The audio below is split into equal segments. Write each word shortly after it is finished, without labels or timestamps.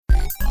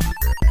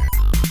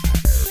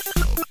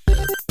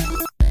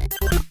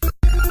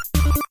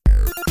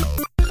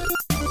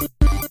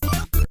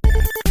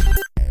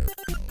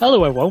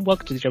Hello everyone,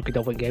 welcome to the Joking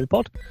Dolphin Gaming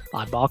Pod.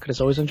 I'm Mark and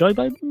as always I'm joined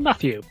by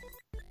Matthew.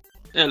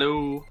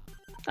 Hello.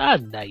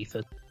 And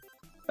Nathan.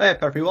 Hey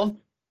up everyone.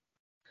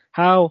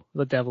 How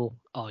the devil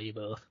are you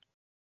both?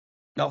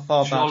 Not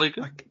far Jolly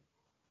back. good.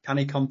 Can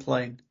he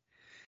complain?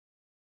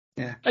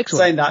 Yeah. Excellent.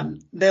 Saying that,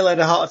 nearly had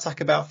a heart attack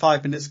about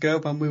 5 minutes ago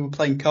when we were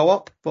playing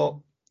co-op, but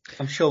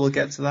I'm sure we'll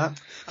get to that.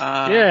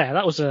 Yeah,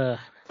 that was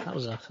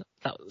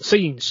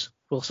scenes,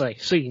 we'll say.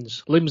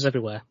 Scenes. Limbs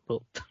everywhere,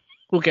 but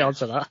we'll get on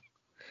to that.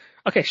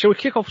 Okay, shall we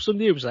kick off with some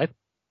news then?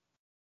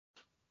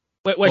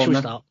 Where should we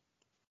start?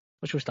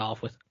 What should we start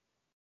off with?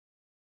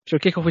 Shall we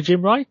kick off with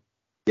Jim Ryan?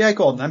 Yeah,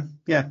 go on then.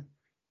 Yeah.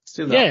 Let's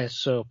do that. Yeah,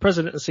 so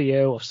President and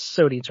CEO of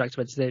Sony Interactive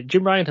Entertainment,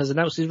 Jim Ryan has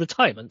announced his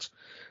retirement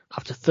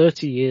after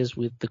 30 years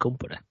with the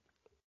company.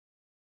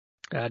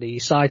 And he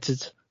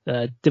cited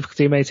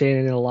difficulty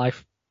maintaining a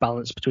life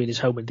balance between his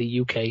home in the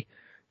UK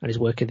and his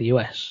work in the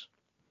US.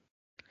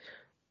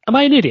 Am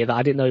I an idiot that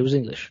I didn't know he was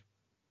English?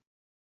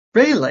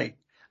 Really?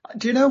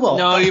 Do you know what?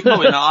 No, you're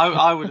probably not.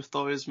 I would have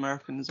thought he was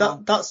American as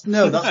well. That's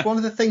one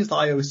of the things that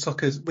I always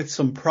took as with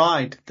some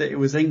pride that it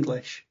was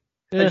English.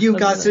 Yeah, and you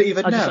guys didn't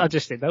even know. I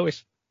just didn't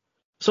notice.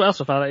 So else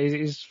I found out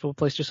he's from a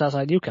place just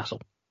outside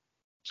Newcastle.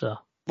 So.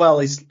 Well,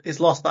 he's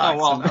lost that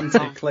accent, well.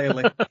 hasn't he,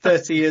 clearly.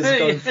 30 years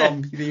going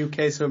from the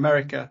UK to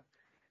America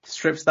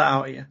strips that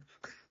out of you.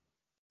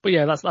 But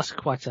yeah, that's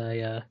quite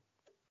a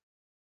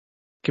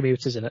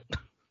commute, isn't it?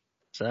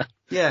 So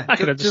yeah, I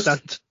can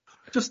understand.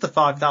 Just the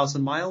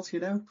 5,000 miles,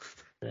 you know?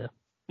 Yeah.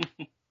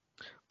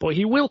 But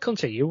he will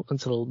continue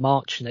until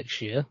March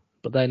next year,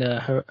 but then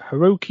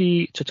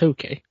Hiroki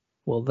Totoki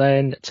will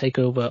then take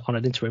over on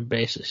an interim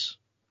basis.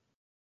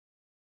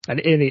 And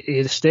in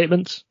his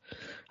statement,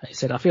 he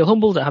said, I feel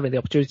humbled at having the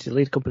opportunity to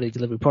lead a company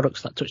delivering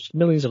products that touched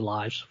millions of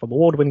lives, from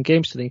award-winning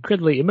games to the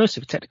incredibly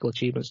immersive technical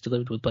achievements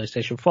delivered with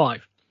PlayStation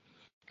 5.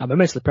 I'm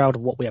immensely proud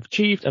of what we have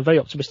achieved and very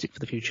optimistic for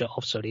the future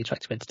of Sony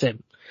Interactive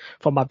Entertainment.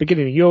 From my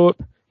beginning in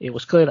Europe, it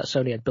was clear that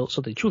Sony had built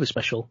something truly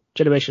special.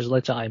 Generations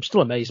later, I am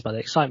still amazed by the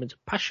excitement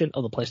and passion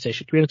of the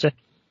PlayStation community.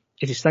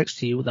 It is thanks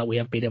to you that we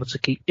have been able to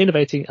keep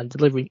innovating and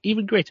delivering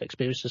even greater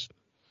experiences.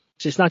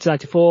 Since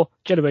 1994,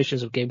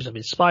 generations of games have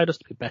inspired us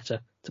to be better,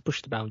 to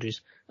push the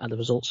boundaries, and the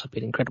results have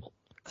been incredible.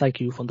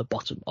 Thank you from the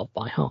bottom of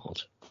my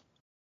heart.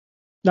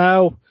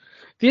 Now,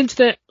 the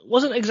internet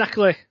wasn't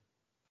exactly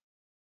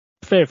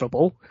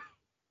favourable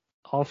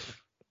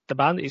of the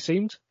ban, it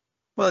seemed.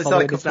 Well, it's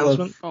like a couple of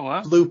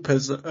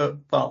bloopers.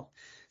 Well,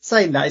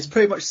 saying that, it's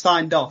pretty much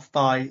signed off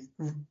by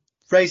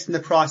raising the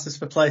prices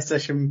for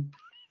PlayStation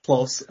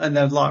Plus, and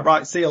then like,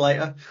 right, see you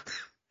later.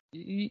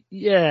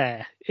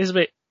 Yeah, it's a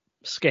bit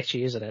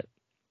sketchy, isn't it?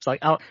 It's like,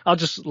 I'll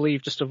just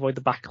leave just to avoid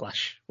the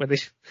backlash when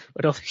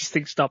all these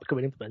things start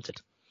becoming implemented.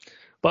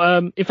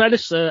 But in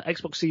fairness,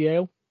 Xbox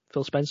CEO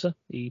Phil Spencer,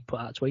 he put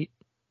out a tweet.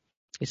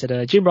 He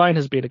said, Jim Ryan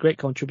has been a great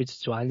contributor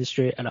to our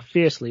industry and a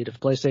fierce leader for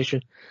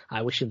PlayStation.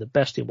 I wish him the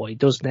best in what he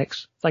does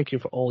next. Thank you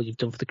for all you've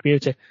done for the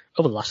community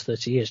over the last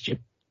 30 years, Jim.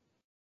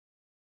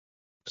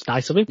 It's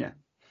nice of him. Yeah.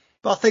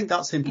 But I think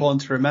that's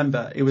important to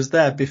remember. He was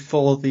there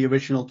before the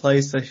original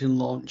PlayStation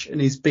launch,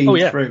 and he's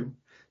been through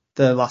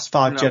the last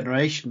 5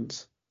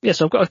 generations. Yeah,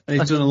 so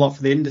he's done a lot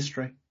for the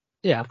industry.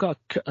 Yeah, I've got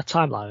a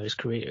timeline of his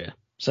career here.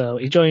 So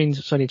he joined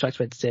Sony Interactive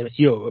Entertainment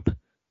Europe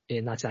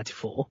in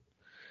 1994.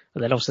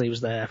 And then obviously he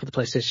was there for the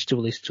PlayStation 2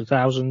 release in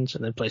 2000,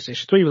 and then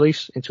PlayStation 3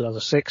 release in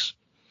 2006.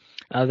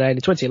 And then in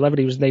 2011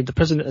 he was named the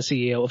president and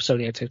CEO of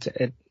Sony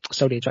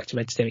Interactive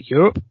Entertainment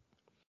Europe.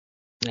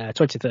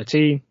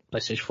 2013,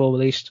 PlayStation 4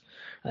 released.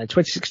 And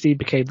 2016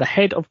 became the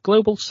head of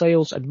global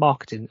sales and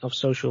marketing of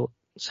Sony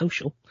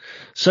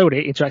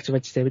Interactive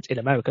Entertainment in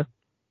America.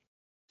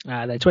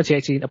 And then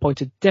 2018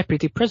 appointed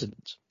deputy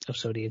president of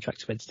Sony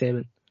Interactive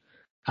Entertainment.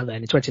 And then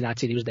in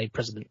 2019 he was named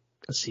president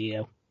and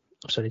CEO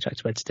of Sony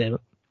Interactive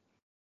Entertainment.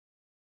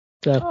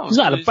 So he's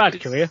not had a bad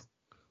career.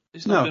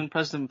 He's not been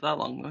president for that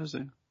long, has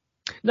he?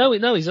 No,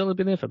 he's only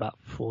been there for about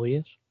 4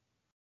 years.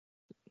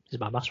 Is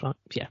my maths right?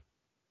 Yeah.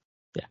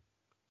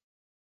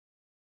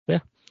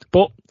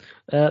 But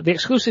the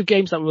exclusive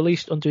games that were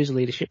released under his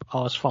leadership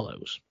are as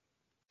follows.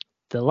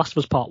 The Last of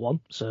Us Part 1,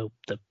 so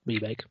the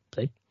remake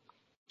thing.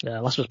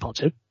 Last of Us Part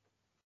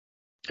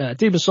 2.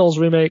 Demon's Souls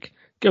remake,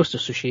 Ghost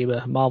of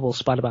Tsushima, Marvel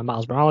Spider-Man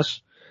Miles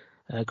Morales,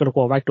 God of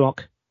War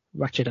Ragnarok,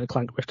 Ratchet and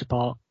Clank Rift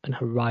Apart, and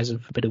Horizon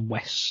Forbidden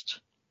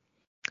West.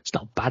 It's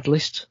not a bad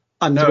list.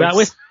 I know.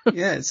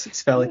 Yeah,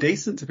 it's fairly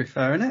decent, to be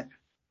fair, isn't it?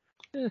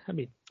 Yeah, I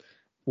mean,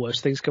 worse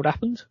things could have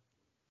happened.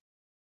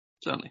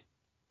 Certainly.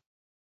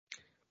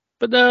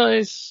 But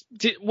no,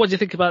 what do you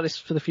think about this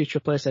for the future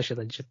of PlayStation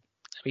then? I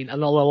mean, I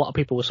know a lot of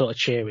people were sort of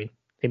cheering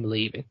him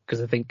leaving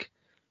because I think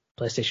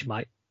PlayStation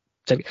might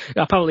take.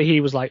 Apparently,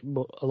 he was like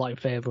a lot in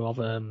favour of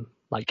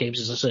like games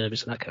as a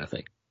service and that kind of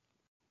thing.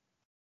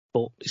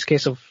 But it's a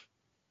case of,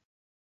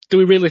 do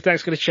we really think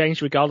it's going to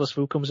change regardless of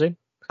who comes in?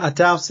 I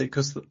doubt it,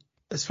 because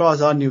as far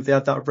as I knew, they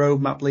had that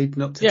roadmap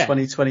leading up to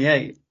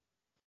 2028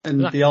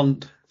 and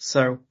beyond.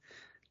 So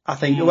I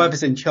think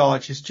whoever's in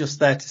charge is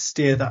just there to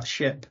steer that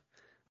ship.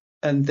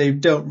 And they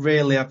don't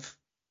really have,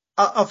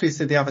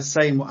 obviously they have a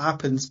say in what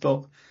happens,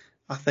 but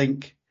I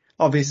think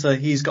obviously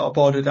he's got a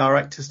board of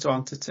directors to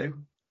answer to.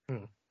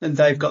 And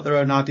they've got their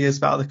own ideas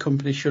about how the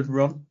company should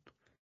run.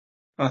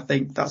 And I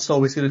think that's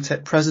always going to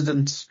take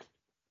precedence.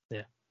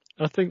 Yeah.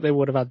 I think they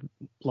would have had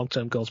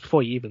long-term goals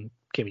before you even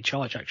came in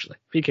charge, actually.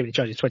 If you came in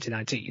charge in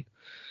 2019,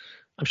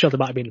 I'm sure there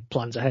might have been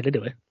plans ahead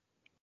anyway.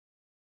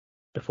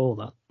 Before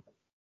that.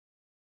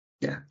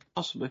 Yeah.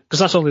 Possibly. Because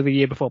that's only the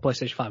year before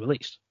PlayStation 5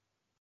 released.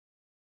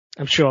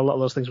 I'm sure a lot of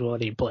those things were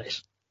already in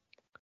place.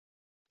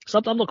 So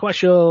I'm not quite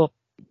sure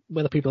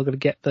whether people are going to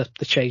get the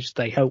change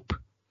they hope.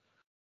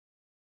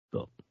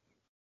 But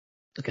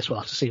I guess we'll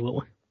have to see, won't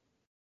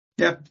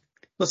we? Yeah.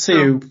 Let's see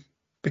who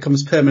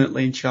becomes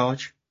permanently in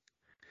charge.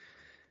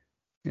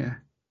 Yeah.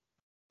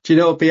 Do you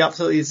know what would be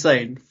absolutely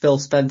insane? Phil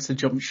Spencer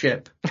jumped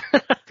ship.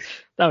 That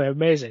would be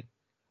amazing.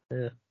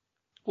 Yeah.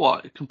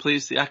 What? It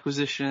completes the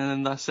acquisition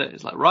and that's it.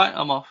 It's like, right,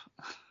 I'm off.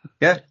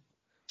 Yeah.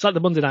 It's like the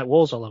Monday Night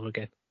Wars all over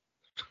again.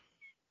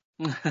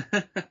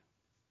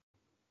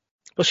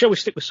 But shall we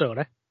stick with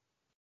Sony?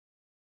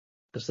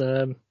 Because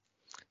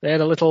they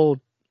had a little,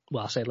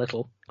 well, I say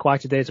little,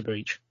 quite a data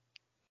breach.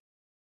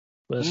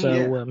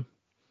 The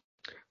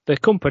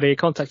company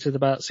contacted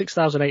about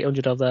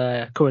 6,800 of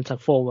their current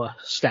and former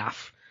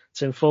staff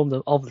to inform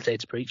them of the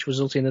data breach,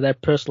 resulting in their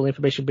personal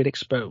information being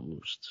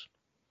exposed.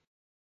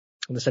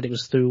 And they said it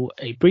was through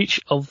a breach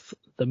of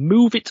the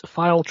MoveIt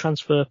file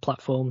transfer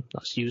platform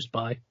that's used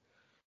by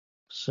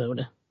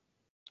Sony.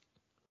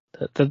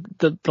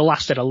 The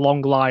last in a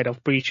long line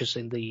of breaches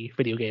in the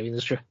video game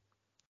industry.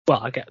 Well,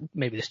 I get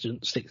maybe this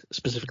doesn't stick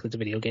specifically to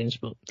video games,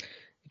 but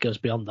it goes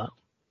beyond that.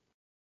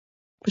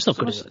 It's not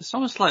good. It's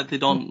almost like they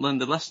don't learn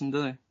the lesson,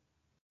 do they?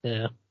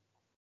 Yeah.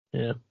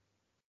 Yeah.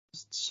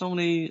 There's so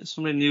many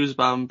news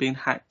about them being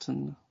hacked,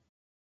 and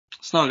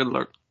it's not a good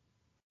look.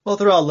 Well,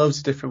 there are loads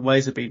of different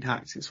ways of being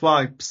hacked. It's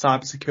why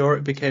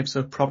cybersecurity became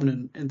so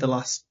prominent in the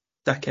last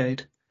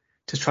decade,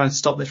 to try and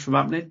stop this from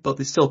happening. But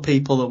there's still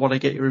people that want to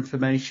get your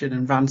information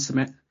and ransom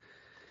it.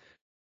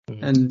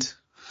 And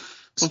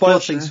spoil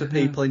things for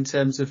people in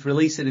terms of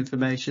releasing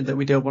information that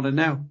we don't want to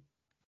know.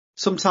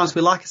 Sometimes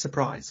we like a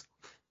surprise.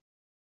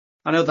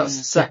 I know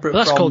that's separate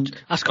from...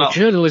 That's called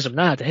journalism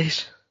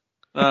nowadays.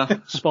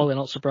 Spoiling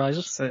out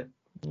surprises. That's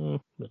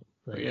it.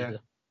 Yeah.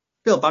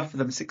 Feel bad for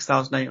them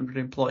 6,800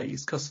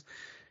 employees, because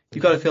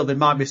you've got to feel there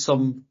might be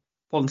some,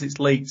 once it's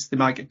leaked, they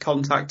might get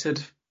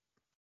contacted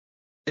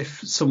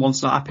if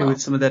someone's not happy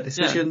with some of their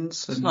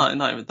decisions. Yeah, it's not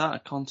even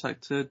that.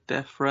 Contacted,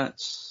 death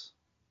threats,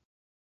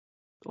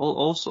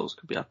 all sorts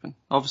could be happening.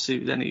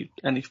 Obviously,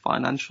 any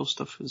financial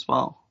stuff as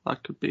well,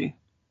 that could be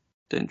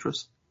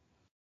dangerous.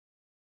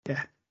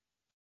 Yeah.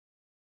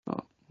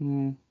 But,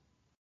 I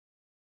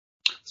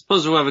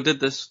suppose whoever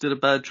did this did a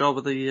bad job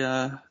of the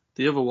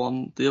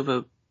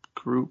other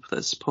group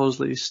that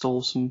supposedly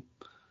stole some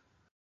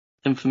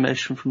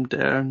information from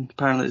Dare, and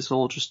apparently it's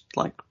all just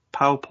like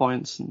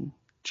PowerPoints and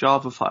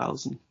Java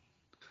files and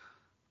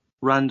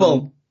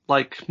random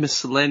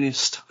miscellaneous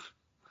stuff.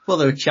 Well,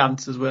 there were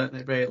chances, weren't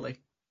they, really?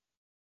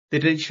 They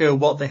didn't show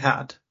what they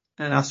had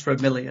and asked for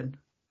 $1 million.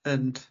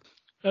 And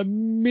 $1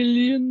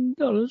 million?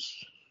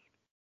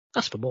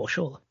 That's for more,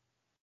 surely.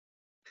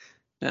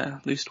 Yeah,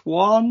 at least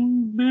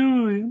 1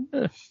 billion.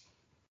 Yeah.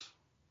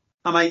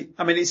 I mean,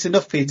 it's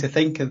enough for you to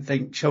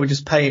think, shall we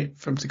just pay it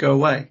for him to go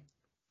away?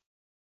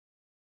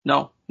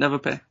 No, never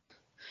pay.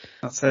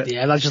 That's it.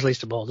 Yeah, that just leads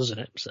to more, doesn't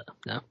it? So,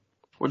 no.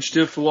 Once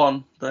you do it for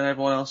one, then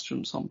everyone else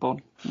jumps on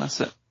board. And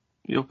that's it.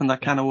 You open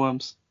that can of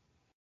worms.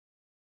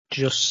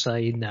 Just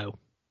say no.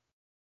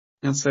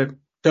 That's it.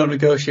 Don't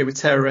negotiate with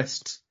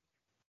terrorists.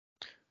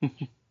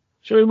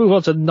 Shall we move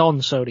on to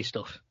non-Sony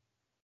stuff?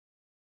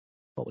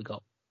 What we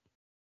got?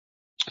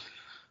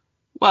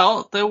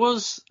 Well, there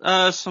was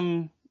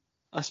some,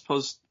 I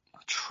suppose,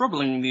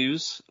 troubling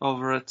news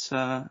over at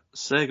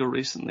Sega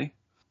recently.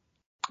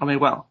 I mean,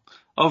 well,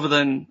 other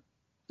than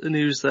the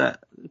news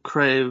that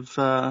Crave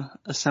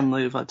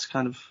Assembly have had to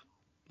kind of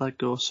let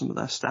go of some of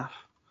their staff.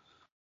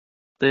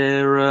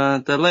 Their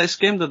latest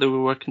game that they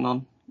were working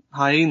on,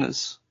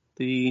 Hyenas,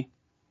 Is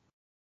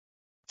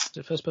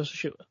it first-person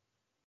shooter?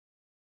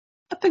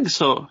 I think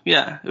so.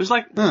 Yeah, it was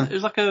like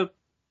an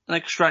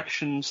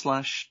extraction /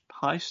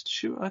 heist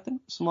shooter. I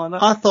think something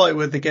like that. I thought it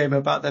was the game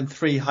about them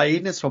 3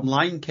 hyenas from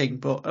Lion King,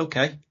 but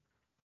okay.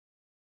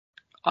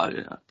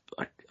 I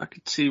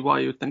could see why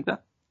you would think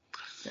that.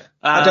 Yeah.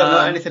 I don't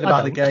know anything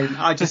about the game.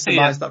 I just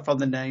surmised that from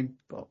the name,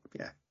 but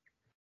yeah.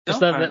 Because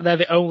they're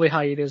the only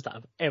hyenas that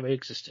have ever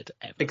existed,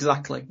 ever.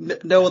 Exactly.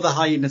 No other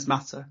hyenas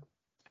matter.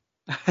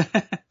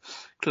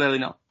 Clearly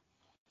not.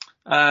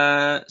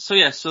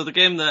 So the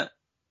game that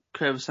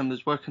Crave Assembly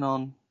is working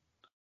on,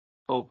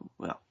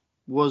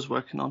 was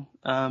working on,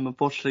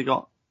 unfortunately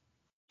got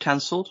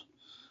cancelled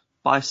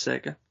by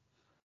Sega.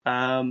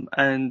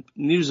 And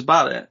news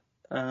about it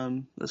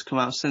that's come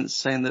out since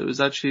saying that it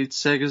was actually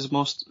Sega's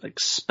most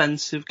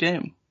expensive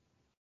game,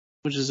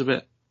 which is a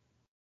bit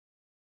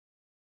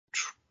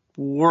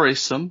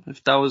worrisome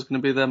if that was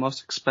going to be their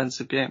most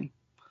expensive game.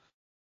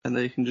 And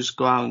they can just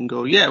go out and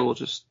go, yeah, we'll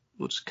just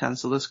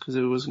cancel this because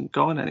it wasn't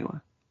going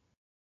anywhere.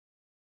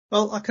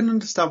 Well, I can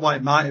understand why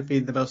it might have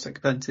been the most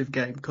expensive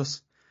game,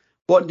 because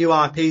what new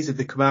IPs have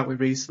they come out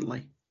with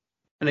recently?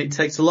 And it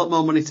takes a lot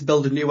more money to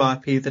build a new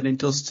IP than it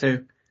does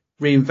to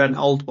reinvent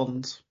old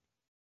ones.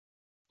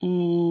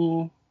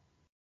 I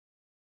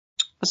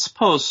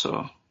suppose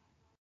so.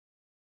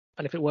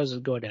 And if it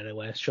wasn't going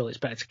anywhere, surely it's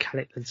better to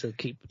can it than to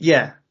keep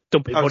Yeah,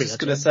 dumping I was money just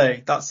into going to it.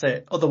 say, that's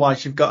it.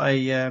 Otherwise, you've got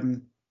a,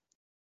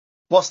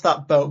 what's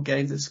that boat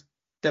game that's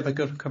never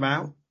going to come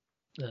out?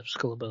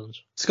 Skull and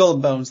Bones. Skull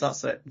and Bones,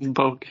 that's it.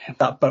 Boat game.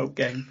 That boat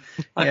game.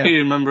 I Yeah. can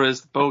remember it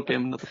as the boat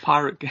game, not the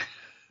pirate game.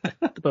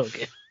 The boat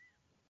game.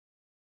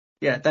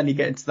 Yeah, then you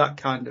get into that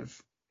kind of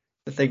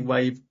the thing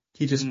where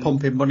you're just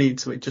pumping money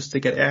into it just to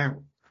get it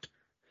out.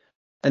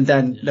 And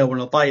then no one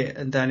will buy it,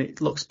 and then it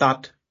looks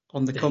bad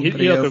on the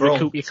company You're not going to overall.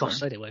 recoup your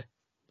costs anyway.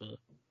 But...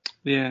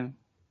 Yeah.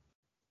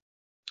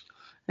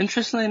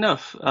 Interestingly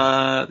enough,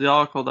 the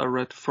article that I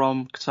read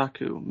from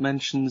Kotaku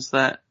mentions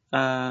that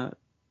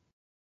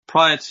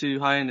prior to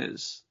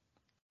Hyenas,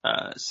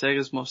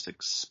 Sega's most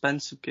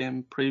expensive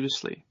game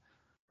previously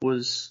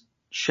was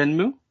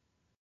Shenmue.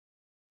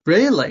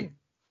 Really?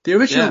 The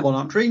original one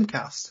on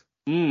Dreamcast?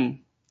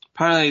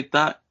 Apparently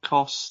that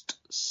cost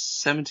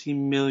 $70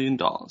 million.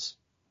 I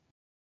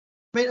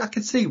mean, I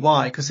can see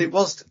why, because it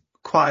was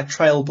quite a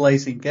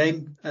trailblazing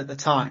game at the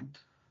time.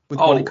 With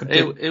what it could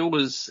do. It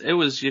was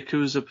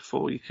Yakuza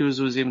before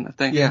Yakuza was even a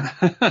thing. Yeah.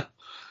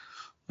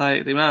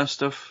 Like, the amount of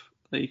stuff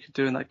that you could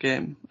do in that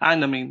game.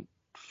 And I mean,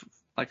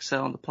 like I said,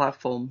 on the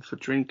platform for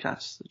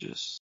Dreamcast, are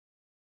just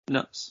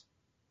nuts.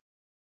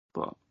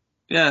 But,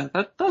 yeah,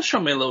 that does show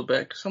me a little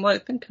bit, because I'm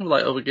like thinking of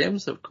like other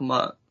games that have come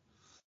out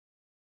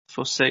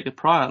for Sega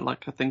prior.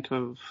 Like, I think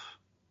of,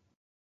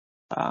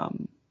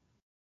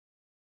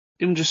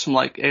 even just some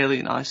like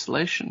Alien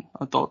Isolation.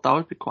 I thought that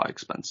would be quite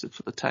expensive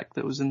for the tech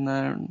that was in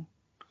there and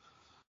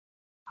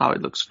how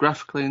it looks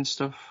graphically and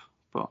stuff.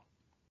 But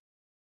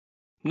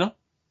no,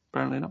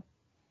 apparently not.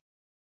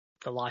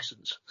 The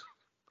license.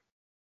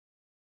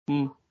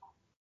 That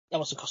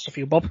must have cost a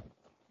few bob.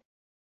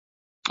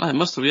 Oh, it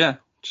must have, yeah.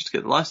 Just to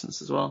get the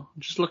license as well.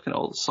 Just looking at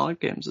all the side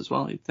games as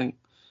well, you'd think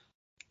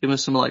even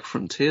something like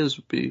Frontiers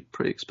would be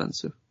pretty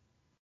expensive.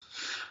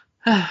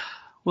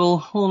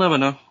 Well, we'll never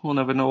know. We'll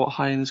never know what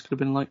Hyenas could have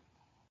been like.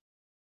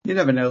 You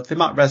never know. They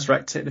might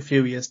resurrect it in a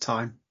few years'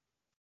 time.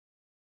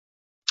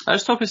 I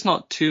just hope it's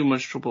not too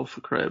much trouble for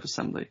Creative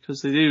Assembly,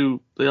 because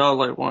they are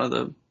like one of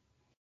the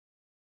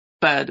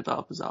better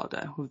developers out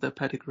there with their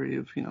pedigree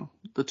of, you know,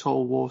 the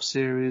Total War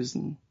series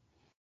and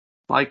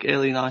like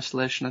Alien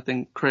Isolation. I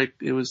think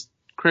it was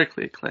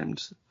critically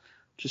acclaimed,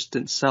 just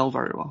didn't sell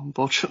very well,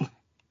 unfortunately.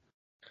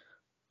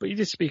 But you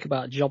did speak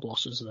about job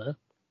losses there.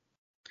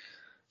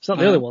 It's not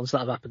the only ones that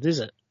have happened, is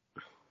it?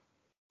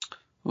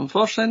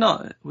 Unfortunately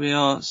not. We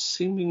are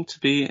seeming to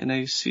be in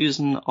a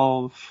season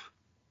of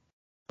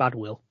bad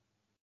will.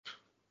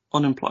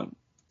 Unemployment.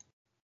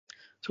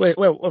 So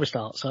where we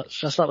start? So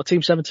shall I start with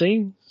Team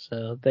 17?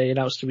 So they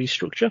announced a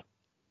restructure,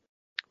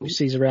 which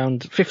sees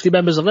around 50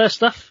 members of their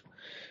staff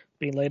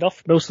being laid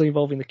off, mostly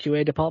involving the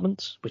QA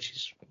department, which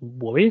is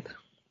worrying.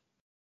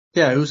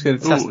 Yeah, who's going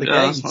to test the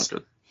games? That's not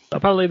good. But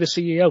apparently the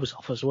CEO's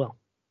off as well.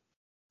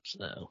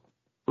 So.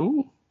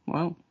 Ooh,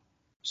 wow.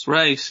 It's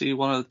rare you see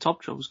one of the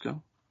top jobs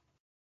go.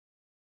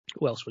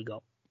 Who else we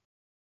got?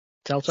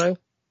 Telltale?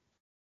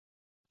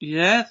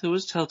 Yeah, there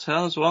was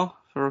Telltale as well,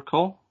 if I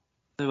recall.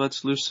 They've had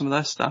to lose some of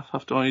their staff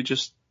after only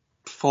just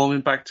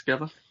forming back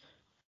together.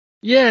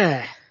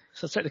 Yeah.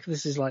 So technically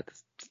this is like,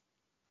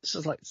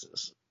 so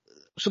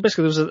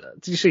basically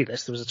did you see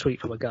this? There was a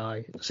tweet from a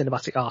guy, a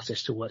cinematic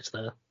artist who works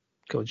there,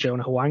 called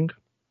Jonah Huang.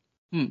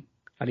 And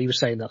he was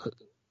saying that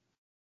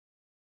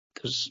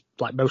because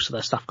like most of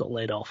their staff got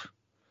laid off.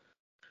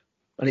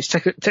 And it's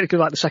technically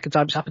like the second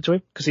time it's happened to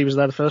him, because he was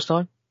there the first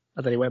time,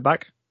 and then he went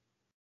back.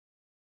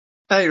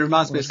 Hey, it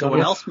reminds me of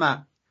someone else,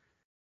 Matt.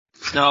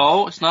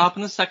 No, it's not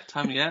happened the second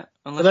time yet,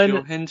 unless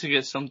you're hinting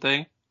at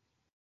something.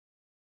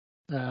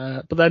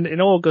 But then in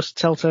August,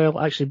 Telltale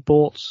actually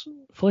bought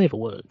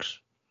Flavorworks.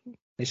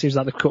 It seems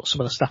like they've cut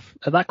some of the staff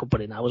at that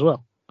company now as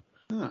well.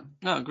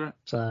 Oh, great.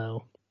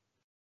 So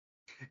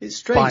it's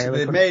strange that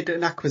they made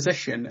an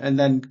acquisition and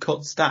then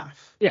cut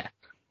staff. Yeah.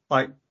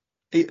 Like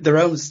their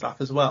own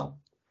staff as well.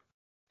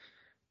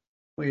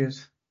 Weird.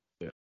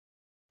 Yeah.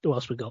 Who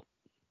else we got?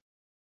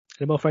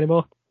 Any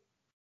more?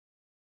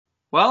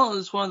 Well,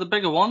 it's one of the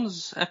bigger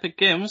ones, Epic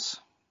Games.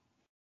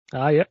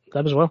 Yeah,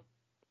 them as well.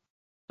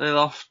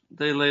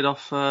 They laid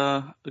off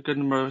a good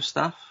number of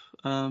staff.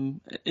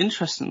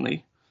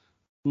 Interestingly,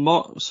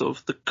 sort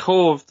of the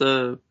core of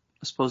the,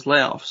 I suppose,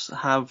 layoffs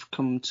have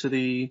come to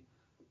the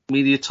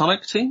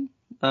Mediatonic team,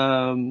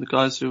 the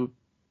guys who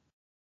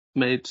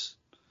made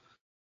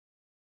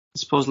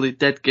supposedly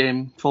dead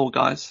game Fall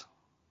Guys.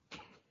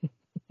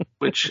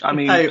 Which, I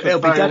mean,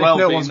 it'll be dead well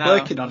if no one's now.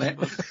 working on it.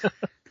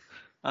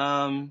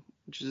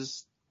 Which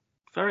is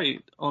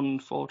very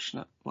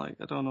unfortunate. Like,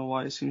 I don't know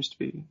why it seems to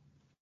be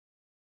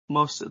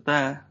most of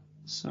there.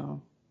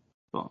 So,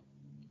 but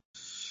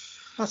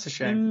that's a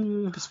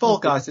shame. Because Fall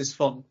Guys is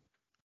fun,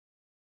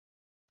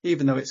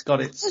 even though it's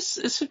got its.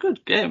 It's a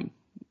good game.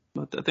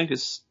 But I think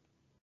it's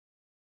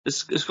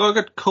got a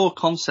good core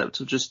concept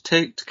of just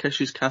take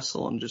Takeshi's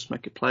Castle and just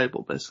make it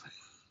playable, basically.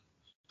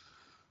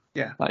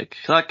 Yeah. Like,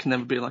 that can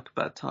never be like a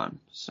bad time.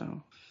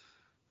 So,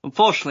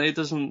 unfortunately, it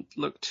doesn't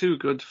look too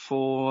good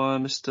for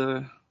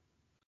Mr.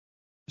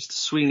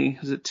 Sweeney.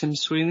 Is it Tim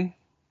Sweeney?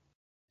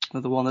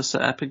 The one that's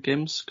at Epic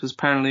Games? Because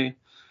apparently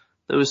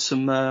there was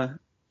some mass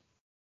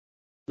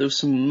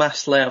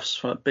layoffs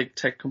from big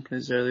tech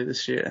companies earlier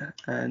this year,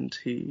 and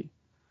he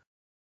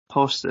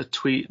posted a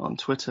tweet on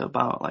Twitter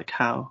about like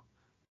how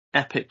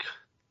Epic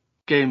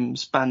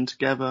Games band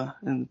together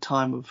in the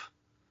time of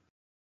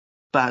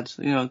bad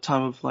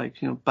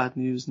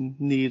news and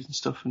need and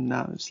stuff, and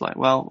now it's like,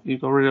 well, you've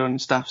got rid of your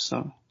staff,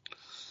 so.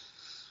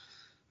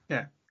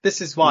 Yeah.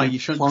 This is why you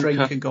shouldn't Plonker.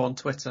 drink and go on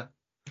Twitter.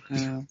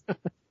 Yeah.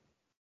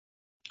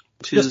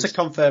 Just to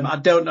confirm, I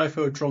don't know if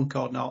we were drunk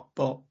or not,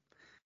 but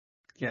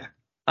yeah.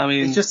 I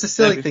mean, it's just a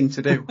silly maybe. thing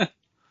to do.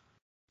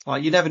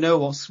 Like, you never know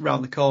what's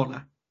around the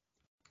corner.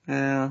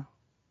 Yeah.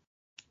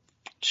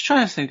 Just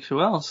trying to think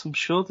who else. I'm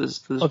sure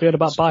there's Have you heard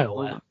about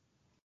BioWare?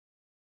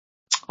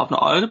 I've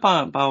not heard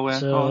about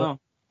BioWare. No.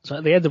 So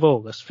at the end of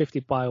August,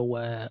 50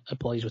 BioWare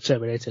employees were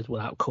terminated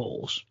without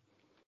cause.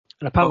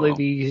 And apparently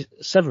the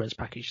severance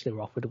package they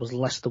were offered was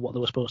less than what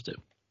they were supposed to.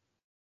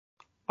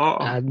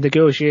 And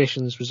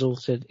negotiations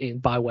resulted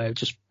in BioWare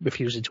just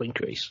refusing to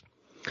increase.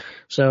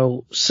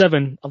 So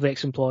 7 of the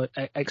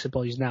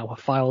ex-employees now have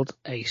filed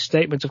a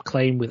statement of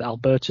claim with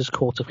Alberta's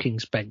Court of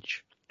King's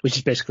Bench, which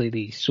is basically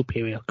the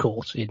superior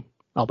court in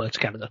Alberta,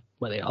 Canada,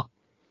 where they are.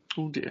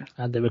 Oh dear.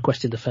 And they're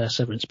requesting the fair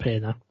severance pay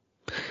now.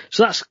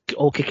 So that's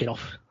all kicking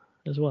off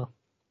as well.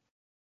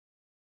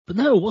 But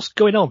no, what's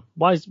going on?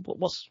 What's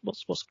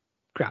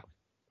crap?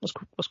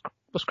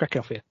 What's cracking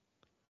off here?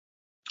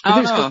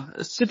 I don't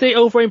know. Did they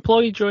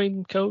overemploy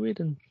during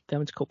COVID and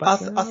having to cut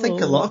back? I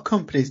think a lot of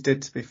companies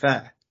did, to be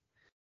fair,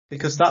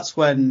 because that's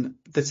when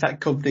the tech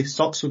company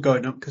stocks were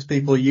going up because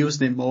people are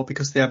using it more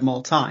because they have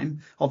more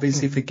time,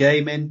 obviously for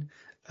gaming,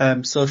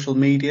 social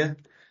media,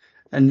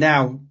 and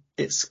now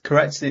it's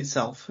correcting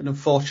itself, and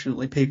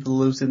unfortunately people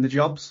are losing their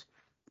jobs.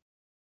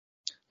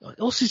 It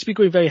all seems to be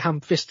going very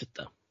ham-fisted,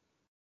 though.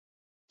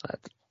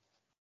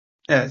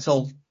 Yeah, it's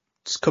all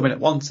just coming at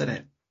once, isn't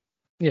it?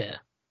 Yeah.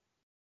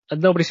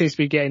 And nobody seems to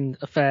be getting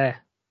a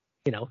fair,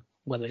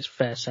 whether it's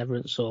fair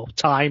severance or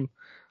time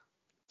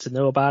to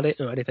know about it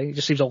or anything. It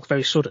just seems all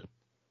very sudden.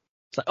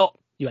 It's like, oh,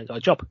 you ain't got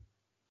a job.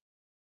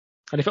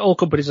 And if all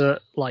companies are,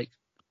 like,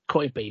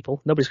 cutting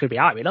people, nobody's going to be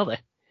hiring, are they,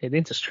 in the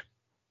industry?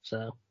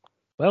 So,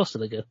 where else do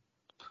they go?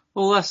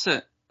 Well, that's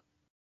it.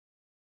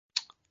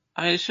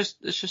 I mean, it's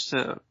just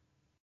a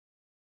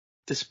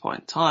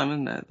disappointing time,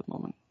 isn't it, at the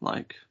moment?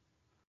 Like,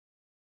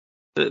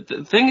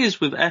 the thing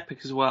is with Epic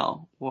as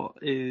well, what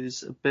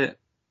is a bit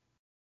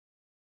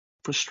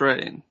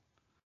frustrating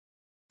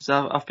is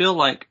I'm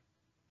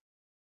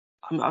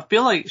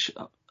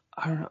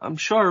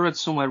sure I read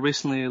somewhere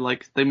recently,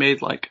 like, they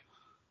made, like,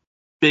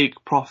 big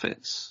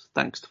profits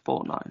thanks to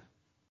Fortnite.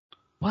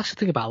 Well, that's the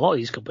thing about a lot of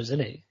these companies,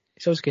 isn't it?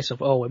 It's always a case of,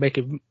 we're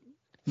making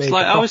it's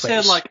like, I always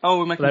say, like,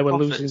 we're making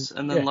profits, losing,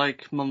 and then,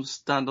 like, months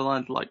down the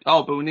line, like,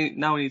 but we need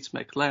to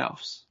make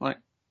layoffs. Like,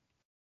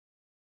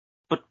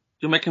 but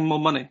you're making more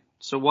money,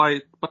 so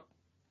why, what?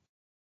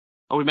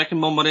 Are we making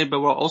more money, but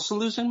we're also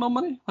losing more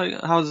money? Like,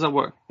 how does that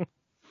work?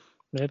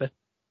 Maybe.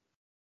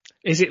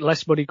 Is it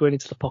less money going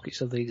into the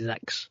pockets of the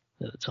execs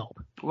at the top?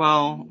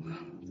 Well,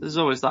 there's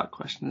always that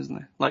question, isn't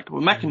there? Like,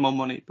 we're making more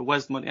money, but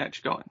where's the money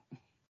actually going?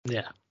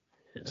 Yeah.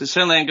 So it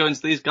certainly ain't going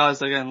to these guys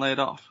that are getting laid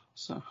off.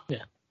 So.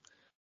 Yeah.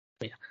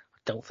 I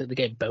don't think they're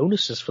getting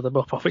bonuses for the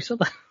more profits, are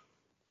they?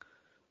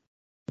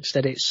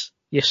 Instead, it's,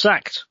 you're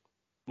sacked.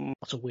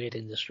 That's a weird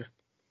industry.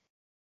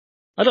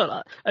 I don't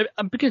know.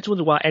 I'm beginning to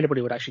wonder why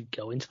anybody would actually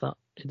go into that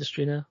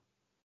industry now.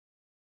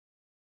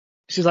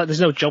 It seems like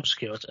there's no job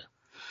security.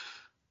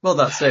 Well,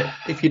 that's it.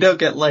 If you don't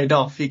get laid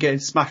off, you're getting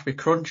smashed with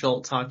crunch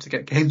all the time to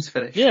get games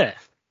finished. Yeah.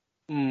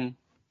 I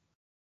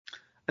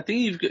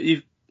think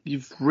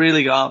you've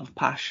really got to have a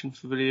passion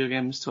for video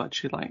games to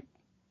actually, like,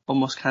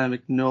 almost kind of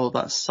ignore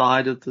that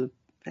side of the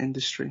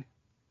industry.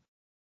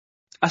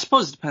 I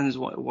suppose it depends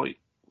what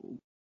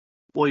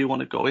you want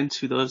to go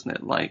into, doesn't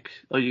it? Like,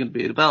 are you going to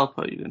be a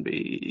developer? Are you going to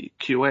be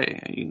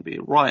QA? Are you going to be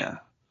a writer?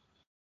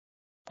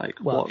 Like,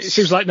 well, it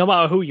seems like no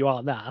matter who you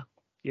are now,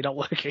 you're not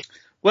working.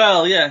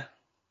 Well, yeah.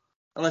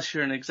 Unless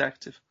you're an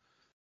executive.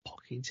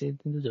 Pockets in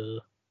the door.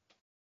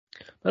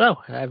 But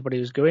no, everybody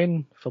who's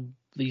going from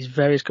these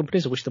various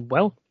companies, I wish them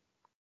well.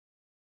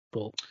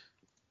 But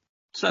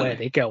where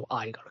they go,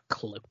 I ain't got a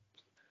clue.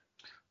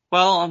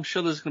 Well, I'm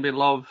sure there's going to be a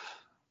lot of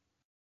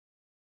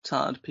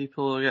talented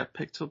people who get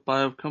picked up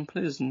by other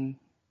companies, and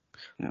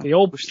they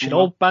all should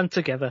all band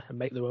together and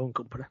make their own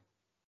company.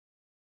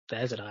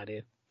 There's an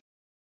idea.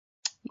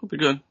 It'll be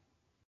good.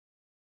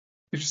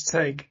 You just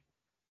take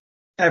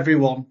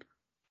everyone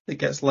that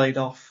gets laid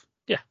off.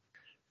 Yeah.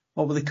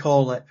 What would they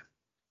call it?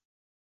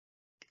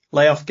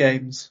 Layoff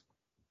games.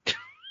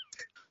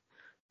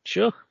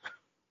 Sure.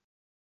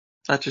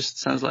 That just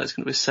sounds like it's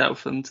going to be set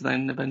for them to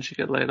then eventually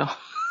get laid off.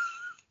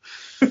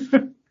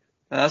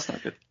 That's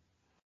not good.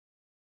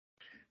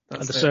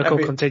 And the circle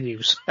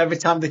continues. Every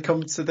time they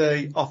come to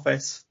the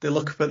office, they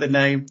look up at the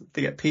name,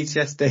 they get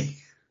PTSD.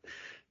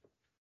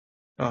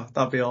 Oh,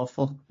 that'd be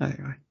awful.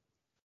 Anyway.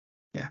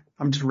 Yeah,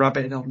 I'm just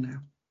rabbiting on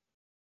now.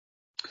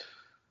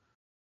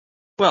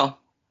 Well,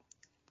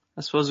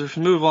 I suppose if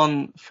we move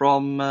on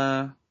from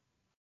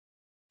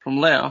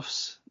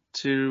layoffs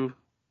to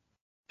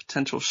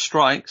potential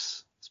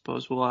strikes, I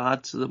suppose we'll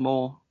add to the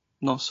more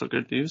not so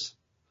good news.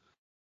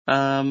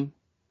 I'm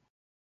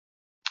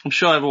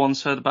sure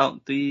everyone's heard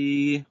about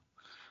the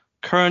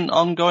current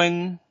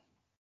ongoing,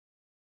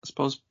 I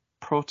suppose,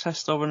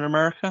 protest over in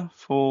America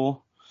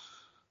for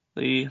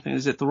I think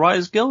is it the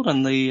Writers Guild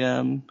and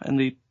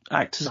the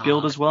Actors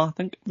Guild as well, I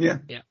think. Yeah.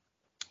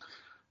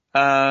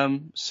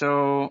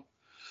 So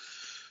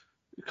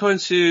according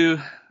to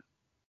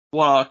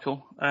one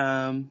article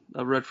I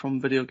read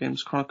from Video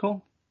Games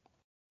Chronicle,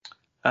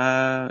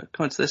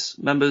 according to this,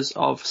 members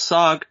of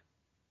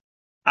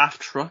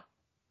SAG-AFTRA,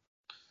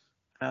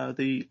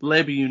 the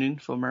labor union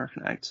for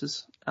American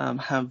actors,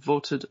 have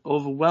voted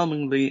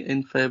overwhelmingly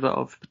in favor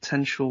of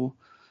potential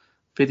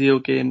video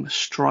game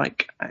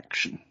strike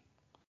action.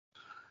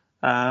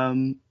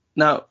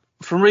 Now,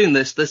 from reading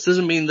this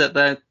doesn't mean that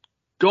they're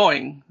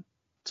going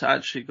to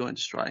actually go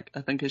into strike.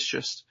 I think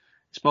it's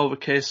more of a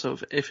case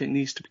of if it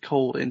needs to be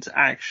called into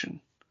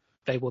action.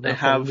 They will they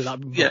have they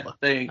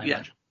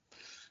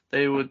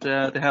would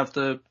they have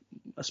the,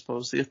 I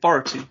suppose, the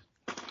authority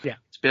to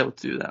be able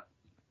to do that.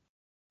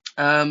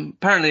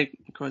 Apparently,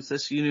 according to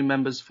this, union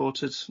members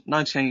voted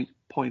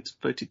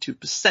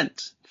 98.32% in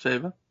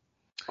favour.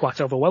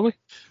 Quite overwhelming.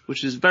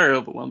 Which is very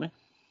overwhelming.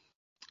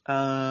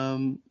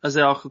 As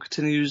the article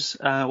continues,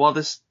 while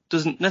this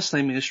doesn't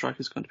necessarily mean a strike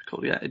is going to be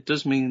called yet, it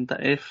does mean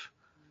that if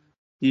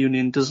the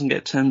union doesn't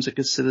get terms it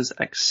considers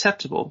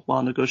acceptable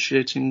while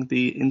negotiating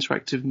the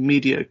interactive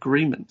media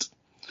agreement,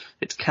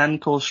 it can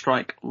call a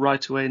strike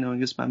right away,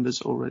 knowing its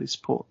members already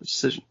support the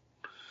decision.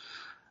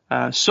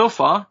 So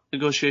far,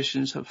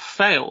 negotiations have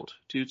failed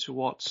due to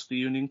what the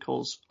union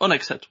calls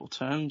unacceptable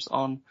terms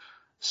on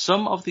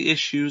some of the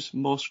issues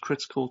most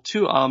critical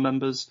to our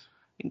members,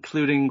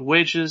 including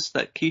wages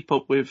that keep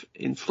up with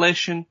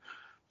inflation,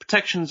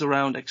 protections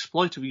around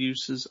exploitative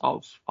uses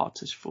of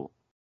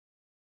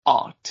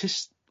AI.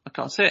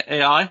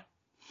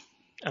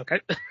 Okay.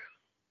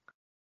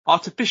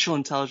 Artificial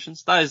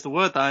intelligence, that is the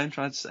word that I'm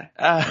trying to say,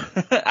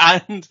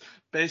 and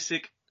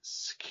basic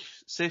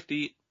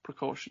safety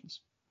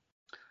precautions.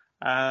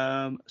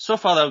 So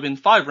far there have been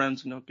 5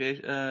 rounds of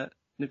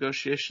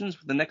negotiations,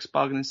 with the next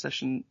bargaining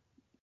session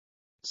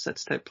set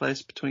to take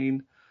place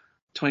between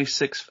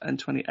 26th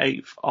and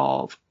 28th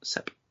of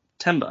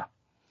September.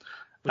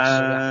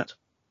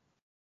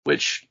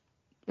 Which,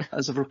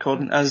 as of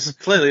recording, has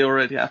clearly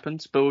already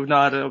happened, but we've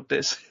not had an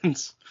update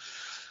since.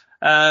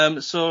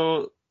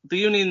 So the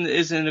union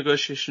is in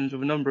negotiations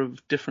with a number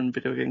of different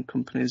video game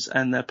companies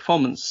and their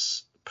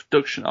performance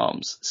production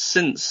arms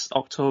since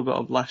October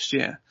of last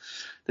year.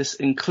 This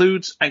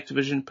includes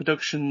Activision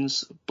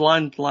Productions,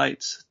 Blind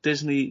Light,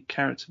 Disney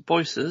Character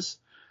Voices,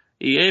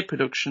 EA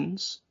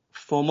Productions,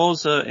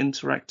 Formosa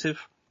Interactive,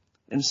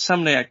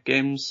 Insomniac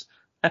Games,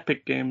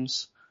 Epic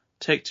Games,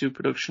 Take-Two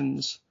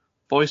Productions,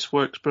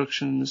 VoiceWorks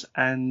Productions,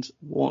 and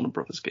Warner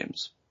Brothers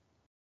Games.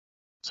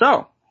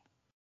 So,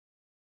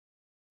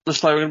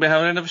 looks like we're going to be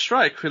having another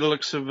strike with the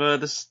looks of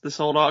this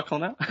old article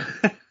now.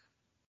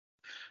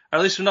 Or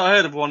at least we've not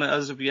heard of one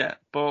as of yet.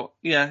 But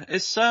yeah,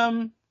 it's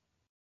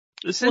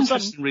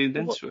interesting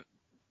reading into it.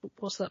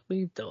 What's that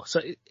mean though?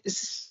 So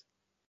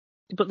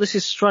but this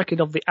is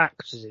striking of the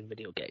actors in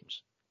video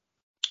games.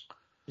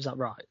 Is that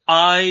right?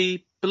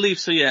 I believe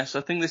so, yes.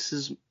 I think this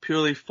is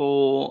purely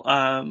for,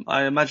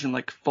 I imagine,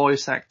 like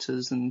voice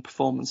actors and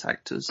performance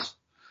actors.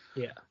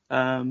 Yeah.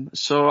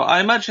 So I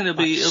imagine it'll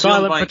be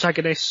silent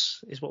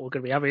protagonists is what we're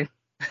going to be having.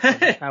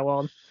 Now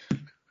on.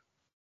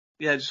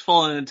 Yeah, just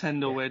follow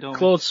Nintendo way, don't we?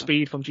 Claude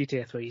Speed from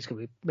GTA 3 is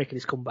going to be making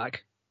his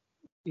comeback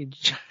in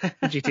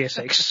GTA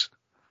 6.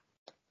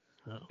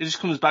 Oh. He just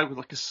comes back with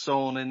like a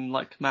sewn in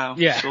like mouth.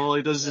 Yeah. So all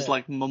he does is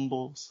like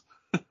mumbles.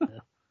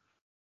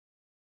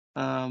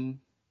 I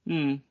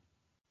mean,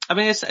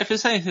 if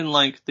it's anything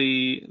like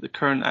the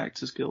current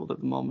Actors Guild at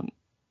the moment,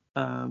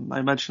 I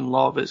imagine a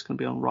lot of it's going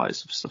to be on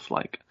rise of stuff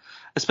like,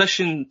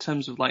 especially in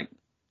terms of like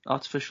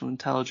artificial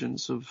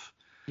intelligence of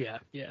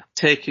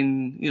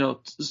taking,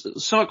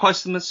 somewhat quite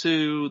similar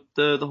to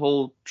the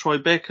whole Troy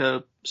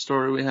Baker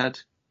story we had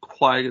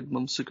quite a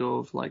months ago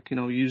of like,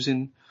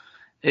 using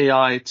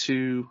AI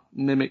to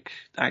mimic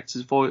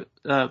actors'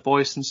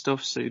 voice and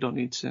stuff, so you don't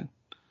need to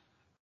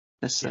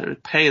necessarily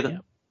pay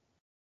them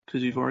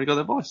because you've already got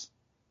their voice.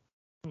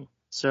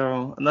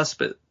 So, and that's a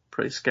bit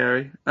pretty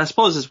scary. I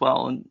suppose as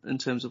well in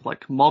terms of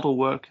like model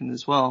working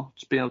as well,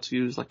 just being able to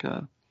use like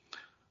a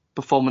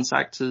performance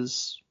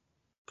actor's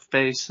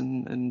face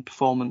and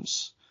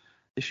performance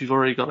if you've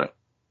already got it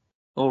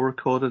all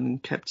recorded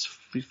and kept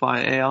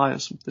via AI or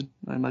something.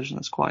 I imagine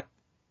that's quite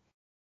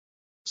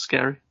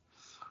scary.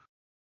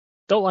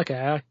 Don't like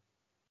AI.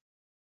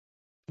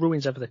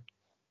 Ruins everything.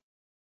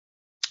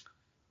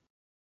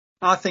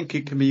 I think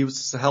it can be used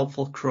as a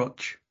helpful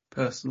crutch.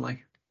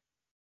 personally.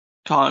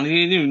 Can't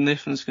you knew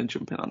Nathan's gonna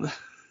jump in on that.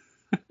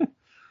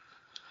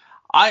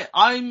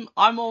 I'm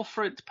all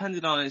for it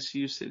depending on its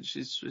usage.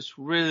 It's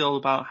really all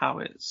about how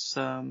it's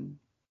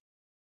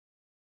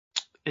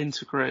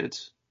integrated.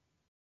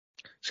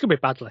 It's going to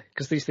be badly,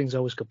 because these things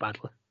always go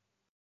badly.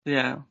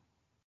 Yeah.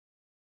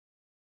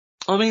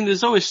 I mean,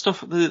 there's always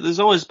stuff.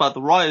 There's always about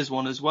the Writers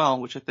one as well,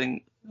 which I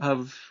think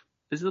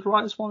is it the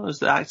Writers one or is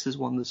it the Actors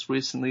one that's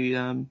recently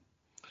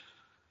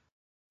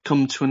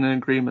come to an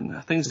agreement?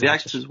 I think it's the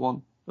Actors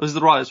one. It was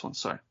the Writers one.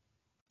 Sorry.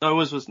 No, it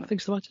wasn't it? I think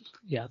it's the Writers.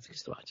 Yeah, I think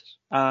it's the Writers.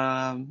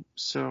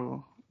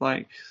 So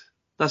like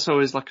that's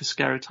always like a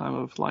scary time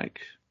of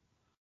like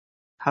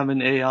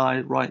having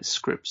AI write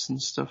scripts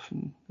and stuff,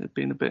 and it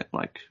being a bit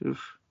like,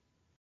 oof,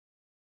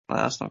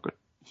 that's not good.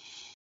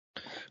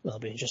 Well, it'll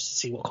be interesting to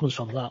see what comes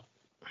from that.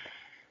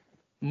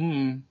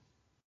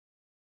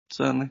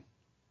 Certainly.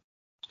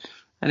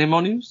 Any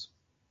more news?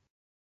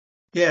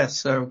 Yeah,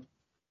 so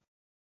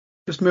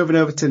just moving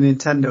over to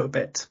Nintendo a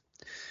bit.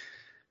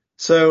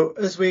 So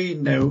as we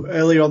know,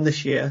 earlier on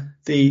this year,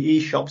 the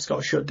eShops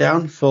got shut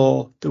down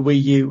for the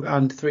Wii U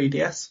and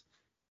 3DS.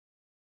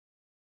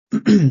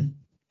 In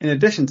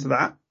addition to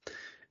that,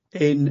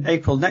 in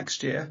April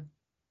next year,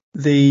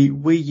 the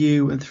Wii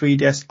U and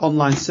 3DS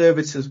online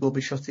services will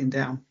be shutting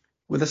down,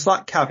 with a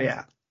slight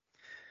caveat.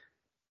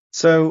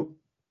 So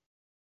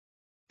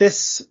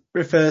this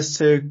refers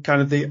to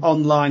kind of the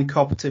online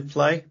cooperative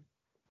play,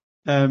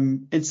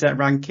 internet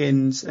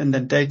rankings, and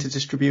then data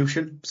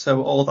distribution.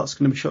 So all that's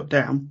going to be shut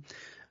down,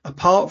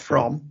 apart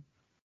from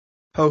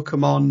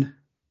Pokemon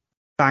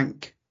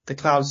Bank, the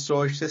cloud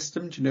storage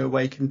system, do you know,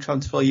 where you can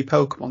transfer your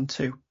Pokemon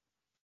to.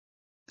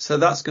 So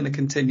that's going to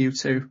continue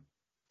to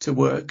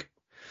work,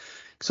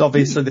 because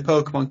obviously the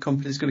Pokemon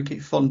company is going to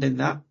keep funding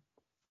that.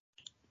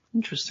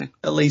 Interesting.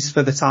 At least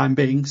for the time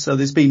being. So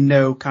there's been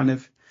no kind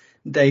of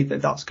date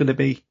that that's going to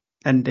be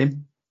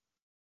ending.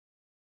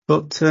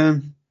 But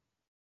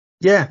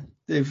yeah,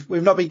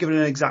 we've not been given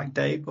an exact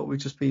date, but we've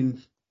just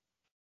been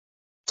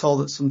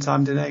told that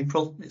sometime in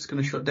April it's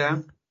going to shut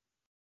down,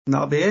 and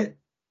that'll be it.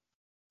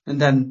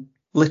 And then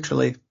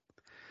literally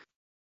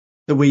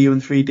the Wii U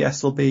and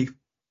 3DS will be,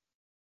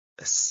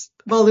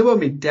 well, they won't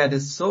be dead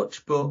as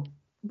such, but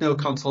no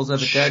console's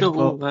ever dead.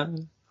 But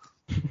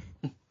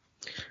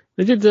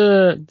Did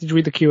you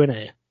read the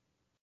Q&A?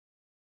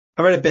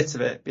 I read a bit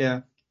of it,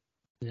 yeah.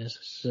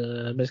 Yes,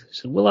 basically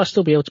said, will I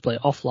still be able to play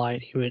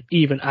offline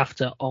even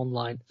after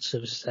online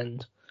services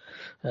end?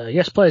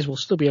 Yes, players will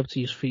still be able to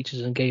use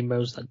features and game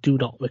modes that do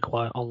not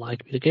require online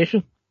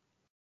communication.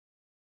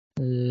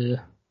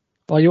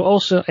 While you're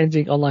also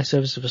ending online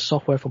services for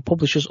software from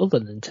publishers other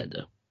than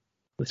Nintendo.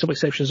 With some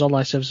exceptions,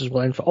 online services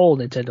will end for all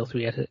Nintendo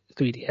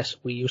 3DS,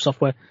 Wii U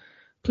software.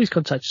 Please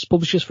contact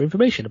publishers for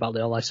information about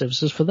the online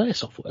services for their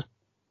software.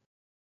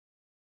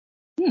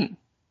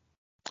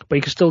 But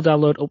you can still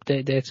download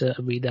update data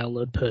and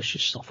re-download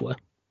purchase software.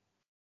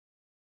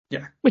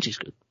 Yeah. Which is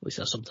good. At least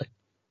that's something.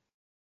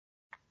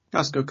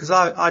 That's good, because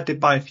I did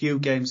buy a few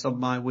games on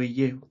my Wii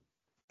U.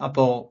 I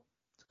bought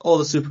all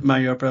the Super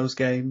Mario Bros.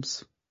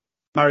 Games,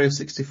 Mario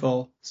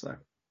 64, so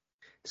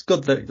it's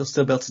good that you'll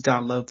still be able to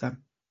download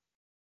them.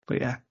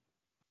 But yeah.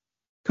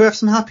 Can we have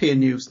some happier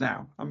news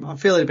now? I'm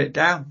feeling a bit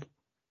down.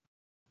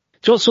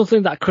 Do you want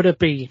something that could have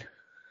been?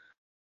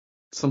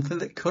 Something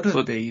that could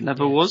have been.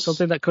 Never was.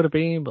 Something that could have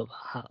been, but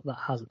that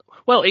hasn't.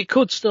 Well, it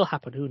could still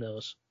happen. Who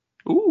knows?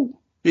 Ooh.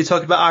 You're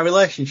talking about our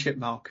relationship,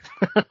 Mark?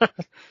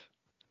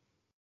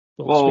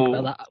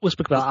 We'll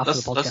speak about that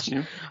after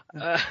the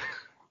podcast.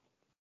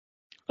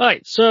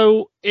 Right,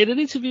 so in an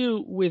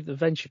interview with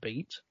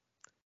VentureBeat,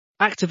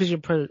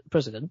 Activision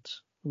president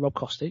Rob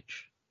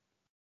Kostich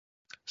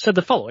said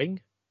the following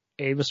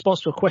in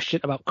response to a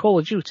question about Call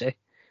of Duty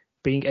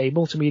being a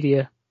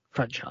multimedia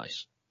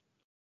franchise.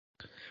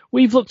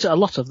 We've looked at a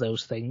lot of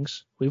those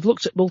things. We've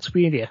looked at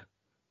multimedia.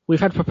 We've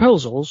had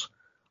proposals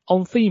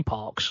on theme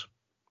parks.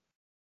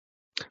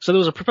 So there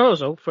was a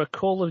proposal for a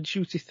Call of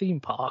Duty theme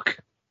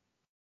park.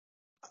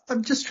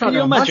 I'm just trying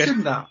to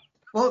imagine that.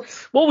 What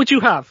would you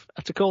have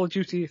at a Call of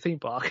Duty theme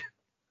park?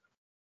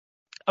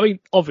 I mean,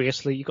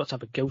 obviously, you've got to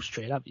have a ghost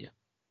train, haven't you?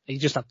 You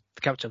just have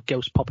the character of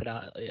ghosts popping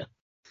out at you.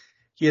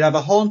 You'd have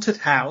a haunted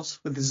house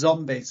with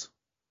zombies.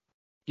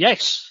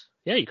 Yes.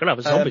 Yeah, you could have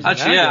a zombies.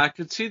 Actually, yeah, I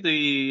could see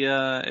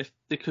if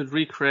they could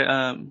recreate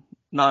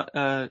Nacht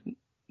der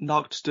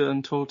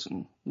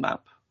Untoten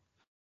map.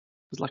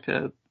 It's like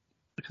a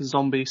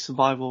zombie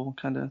survival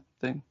kind of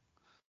thing.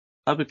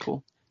 That'd be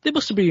cool. There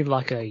must have been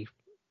like a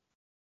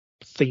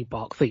theme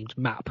park themed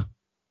map,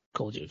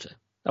 Call of Duty.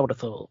 I would have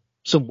thought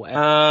somewhere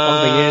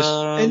over the years.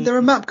 Isn't there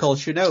a map called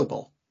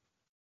Chernobyl?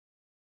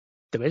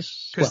 There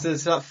is. Because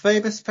there's that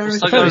famous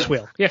Ferris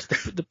wheel. Yes,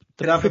 the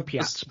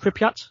Pripyat.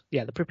 Pripyat?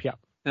 Yeah, the Pripyat.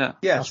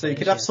 Yeah, so you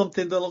could have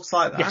something that looks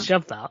like that. Yes, you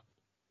have that.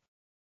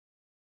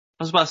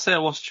 I was about to say,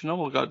 what's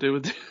Chernobyl got to do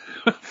with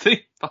the theme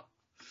park?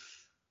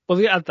 Well,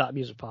 they had that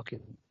amusement park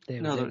in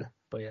there,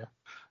 but yeah.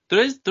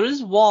 There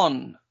is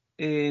one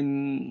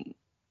in...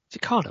 Is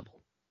it Carnival?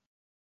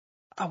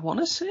 I want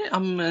to say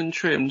I'm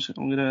intrigued.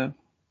 I'm gonna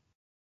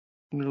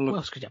What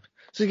else could you have?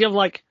 So you can have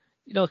like,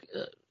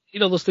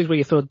 those things where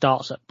you throw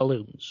darts at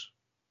balloons.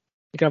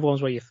 You can have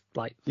ones where you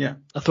like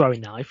a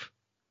throwing knife.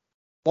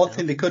 One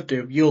thing they could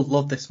do, you'll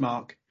love this,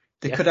 Mark.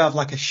 They could have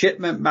like a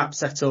shipment map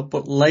set up,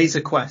 but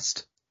Laser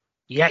Quest.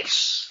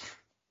 Yes.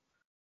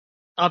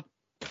 I'm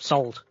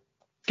sold.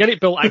 Get it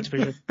built,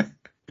 Activision.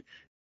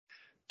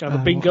 Have a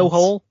bingo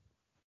hall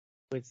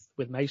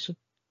with Mason.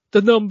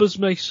 The numbers,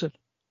 Mason.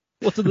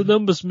 What do the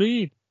numbers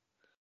mean?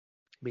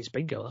 It means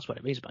bingo. That's what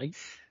it means, mate.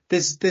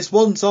 There's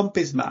one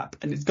zombies map,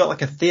 and it's got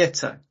like a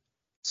theatre.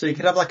 So you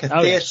could have like a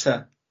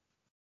theatre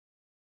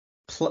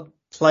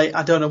play.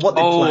 I don't know what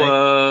they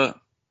play.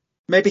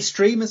 Maybe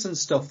streamers and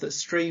stuff that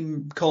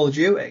stream Call of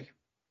Duty.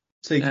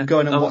 So you can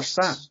go in and watch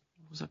that.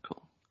 What was that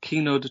called?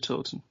 Kino de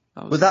Toten.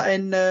 Was that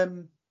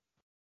in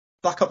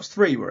Black Ops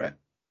 3, were it?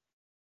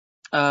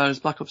 It was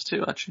Black Ops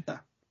 2, actually. Yeah.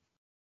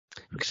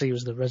 Because he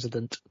was the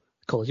resident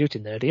Call of Duty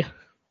nerd here.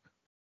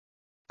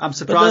 I'm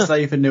surprised I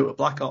even knew it was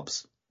Black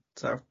Ops.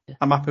 So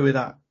I'm happy with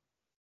that.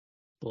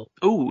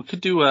 We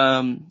could do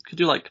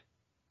like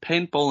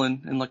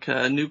paintballing in like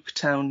a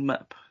Nuketown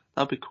map.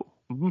 That'd be cool.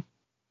 Mm-hmm.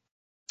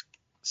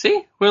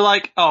 See, we're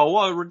like, oh,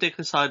 what a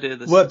ridiculous idea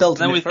this We're is. building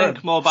Then we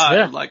think more about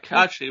it. Like,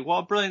 actually, what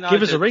a brilliant idea.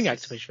 Give us a ring,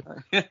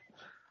 Activision.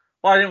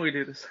 Why didn't we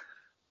do this?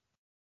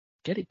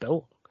 Get it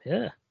built.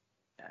 Yeah.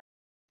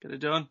 Get it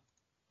done.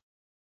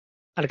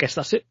 And I guess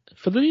that's it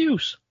for the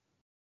news.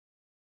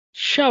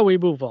 Shall we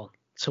move on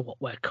to what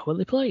we're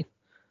currently playing?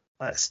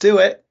 Let's do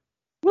it.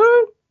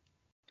 Woo!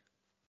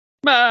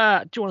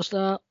 Matt, do you want to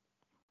start?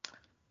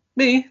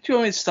 Me? Do you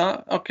want me to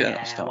start? Okay, yeah,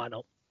 I'll start. Why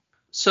not?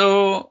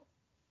 So,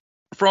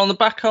 from the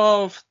back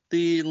of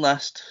the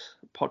last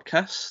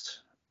podcast,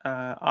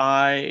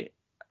 I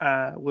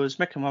was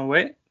making my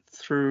way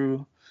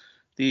through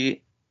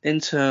the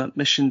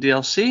intermission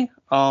DLC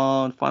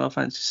on Final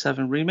Fantasy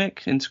VII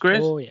Remake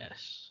Integrate. Oh,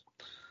 yes.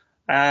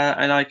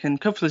 And I can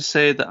comfortably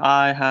say that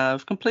I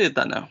have completed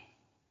that now.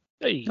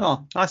 Hey.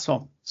 Oh, nice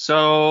one.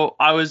 So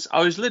I was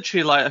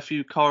literally like a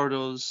few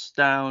corridors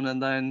down,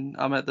 and then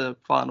I'm at the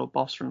final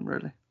boss room,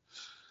 really.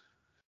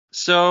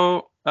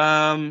 So,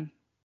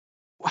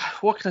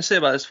 what can I say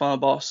about this final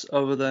boss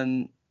other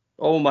than,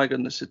 oh my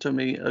goodness, it took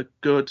me a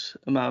good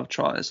amount of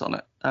tries on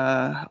it.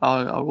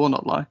 I will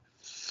not lie.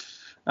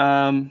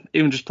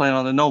 Even just playing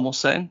on a normal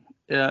setting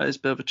is a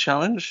bit of a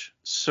challenge.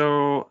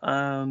 So,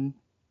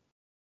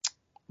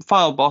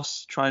 final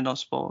boss, try not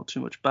to spoil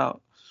too much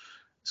about.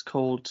 It's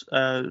called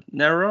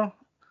Nero.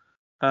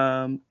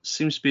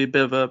 Seems to be a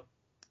bit of a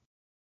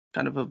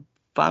kind of a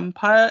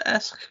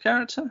vampire-esque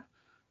character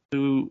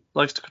who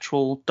likes to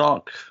control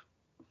dark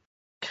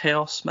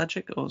chaos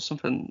magic or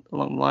something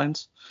along the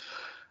lines.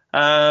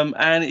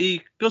 And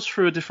he goes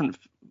through a different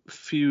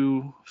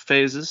few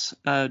phases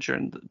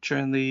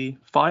during the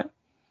fight.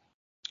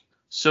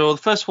 So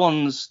the first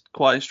one's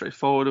quite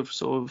straightforward. Of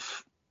sort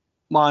of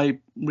my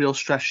real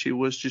strategy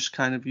was just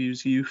kind of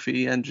use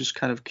Yuffie and just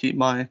kind of keep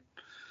my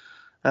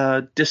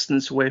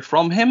distance away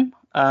from him.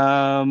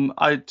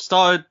 I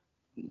started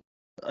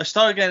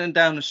getting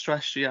down the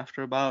strategy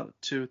after about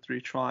 2 or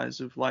 3 tries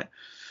of like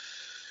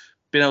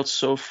being able to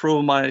sort of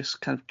throw my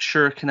kind of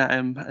shuriken at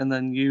him and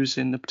then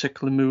using a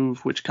particular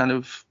move which kind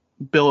of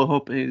build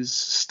up his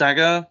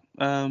stagger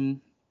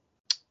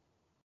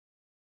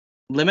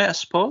limit, I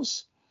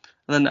suppose.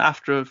 And then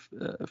after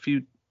a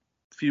few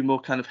more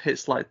kind of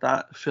hits like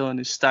that, filling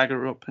his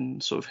stagger up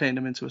and sort of hitting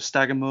him into a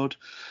stagger mode,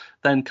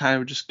 then kind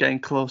of just getting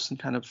close and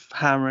kind of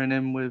hammering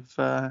him with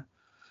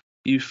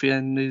Yuffie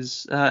and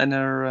his and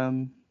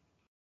her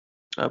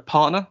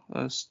partner,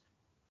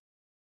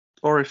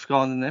 already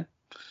forgotten the name,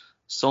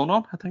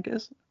 Sonon, I think it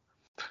is.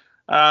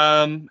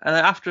 And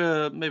then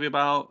after maybe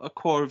about a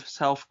quarter of his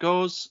health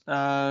goes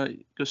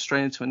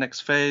straight into a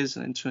next phase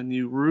and into a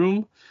new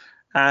room,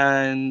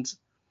 and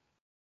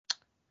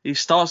he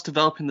starts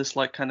developing this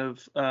like kind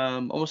of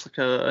almost like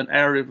an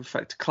area of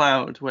effect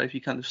cloud, where if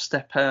you kind of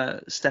step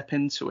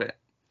into it,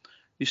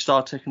 you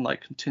start taking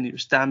like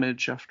continuous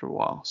damage after a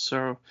while.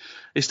 So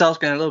it starts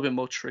getting a little bit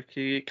more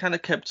tricky. It kind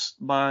of kept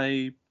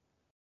my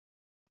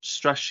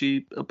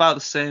strategy about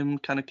the same,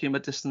 kind of keep my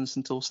distance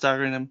until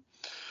staggering him.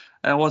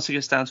 And once he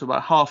gets down to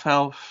about half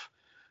health,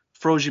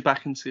 throws you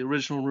back into the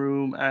original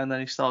room, and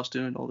then he starts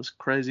doing all this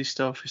crazy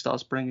stuff. He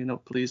starts bringing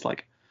up these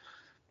like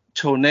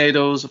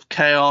tornadoes of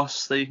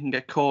chaos that you can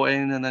get caught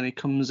in, and then he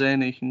comes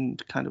in, he can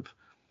kind of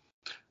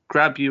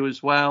grab you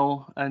as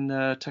well and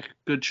take a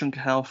good chunk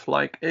of health.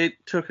 Like, it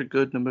took a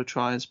good number of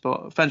tries,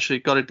 but eventually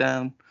got it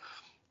down,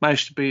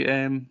 managed to beat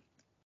him.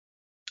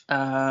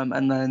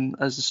 And then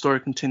as the story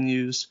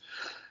continues,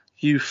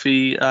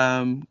 Yuffie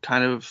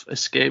kind of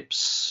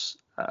escapes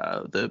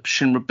the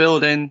Shinra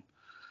building.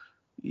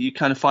 You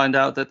kind of find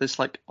out that this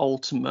like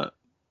ultimate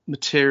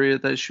materia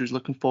that she was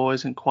looking for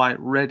isn't quite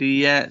ready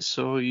yet,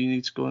 so you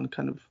need to go and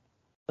kind of,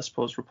 I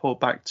suppose, report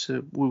back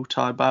to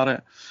Wu-Tai about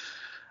it.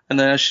 And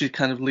then as she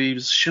kind of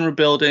leaves Shinra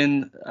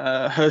building,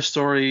 her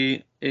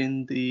story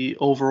in the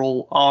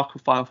overall arc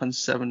of Final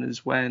Fantasy VII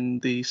is when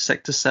the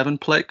Sector 7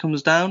 plate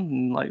comes down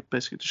and like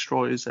basically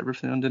destroys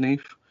everything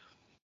underneath.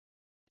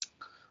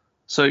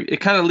 So it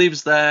kind of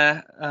leaves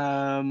there.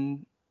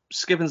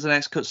 Skipping to the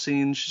next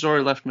cutscene, she's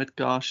already left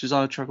Midgar. She's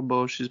on a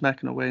chocobo. She's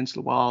making her way into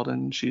the wild,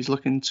 and she's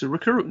looking to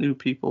recruit new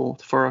people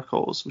for her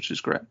cause, which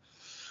is great.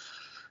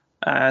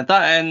 That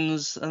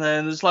ends, and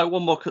then there's like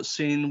one more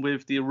cutscene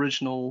with the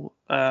original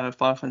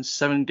Final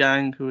Fantasy VII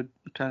gang, who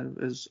kind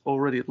of has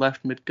already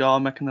left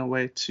Midgar, making their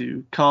way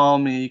to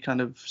Calm. And you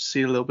kind of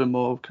see a little bit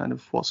more of kind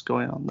of what's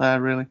going on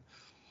there, really.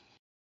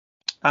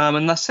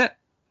 And that's it.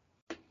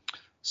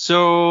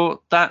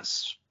 So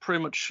that's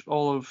pretty much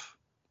all of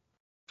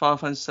Final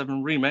Fantasy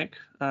VII Remake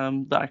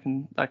that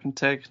I can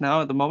take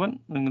now at the moment.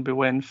 I'm going to be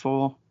waiting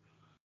for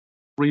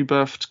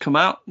Rebirth to come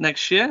out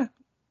next year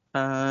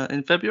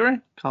in February.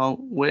 Can't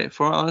wait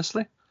for it,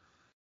 honestly.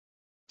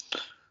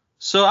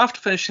 So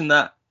after finishing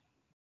that,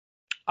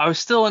 I was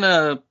still in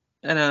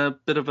a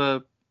bit of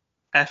a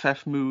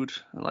FF mood.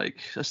 Like,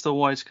 I still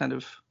wanted to kind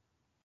of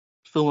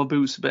fill my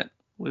boots a bit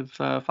with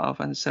Final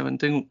Fantasy VII.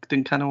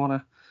 Didn't kind of want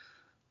to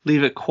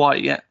leave it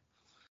quite yet.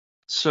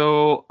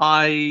 So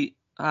I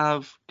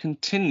have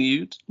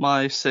continued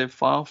my save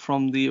file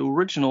from the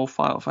original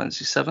Final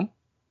Fantasy VII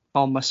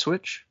on my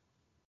Switch,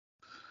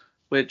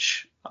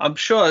 which I'm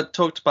sure I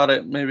talked about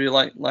it maybe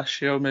like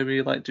last year or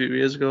maybe like 2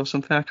 years ago or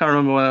something. I can't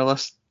remember when I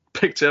last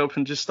picked it up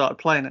and just started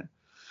playing it.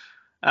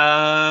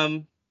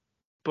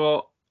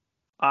 But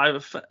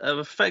I've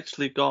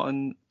effectively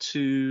gotten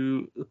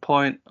to the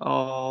point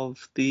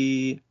of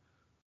the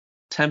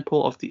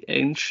Temple of the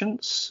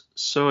Ancients.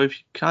 So if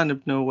you kind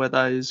of know where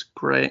that is,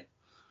 great.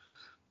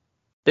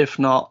 If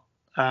not,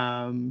 it's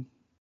kind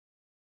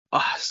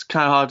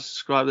of hard to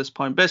describe at this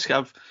point. Basically,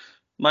 I've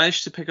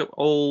managed to pick up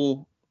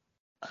all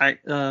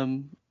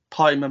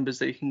party members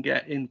that you can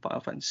get in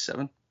Final Fantasy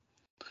VII.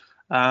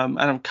 And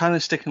I'm kind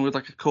of sticking with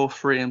like a core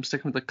 3. I'm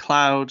sticking with the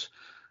Cloud,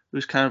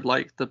 who's kind of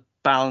like the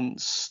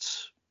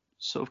balanced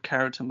sort of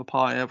character in my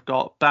party. I've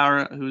got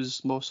Barret,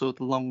 who's more sort of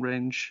the long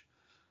range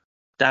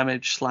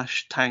damage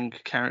 /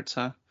 tank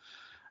character.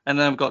 And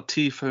then I've got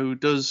Tifa, who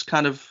does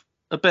kind of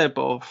a bit of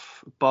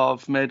both, but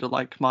I've made her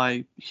like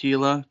my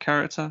healer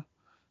character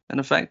in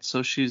effect.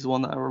 So she's the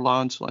one that I rely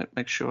on to like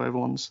make sure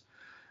everyone's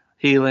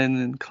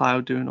healing and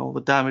Cloud doing all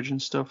the damage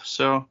and stuff.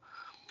 So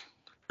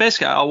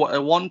basically, I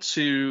want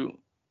to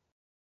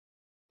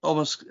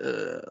almost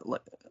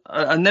like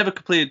I never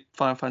completed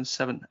Final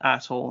Fantasy VII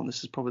at all, and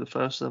this is probably the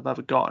first that I've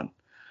ever gotten.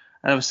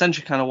 And I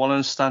essentially kind of want to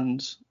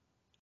understand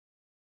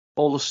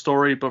all the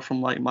story, but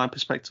from like my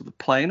perspective of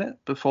playing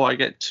it before I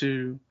get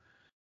to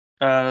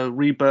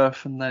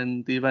Rebirth and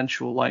then the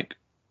eventual like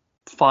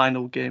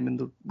final game in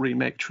the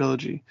remake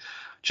trilogy,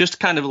 just to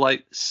kind of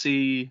like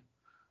see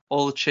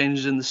all the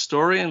changes in the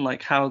story and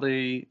like how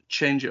they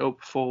change it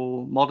up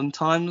for modern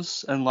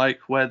times and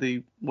like where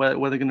they're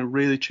going to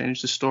really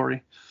change the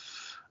story.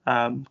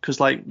 Because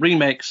like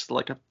remakes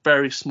like a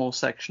very small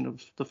section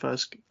of the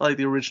first, like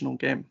the original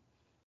game,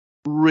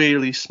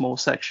 really small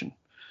section,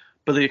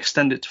 but they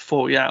extend it to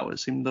 40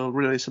 hours, even though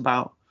really it's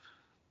about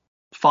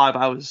 5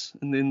 hours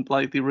in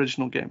like the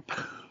original game.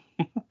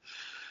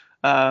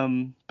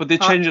 But they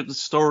change up the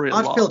story a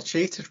lot. I feel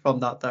cheated from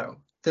that though.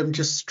 Them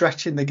just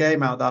stretching the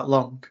game out that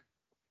long.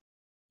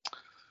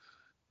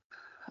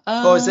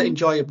 Or is it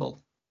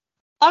enjoyable?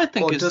 I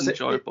think it's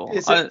enjoyable.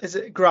 Is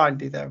it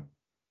grindy though?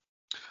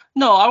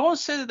 No, I won't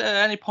say that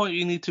at any point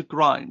you need to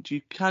grind.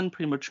 You can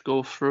pretty much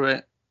go through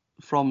it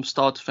from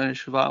start to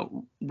finish without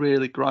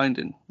really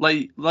grinding.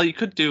 Like you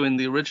could do in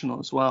the original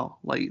as well.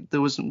 Like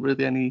there wasn't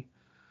really any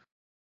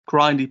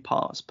grindy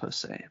parts per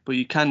se, but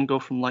you can go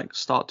from like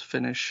start to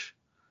finish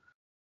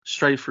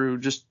straight through,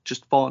 just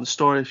following the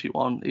story if you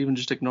want, even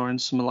just ignoring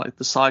some of like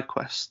the side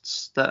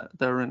quests that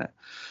are in it.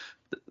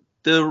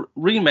 The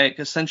remake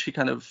essentially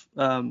kind of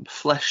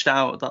fleshed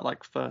out that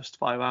like first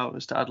 5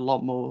 hours to add a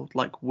lot more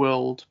like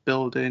world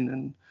building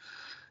and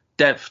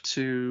depth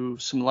to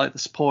some like the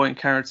supporting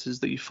characters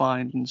that you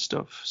find and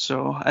stuff.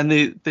 So, and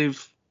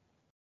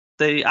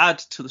they add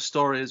to the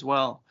story as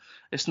well.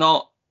 It's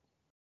not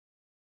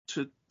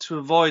to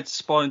avoid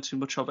spoiling too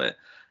much of it.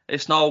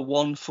 It's not a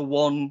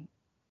 1-for-1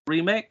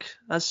 remake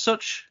as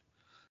such.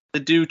 They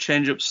do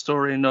change up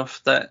story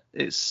enough that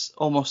it's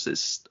almost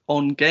its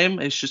own game.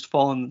 It's just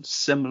following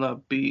similar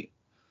beat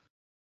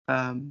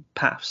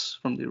paths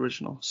from the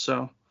original.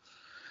 So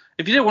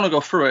if you didn't want to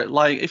go through it,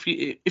 like if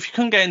you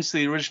couldn't get into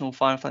the original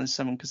Final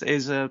Fantasy VII, because it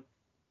is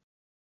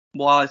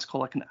it's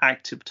called like an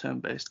active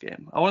turn-based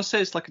game. I want to say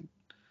it's like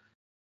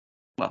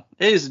it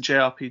is a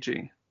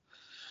JRPG,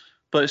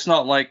 but it's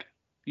not like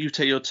you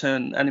take your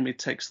turn, enemy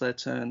takes their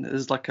turn.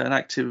 It's like an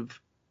active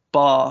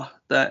bar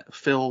that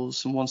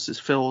fills, and once it's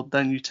filled,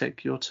 then you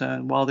take your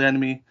turn while the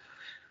enemy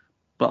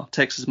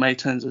takes as many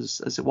turns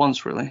as it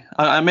wants. Really,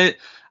 I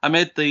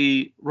made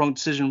the wrong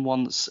decision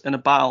once in a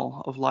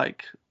battle of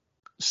like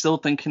still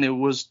thinking it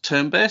was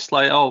turn based,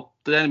 like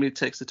the enemy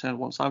takes the turn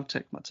once, I've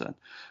taken my turn,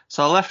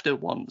 so I left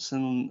it once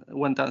and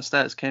went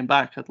downstairs, came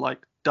back, had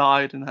like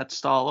died and had to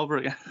start all over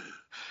again.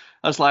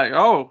 I was like,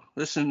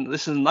 this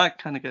isn't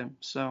that kind of game.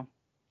 So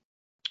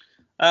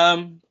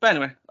but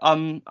anyway,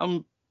 I'm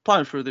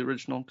playing through the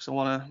original because I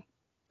want to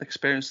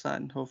experience that,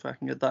 and hopefully I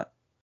can get that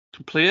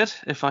completed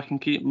if I can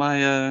keep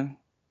my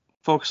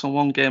focus on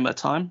one game at a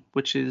time,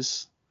 which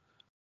is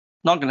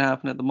not going to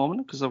happen at the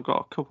moment because I've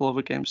got a couple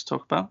other games to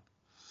talk about.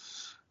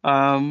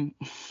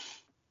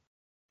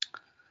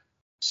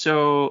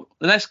 So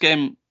the next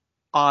game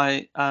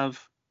I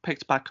have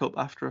picked back up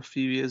after a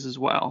few years as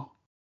well.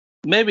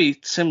 Maybe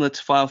similar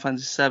to Final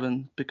Fantasy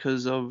VII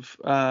because of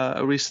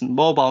a recent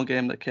mobile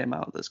game that came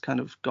out that's kind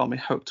of got me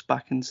hooked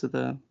back into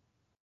the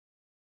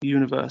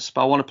universe.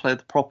 But I want to play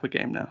the proper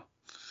game now.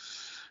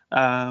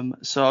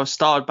 So I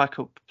started back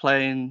up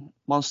playing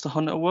Monster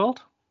Hunter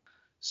World.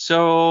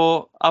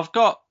 So I've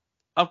got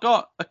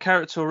a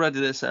character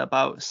already that's at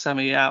about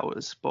 70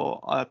 hours, but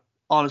I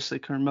honestly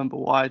can't remember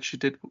what I actually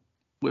did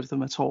with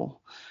them at all.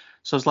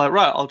 So I was like,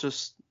 right,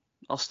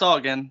 I'll start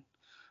again.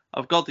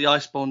 I've got the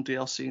Iceborne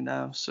DLC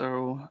now,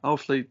 so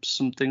hopefully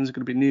some things are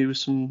going to be new,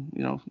 some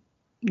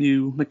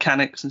new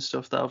mechanics and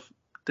stuff that I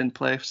didn't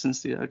play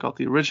since I got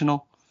the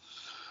original,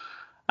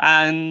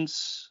 and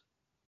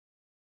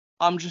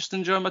I'm just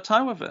enjoying my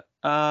time with it.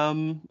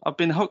 I've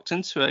been hooked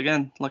into it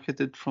again, like I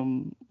did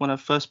from when I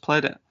first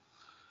played it.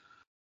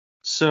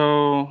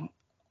 So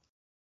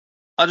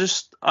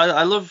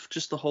I love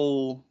just the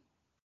whole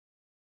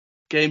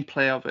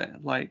gameplay of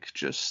it, like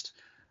just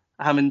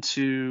having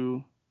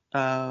to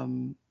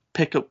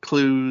pick up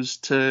clues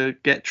to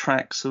get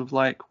tracks of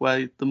like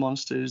where the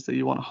monsters that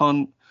you want to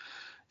hunt.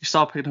 You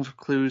start picking up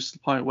clues to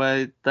the point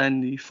where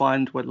then you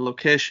find where the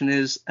location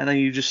is, and then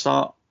you just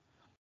start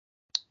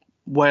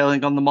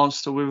wailing on the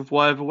monster with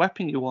whatever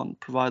weapon you want,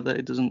 provided that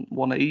it doesn't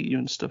want to eat you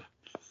and stuff.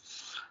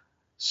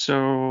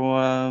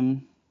 So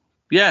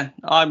yeah,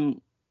 I'm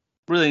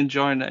really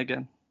enjoying it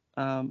again.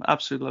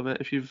 Absolutely love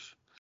it.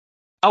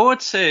 I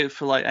would say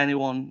for like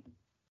anyone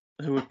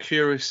who are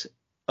curious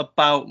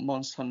about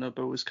Monster Hunter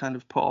but was kind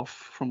of put off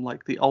from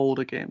like the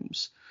older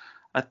games,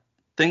 I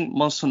think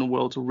Monster Hunter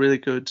World's a really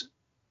good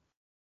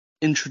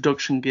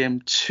introduction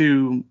game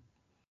to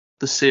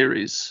the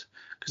series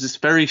because it's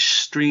very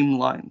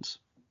streamlined.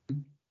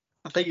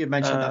 I think you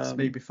mentioned that to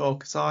me before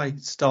because I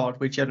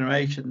started with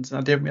Generations and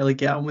I didn't really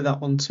get on with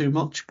that one too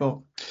much. But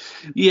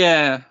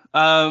yeah,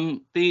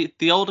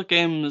 the older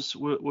games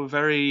were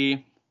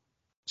very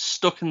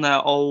stuck in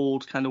their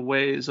old kind of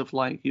ways of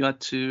like you had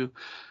to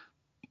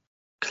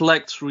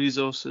collect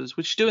resources,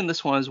 which you do in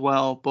this one as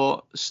well,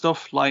 but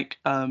stuff like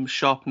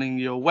sharpening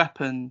your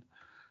weapon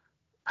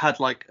had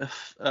like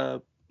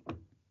a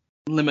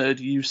limited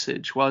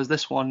usage, whereas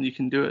this one you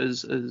can do it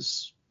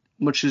as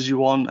much as you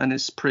want, and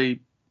it's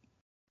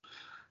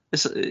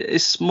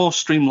more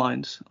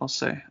streamlined, I'll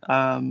say.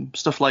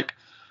 Stuff like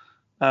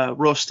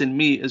roasting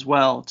meat as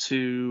well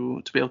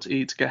to be able to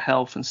eat to get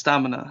health and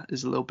stamina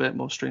is a little bit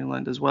more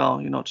streamlined as well.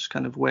 You're not just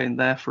kind of waiting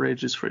there for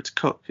ages for it to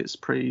cook. It's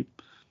pretty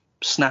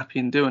snappy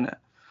in doing it.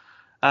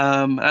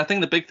 And I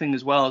think the big thing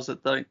as well is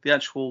that the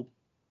actual,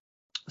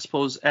 I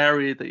suppose,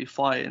 area that you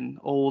fight in,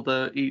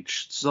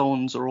 each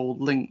zones are all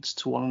linked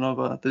to one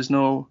another. There's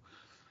no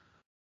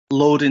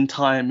loading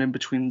time in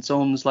between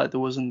zones like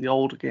there was in the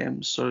older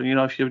games. So,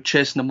 if you're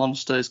chasing a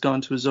monster, it's going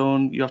to a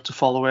zone, you have to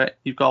follow it,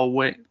 you've got to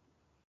wait.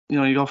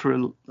 You go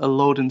through a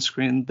loading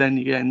screen, then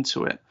you get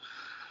into it.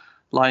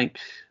 Like,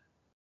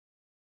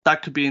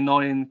 that could be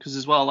annoying because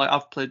as well, like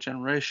I've played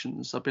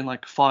Generations, I've been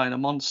like fighting a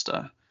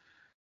monster,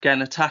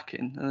 getting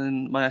attacking, and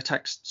then my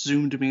attacks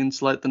zoomed me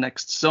into like the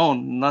next zone,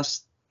 and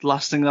that's the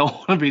last thing I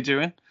want to be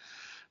doing.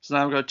 So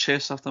now I've got to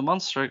chase after the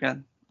monster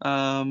again.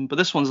 But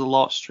this one's a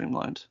lot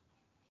streamlined.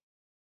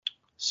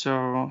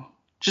 So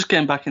just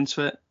getting back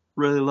into it,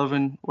 really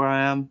loving where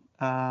I am.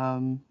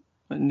 And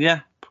yeah,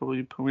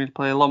 probably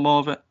play a lot more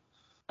of it.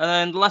 And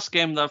then the last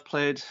game that I've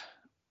played,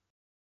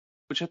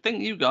 which I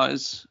think you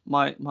guys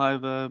might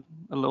have a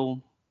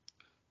little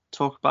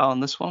talk about on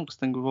this one, because I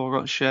think we've all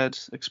got shared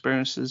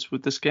experiences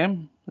with this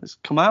game that's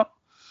come out.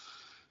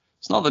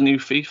 It's not the new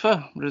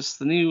FIFA, but it's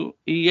the new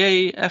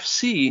EA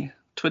FC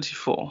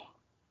 24.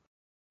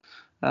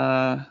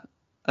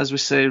 As we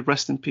say,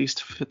 rest in peace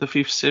to the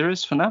FIFA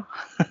series for now.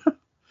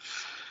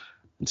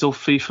 Until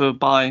FIFA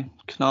buy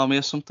Konami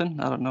or something,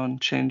 I don't know,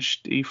 and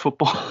changed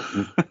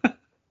eFootball.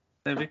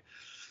 Maybe.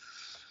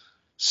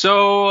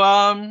 So,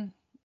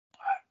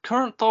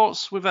 current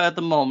thoughts with it at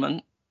the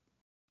moment,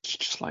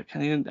 just like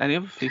any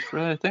other FIFA,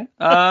 really, I think.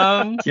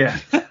 Yeah.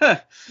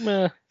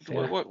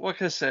 What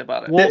can I say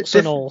about it? Warts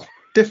and all.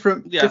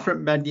 Different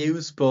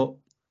menus, but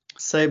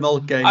same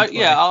old game.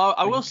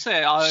 I will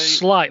say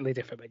slightly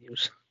different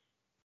menus.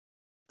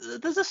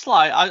 There's a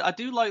slight. I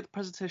do like the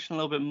presentation a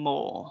little bit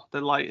more.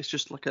 It's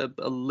just like a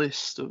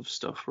list of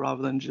stuff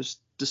rather than just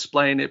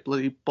displaying it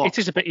bloody box.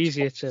 It is a bit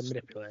easier to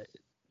manipulate.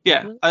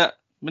 Yeah,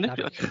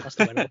 manipulate. That's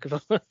the way I'm looking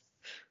for.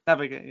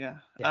 Navigate, yeah.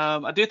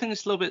 I do think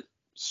it's a little bit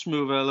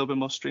smoother, a little bit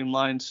more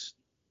streamlined.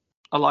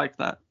 I like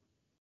that.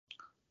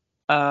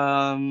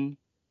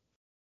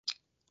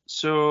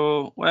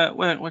 So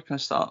where can I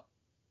start?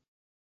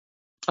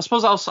 I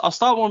suppose I'll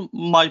start with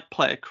my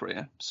player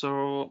career.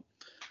 So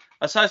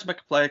I decided to make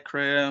a player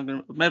career. I'm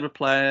going to make a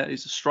player.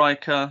 He's a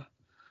striker.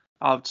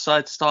 I've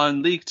decided to start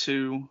in League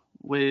 2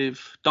 with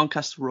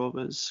Doncaster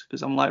Rovers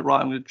because I'm like,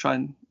 right, I'm going to try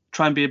and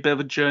try and be a bit of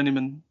a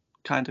journeyman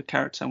kind of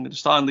character. I'm going to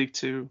start in League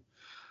 2.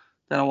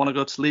 Then I want to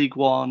go to League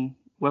 1,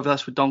 whether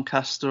that's with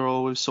Doncaster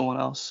or with someone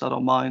else. I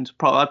don't mind.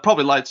 I'd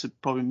probably like to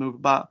move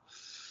about.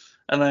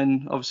 And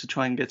then obviously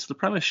try and get to the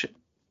Premiership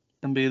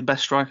and be the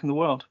best striker in the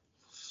world.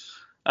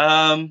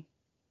 And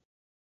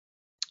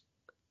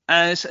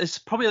it's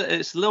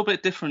a little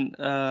bit different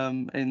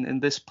in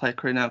this player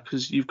career now,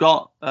 because you've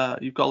got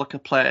like a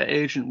player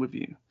agent with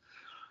you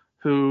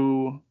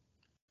who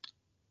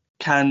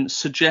can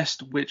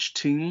suggest which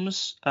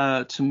teams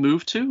to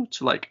move to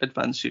like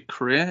advance your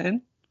career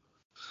in.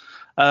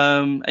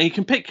 And you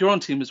can pick your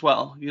own team as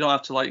well. You don't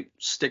have to like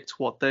stick to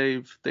what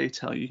they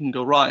tell you. You can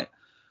go, right,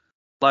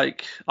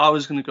 like I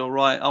was going to go,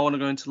 right, I want to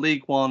go into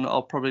League 1.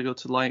 I'll probably go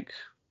to like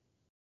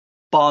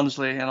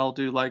Barnsley and I'll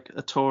do like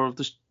a tour of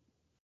the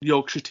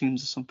Yorkshire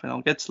teams or something.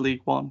 I'll get to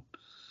League 1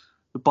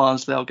 with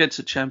Barnsley. I'll get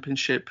to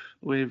Championship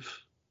with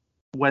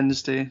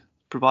Wednesday,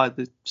 provided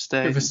they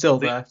stay. If we're still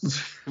there.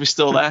 If we're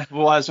still there.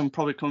 Otherwise, I'm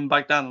probably coming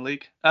back down the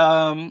league.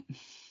 And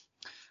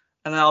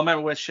then I'll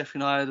remember where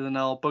Sheffield United, and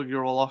I'll bug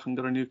you all off and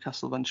go to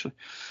Newcastle eventually.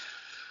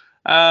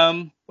 We're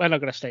not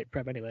going to stay at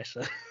Prem anyway,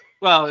 so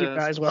well, keep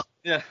that as well.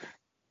 Yeah.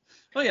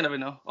 Well, you never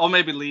know. Or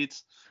maybe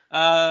Leeds.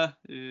 Yeah.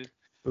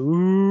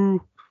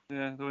 Ooh.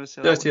 Yeah, the way I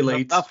say Dirty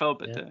Leeds. That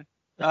felt a bit dirty.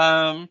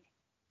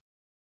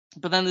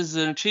 But then there's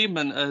an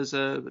achievement as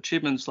a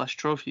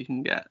achievement/trophy you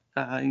can get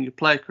in your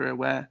player career,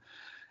 where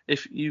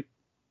if you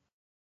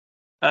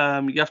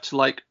have to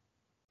like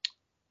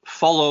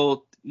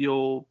follow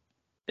your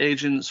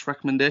agent's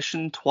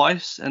recommendation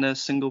twice in a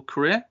single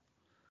career,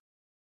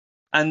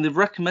 and they've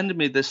recommended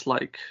me this,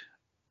 like,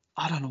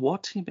 I don't know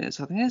what team it is.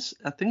 I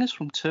think it's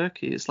from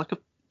Turkey. It's like a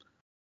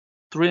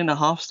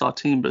 3.5-star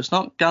team, but it's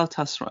not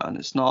Galatasaray, and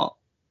it's not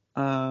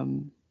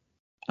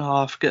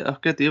I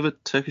forget the other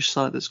Turkish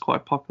side that's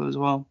quite popular as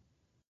well.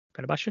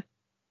 Fenerbahce,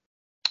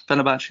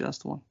 that's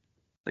the one.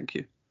 Thank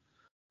you.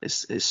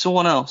 It's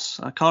someone else.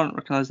 I can't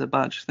recognize their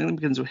badge. I think it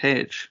begins with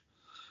H.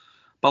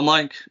 But I'm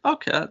like,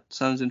 okay, that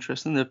sounds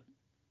interesting. They're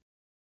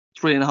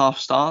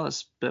 3.5-star.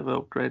 That's a bit of an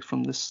upgrade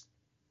from this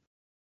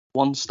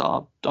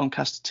 1-star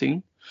Doncaster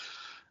team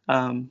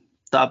that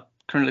I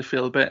currently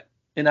feel a bit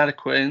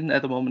inadequate in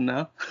at the moment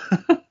now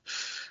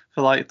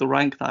for like the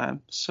rank that I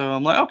am. So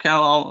I'm like, okay,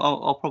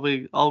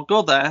 I'll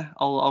go there.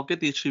 I'll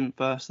get the achievement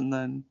first, and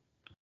then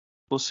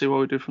we'll see what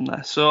we do from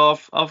there. So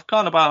I've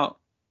gone about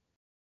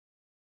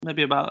how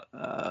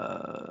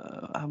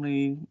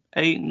many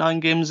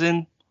 8-9 games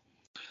in.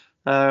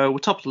 We're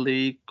top of the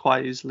league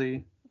quite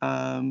easily,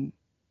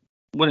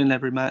 winning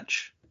every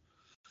match.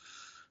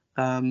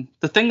 The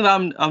thing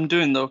that I'm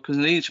doing though, because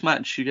in each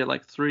match you get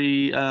like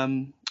 3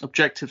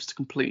 objectives to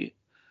complete,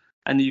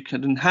 and you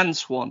can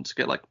enhance one to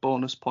get like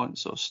bonus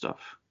points or stuff.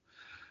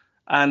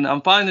 And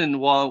I'm finding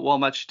what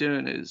I'm actually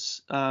doing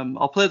is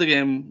I'll play the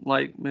game,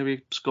 like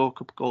maybe score a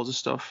couple goals and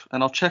stuff,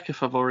 and I'll check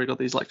if I've already got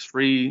these like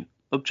 3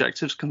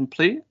 objectives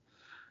complete.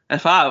 And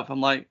if I have,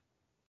 I'm like,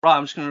 right,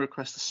 I'm just going to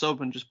request a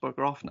sub and just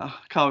bugger off now.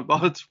 I can't be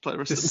bothered to play the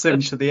rest Just of the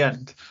match. sim to the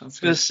end.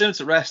 Just sim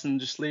to rest and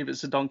just leave it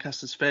to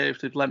Doncaster's fate if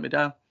they've let me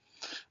down.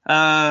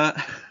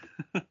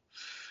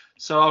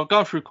 So I've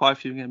gone through quite a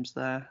few games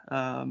there,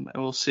 and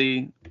we'll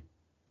see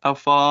how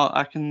far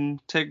I can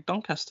take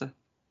Doncaster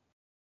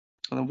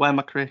and then where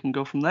my career can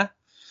go from there.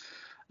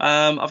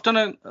 I've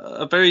done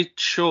a very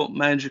short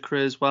manager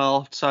career as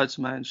well. I've decided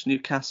to manage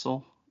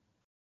Newcastle,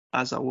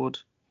 as I would.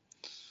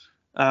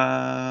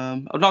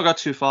 I've not got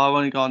too far. I've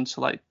only gone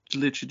to like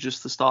literally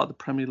just the start of the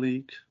Premier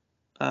League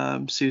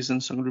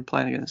season, so I'm going to be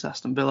playing against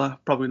Aston Villa.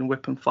 Probably going to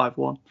whip them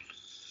 5-1.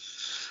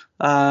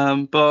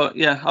 But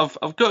yeah,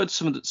 I've got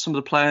some of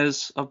the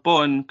players. I've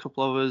bought in a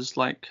couple of others.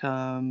 Like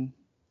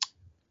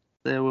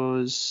there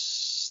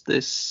was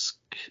this.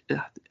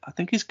 I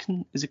think is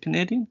he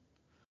Canadian?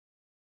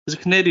 There's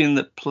a Canadian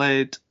that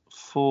played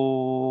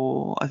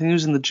for. I think he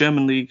was in the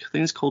German league. I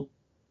think it's called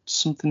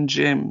something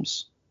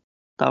James.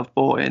 That I've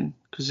bought in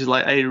because he's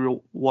like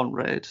A1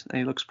 rated and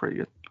he looks pretty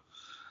good.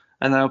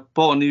 And I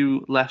bought a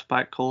new left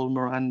back called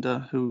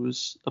Miranda,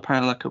 who's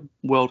apparently like a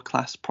world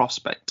class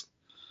prospect.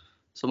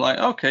 So I'm like,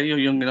 okay, you're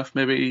young enough,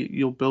 maybe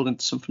you'll build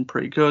into something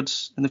pretty good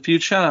in the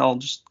future. I'll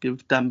just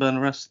give Dan Burn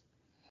a rest.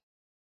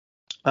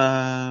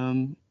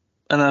 And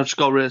I've just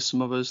got rid of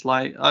some others.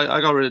 Like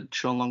I got rid of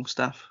Sean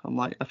Longstaff. I'm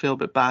like, I feel a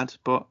bit bad,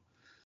 but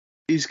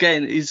he's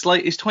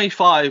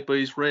 25, but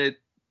he's rated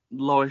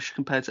lowish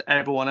compared to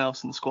everyone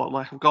else in the squad.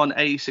 Like I've got an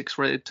 86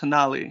 rated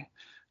Tonali,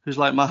 who's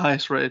like my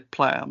highest rated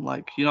player. I'm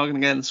like, you're not going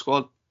to get in the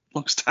squad,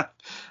 Longstaff.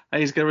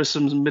 And he's getting rid of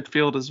some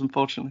midfielders,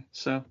 unfortunately.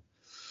 So,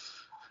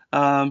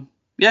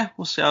 yeah,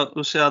 we'll see how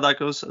that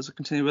goes as I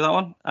continue with that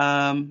one.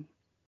 And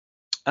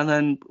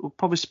then we'll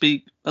probably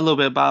speak a little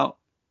bit about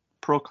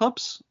pro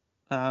clubs,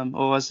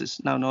 or as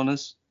it's now known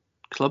as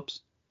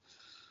clubs.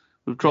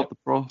 We've dropped the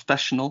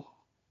professional.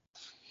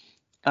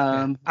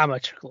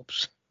 Amateur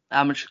clubs.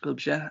 Amateur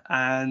clubs, yeah,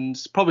 and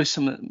probably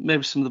some of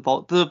the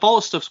vault. The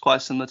vault stuff's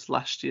quite similar to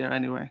last year,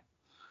 anyway.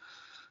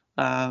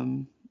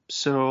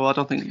 So I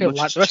don't think much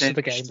like the rest of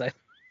the game, then.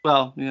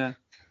 Well, yeah.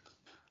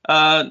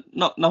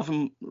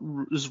 Nothing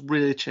has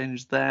really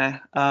changed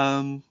there.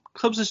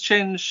 Clubs has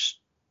changed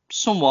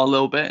somewhat a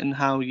little bit in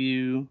how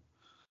you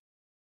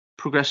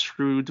progress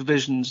through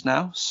divisions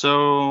now.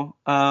 So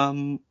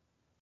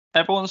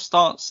everyone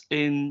starts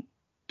in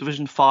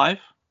Division 5.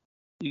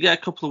 You get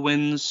a couple of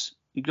wins.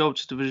 You go up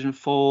to Division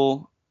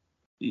 4.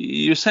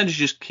 You essentially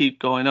just keep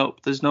going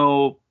up. There's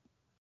no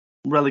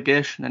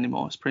relegation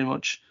anymore. It's pretty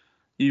much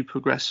you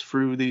progress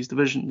through these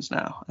divisions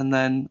now. And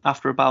then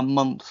after about a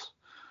month,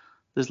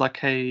 there's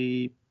like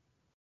a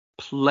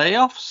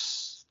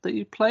playoffs that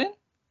you play in.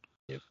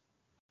 Yep.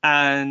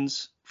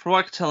 And from what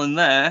I can tell in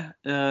there,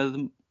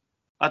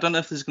 I don't know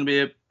if there's going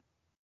to be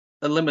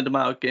a limited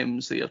amount of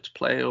games that you have to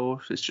play,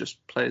 or if it's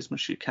just play as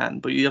much as you can.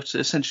 But you have to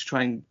essentially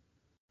try and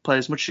play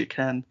as much as you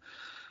can.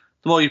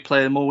 The more you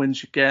play, the more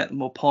wins you get, the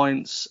more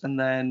points, and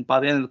then by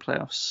the end of the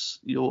playoffs,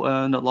 you'll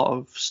earn a lot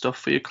of stuff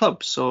for your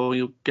club. So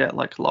you'll get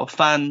like a lot of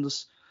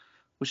fans,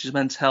 which is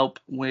meant to help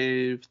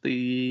with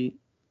I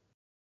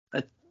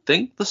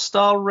think the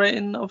star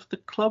rating of the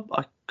club.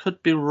 I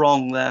could be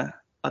wrong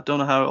there. I don't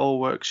know how it all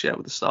works yet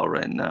with the star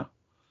rating now.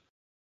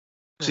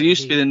 So it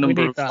used to be the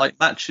number of like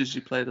matches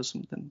you played or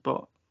something,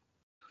 but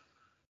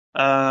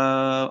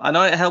I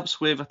know it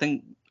helps with, I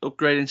think,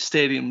 upgrading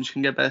stadiums. You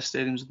can get better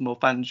stadiums with the more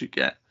fans you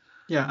get.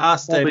 Yeah, our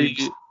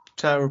stadium's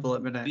terrible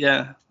at the minute.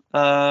 Yeah.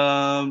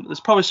 There's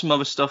probably some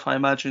other stuff I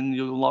imagine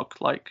you'll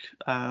unlock, like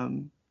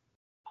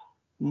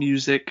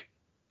music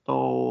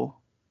or,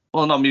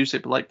 well, not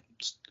music, but like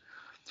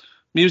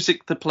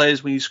music that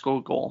plays when you score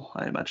a goal,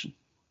 I imagine.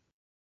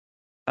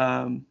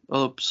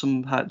 Or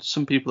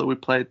some people that we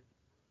played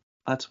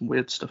had some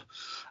weird stuff.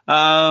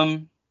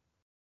 And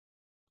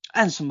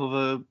some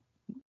other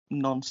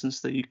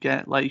nonsense that you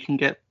get, like you can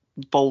get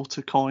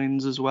Volta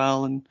coins as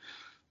well and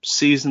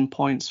season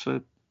points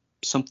for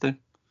something.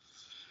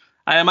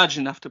 I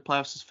imagine after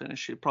playoffs is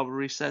finished, it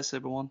probably resets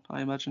everyone,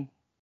 I imagine.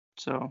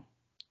 So,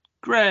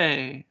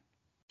 great.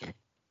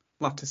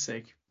 We'll have to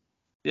see.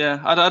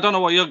 Yeah, I don't know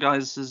what your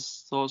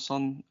guys' thoughts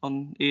on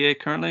EA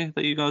currently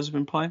that you guys have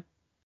been playing.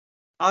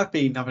 I've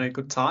been having a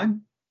good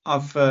time. I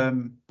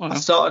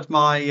started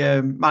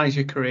my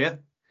manager career.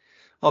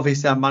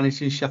 Obviously, I'm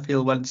managing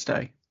Sheffield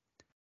Wednesday.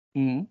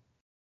 Mm.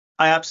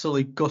 I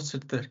absolutely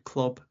gutted the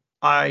club.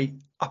 I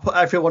put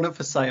everyone up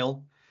for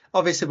sale.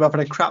 Obviously, we're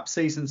having a crap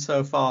season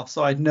so far,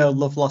 so I had no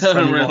love lost for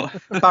anyone.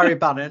 Barry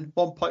Bannon,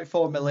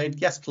 1.4 million.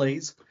 Yes,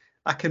 please.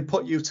 I can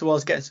put you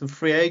towards getting some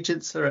free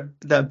agents that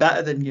are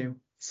better than you.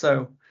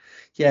 So,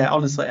 yeah,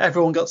 honestly,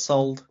 everyone got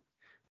sold,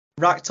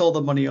 racked all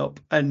the money up,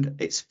 and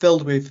it's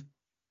filled with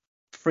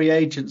free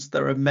agents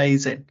that are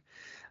amazing.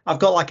 I've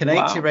got like an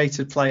 80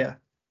 rated player.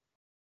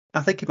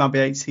 I think he might be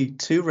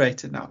 82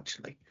 rated now,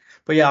 actually.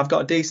 But yeah, I've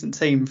got a decent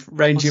team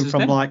ranging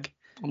from like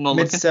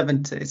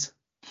mid-70s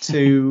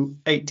to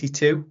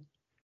 82.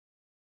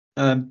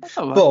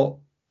 But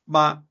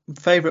my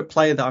favourite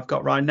player that I've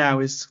got right now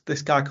is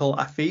this guy called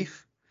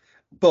Afif.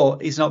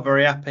 But he's not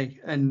very happy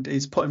and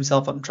he's put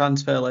himself on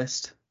transfer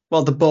list.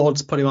 Well, the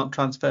board's put him on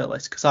transfer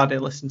list because I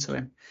didn't listen to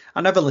him.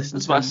 I never listen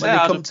to him. When they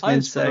come to me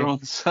and say,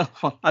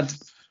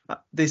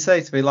 they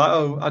say to me like,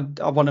 oh,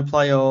 I want to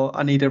play or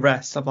I need a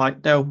rest. I'm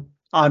like, no,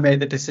 I made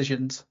the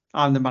decisions.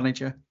 I'm the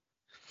manager.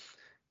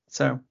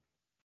 So.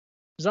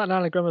 Is that an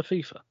anagram of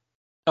FIFA?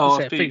 Oh,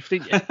 Afif,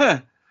 didn't you?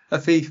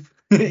 Afif,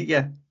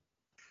 yeah.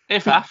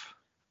 Ifaf.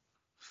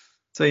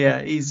 So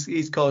yeah,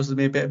 he's causing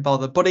me a bit of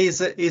bother, but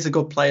he's a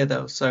good player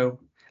though. So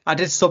I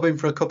did sub him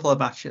for a couple of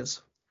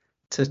matches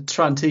to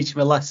try and teach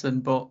him a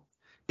lesson, but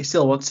he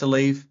still wants to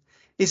leave.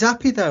 He's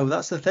happy though.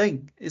 That's the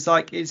thing. It's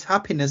like his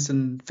happiness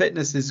and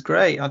fitness is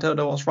great. I don't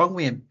know what's wrong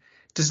with him.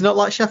 Does he not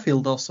like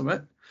Sheffield or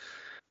something?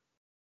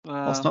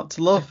 What's not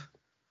to love?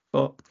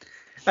 But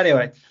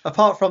anyway,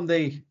 apart from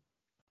the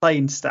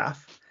playing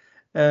staff,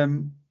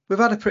 we've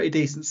had a pretty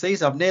decent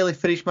season. I've nearly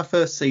finished my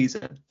first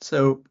season,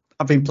 so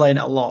I've been playing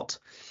it a lot.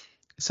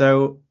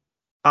 So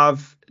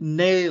I've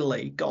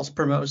nearly got us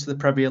promoted to the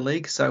Premier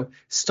League. So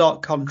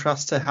stark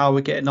contrast to how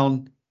we're getting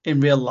on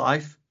in real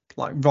life,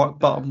 like rock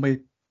bottom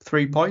with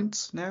 3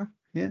 points now.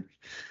 Yeah.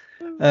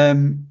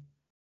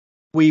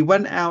 We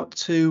went out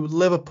to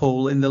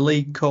Liverpool in the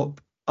League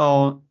Cup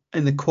or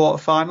in the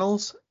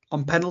quarterfinals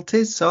on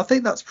penalties. So I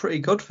think that's pretty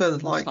good for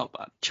like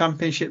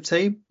Championship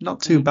team.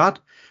 Not too bad.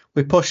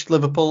 We pushed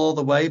Liverpool all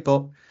the way,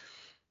 but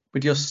we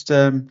just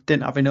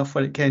didn't have enough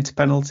when it came to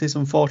penalties,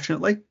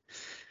 unfortunately.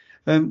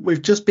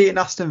 We've just beaten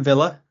Aston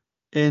Villa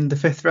in the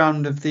 5th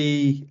round of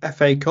the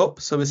FA Cup,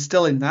 so we're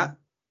still in that.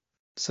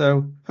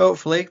 So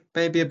hopefully,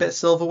 maybe a bit of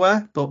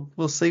silverware, but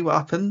we'll see what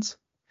happens.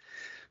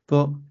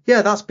 But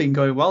yeah, that's been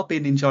going well,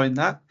 been enjoying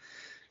that.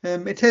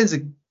 In terms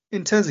of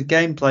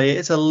gameplay,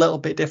 it's a little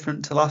bit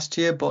different to last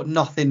year, but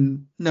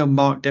no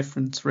marked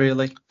difference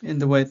really in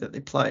the way that they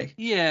play.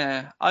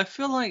 Yeah, I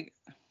feel like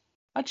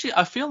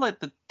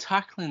the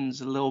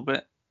tackling's a little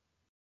bit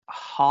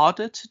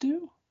harder to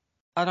do.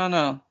 I don't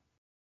know.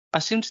 I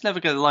seem to never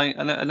get I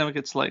never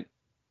get to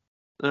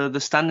the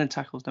standing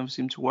tackles never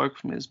seem to work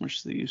for me as much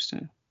as they used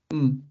to.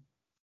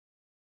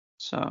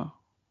 So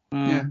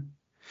yeah, and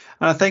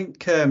I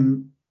think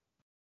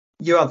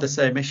you had the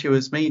same issue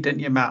as me,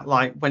 didn't you, Matt?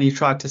 Like when you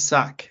tried to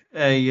sack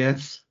a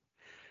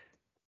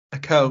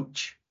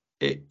coach,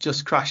 it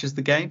just crashes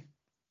the game.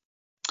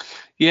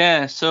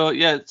 Yeah, so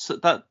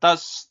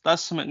that's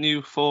something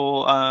new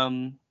for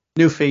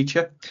New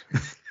feature.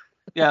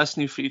 yeah, that's a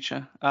new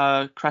feature.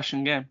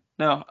 Crashing game.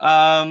 No.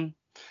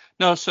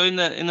 No, so in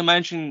the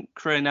managing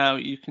career now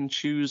you can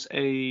choose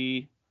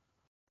a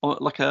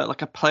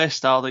play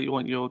style that you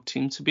want your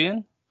team to be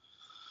in.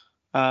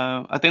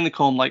 I think they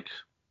call them like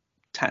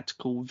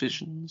tactical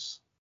visions.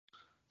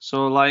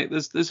 So like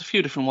there's a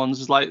few different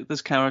ones.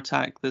 There's counter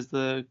attack, there's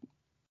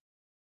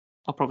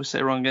I'll probably say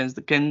it wrong again, it's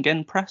the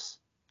Gen press.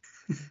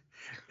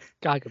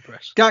 Geiger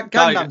press.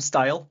 Gangnam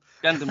style.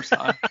 Gundam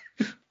style.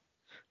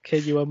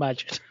 Can you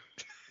imagine?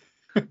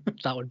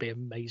 That would be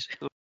amazing.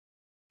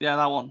 Yeah,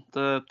 that one.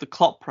 The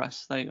Klopp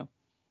press. There you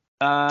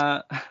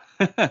go.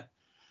 The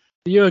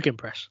Jurgen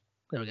press.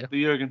 There we go.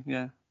 The Jurgen,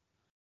 yeah.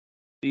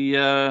 The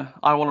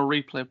I want to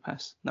replay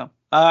press. No.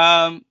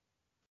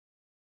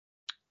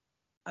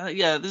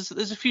 Yeah,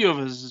 there's a few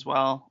others as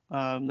well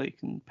that you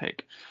can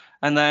pick,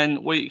 and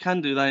then what you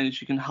can do then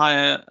is you can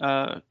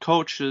hire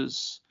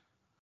coaches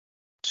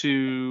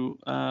to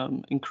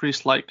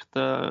increase like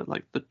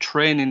the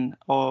training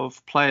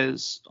of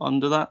players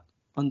under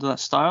that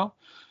style.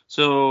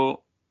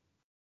 So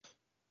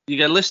you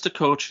get a list of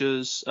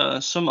coaches.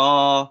 Some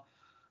are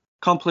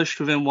accomplished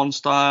within one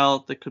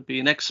style. They could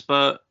be an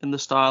expert in the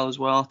style as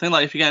well. I think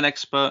like if you get an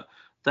expert,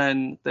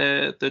 then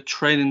the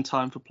training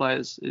time for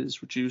players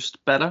is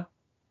reduced better.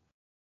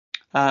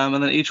 And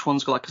then each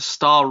one's got like a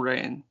star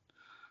rating.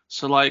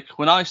 So like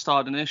when I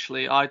started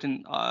initially, I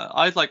didn't.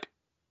 I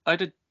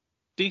did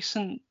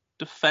decent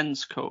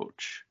defense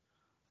coach,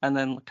 and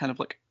then kind of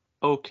like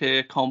okay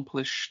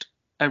accomplished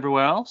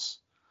everywhere else.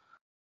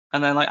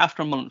 And then like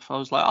after a month, I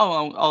was like,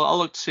 oh, I'll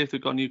look to see if they've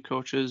got new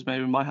coaches,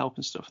 maybe might help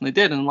and stuff. And they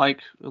did, and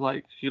like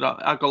you know,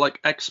 I got like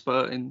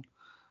expert in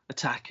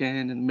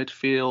attacking and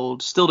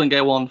midfield. Still didn't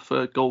get one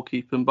for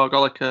goalkeeping, but I got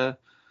like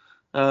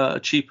a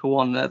cheaper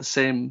one at the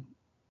same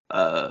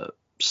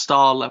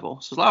star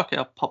level. So I was like, okay,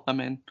 I'll pop them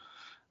in.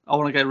 I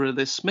want to get rid of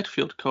this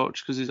midfield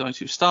coach because he's only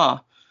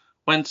 2-star.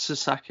 Went to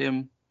sack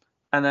him,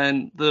 and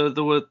then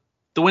the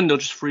window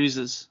just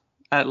freezes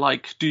at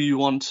like, do you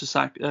want to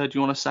sack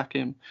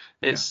him?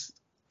 It's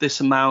this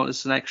amount,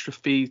 it's an extra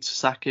fee to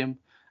sack him,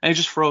 and he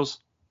just froze.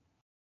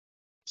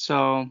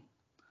 So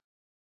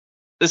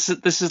this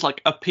is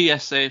like a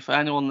PSA for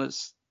anyone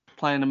that's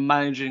playing a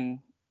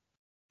managing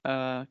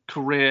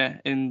career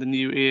in the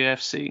new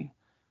EAFC.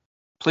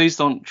 Please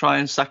don't try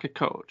and sack a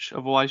coach,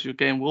 otherwise your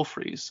game will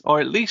freeze, or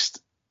at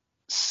least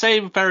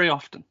save very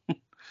often.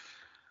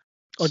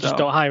 Or just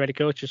don't hire any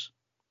coaches.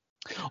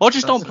 Or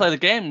just don't play the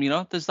game, you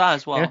know. There's that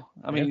as well. Yeah,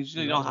 I mean,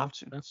 you don't have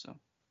to. Yeah. So,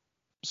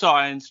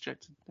 sorry, I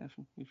interjected. If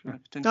you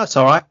want to continue. That's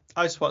all right.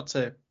 I just want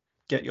to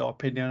get your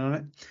opinion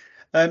on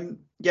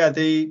it.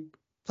 They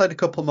played a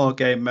couple more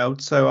game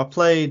modes. So I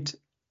played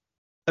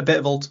a bit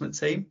of Ultimate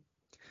Team.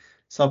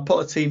 So I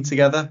put a team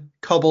together,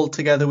 cobbled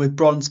together with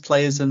bronze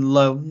players and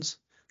loans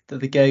that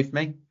they gave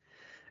me.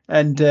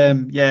 And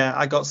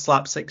I got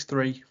slapped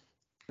 6-3.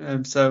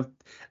 So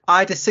I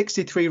had a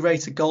 63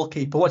 rated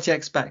goalkeeper. What do you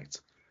expect?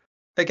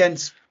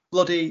 Against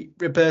bloody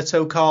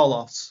Roberto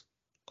Carlos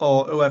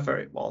or whoever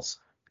it was.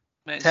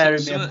 Mate,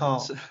 tearing me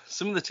apart.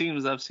 Some of the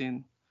teams I've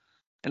seen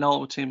in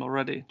Ultimate Team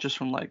already, just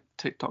from like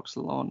TikToks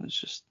alone, is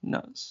just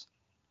nuts.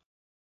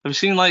 Have you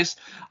seen like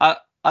I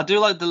do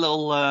like the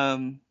little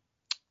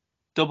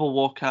double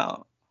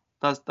walkout.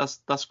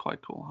 That's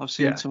quite cool. I've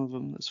seen some of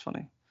them. That's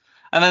funny.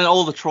 And then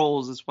all the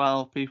trolls as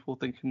well. People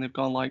thinking they've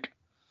gone like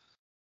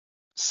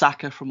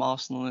Saka from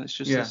Arsenal, and it's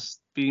just this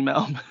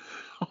female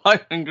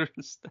Highlander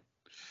instead.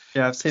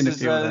 Yeah, I've seen a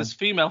few of them. There's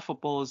female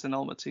footballers in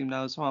Ultimate Team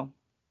now as well.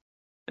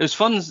 It was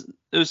fun.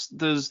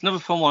 There's another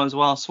fun one as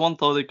well. So one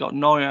thought they got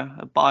Neuer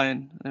at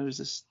Bayern, and there was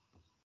this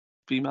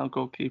female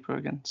goalkeeper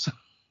again. So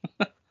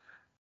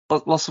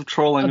lots of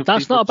trolling. And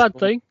that's not a bad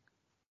thing.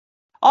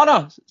 Oh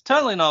no, it's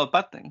totally not a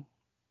bad thing.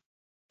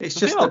 It's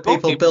just that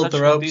people build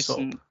their hopes up.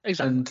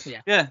 Exactly.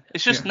 Yeah.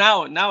 It's just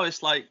now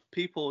it's like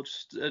people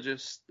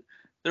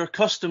they're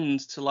accustomed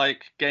to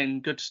like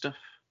getting good stuff,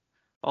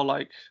 or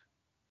like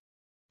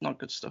not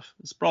good stuff.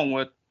 It's the wrong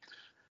word.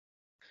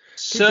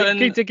 Certain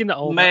keep digging that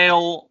hole,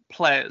 male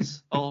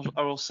players, I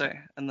will say,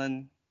 and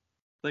then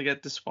they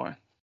get disappointed.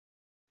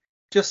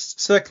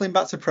 Just circling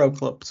back to pro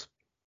clubs.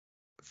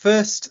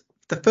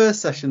 The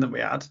first session that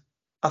we had,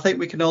 I think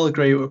we can all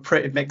agree were a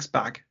pretty mixed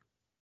bag.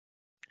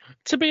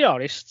 To be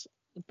honest,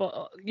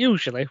 but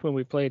usually when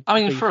we played,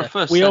 I mean, FIFA, for a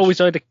first we session, always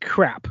had a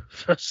crap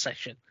first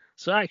session.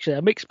 So actually,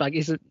 a mixed bag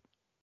isn't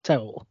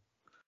terrible.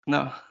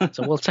 No.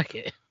 So we'll take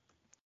it.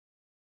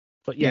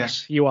 But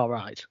yes, you are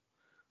right.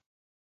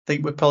 I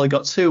think we probably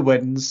got 2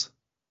 wins,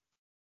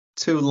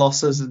 2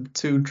 losses, and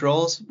 2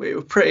 draws. We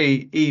were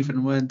pretty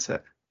even, weren't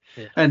it?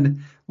 Yeah.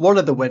 And one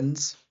of the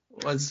wins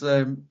was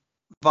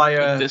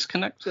via a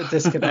disconnect.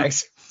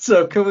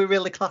 So can we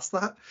really class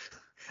that?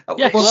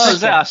 Yeah,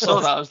 I saw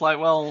that. I was like,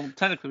 well,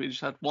 technically we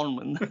just had 1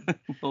 win.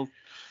 Well,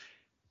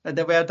 And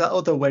then we had that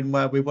other win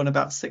where we won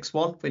about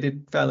 6-1. We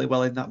did fairly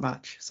well in that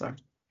match. So,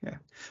 yeah.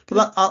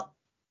 But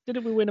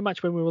Didn't we win a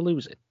match when we were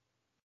losing?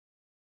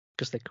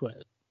 Because they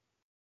quit.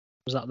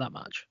 Was that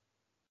match?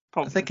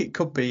 Probably. I think it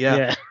could be,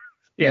 yeah.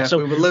 Yeah. So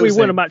we were losing. we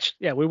won a match.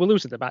 Yeah, we were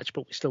losing the match,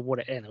 but we still won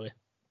it anyway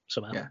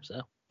somehow. Yeah.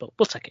 So, but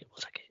we'll take it.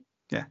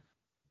 Yeah.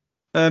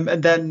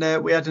 And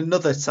then we had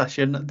another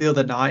session the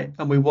other night,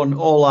 and we won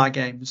all our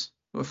games.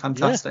 It was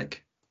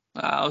fantastic.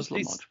 That was a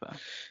lot much better.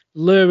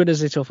 Luring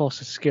us into a false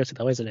sense of security,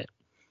 though, isn't it?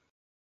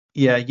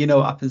 Yeah, you know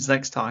what happens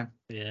next time.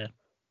 Yeah.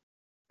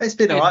 It's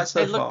been alright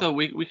so look, far. though,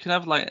 we can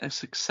have like a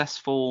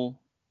successful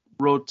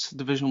road to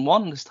Division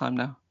 1 this time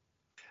now.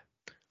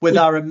 With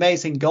our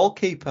amazing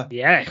goalkeeper.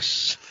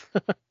 Yes.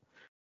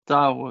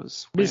 That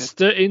was weird.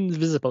 Mr.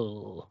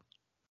 Invisible.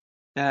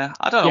 Yeah,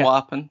 I don't know what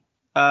happened.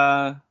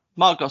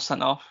 Mark got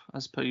sent off,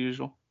 as per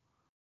usual.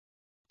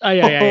 Oh,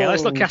 yeah.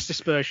 Let's not cast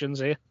aspersions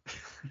here.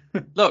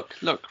 Look,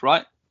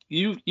 right?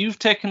 You've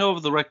taken over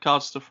the red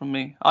card stuff from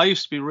me. I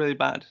used to be really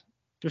bad.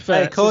 To be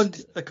fair, according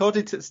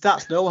to the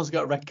stats, no one's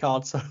got a red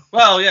card. So.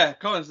 Well, yeah,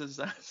 according to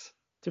the stats.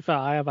 To be fair,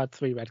 I have had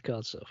 3 red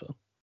cards so far.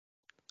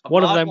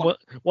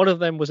 One of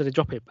them was in a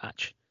drop-in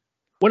match.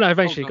 When I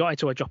eventually got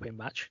into a drop-in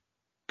match,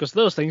 because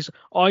those things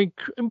are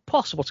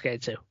impossible to get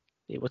into,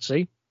 you would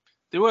see.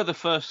 They were the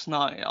first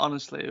night,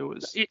 honestly. It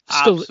was it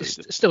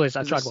still is.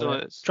 I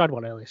tried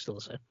one earlier, still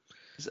the same.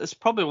 It's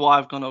probably why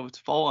I've gone over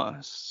to Volta.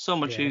 It's so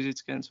much easier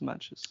to get into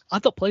matches.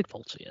 I've not played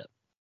Volta yet.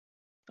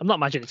 I'm not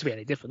imagining it to be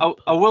any different.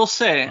 I will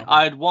say,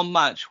 I had one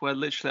match where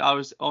literally I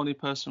was the only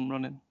person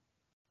running.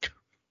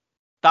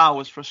 That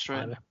was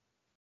frustrating.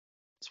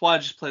 That's why I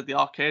just played the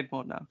arcade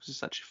mode now, because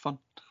it's actually fun.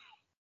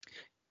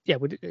 Yeah,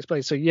 we didn't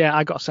explain. So, yeah,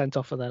 I got sent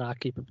off, and then our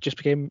keeper just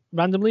became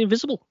randomly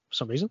invisible for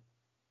some reason.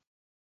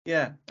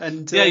 Yeah,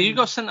 and you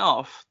got sent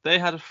off. They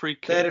had a free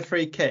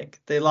kick.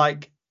 They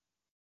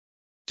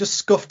just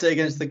scuffed it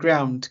against the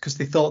ground because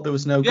they thought there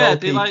was no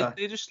goalkeeper.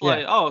 They just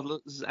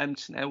look, this is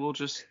empty now. We'll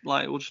just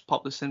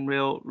pop this in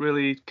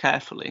really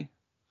carefully.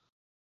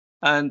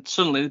 And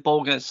suddenly the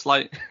ball gets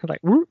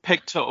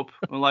picked up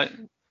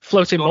and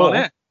floating ball.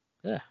 Yeah.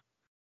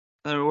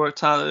 And then it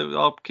worked out that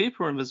our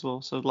keeper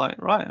invisible. So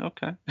right,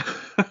 okay.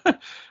 And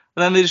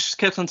then they just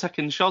kept on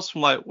taking shots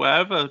from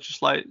wherever,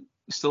 just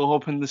still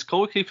hoping this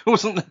goalkeeper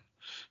wasn't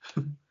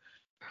there.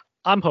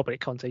 I'm hoping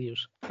it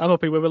continues. I'm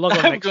hoping when we log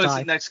on next time.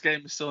 The next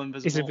game is still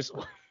invisible. He's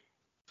invisible.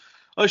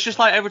 Oh, it's just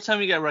every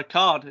time you get a red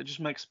card, it just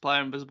makes a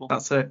player invisible.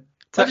 That's it.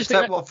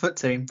 Take one foot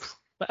team.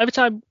 But every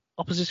time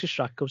opposition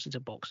striker comes into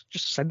box,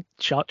 just send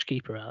charge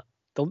keeper out.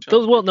 They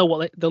won't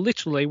know they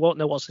literally won't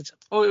know what's in.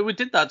 Oh, we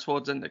did that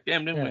towards the end of the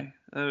game, didn't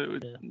we?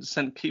 We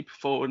sent keeper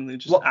forward and they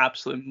just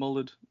absolutely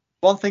mullered.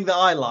 One thing that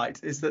I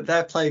liked is that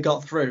their player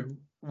got through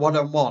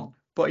 1-on-1,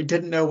 but he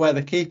didn't know where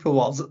the keeper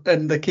was,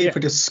 and the keeper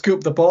just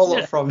scooped the ball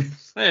up from him.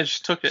 Yeah,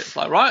 just took it.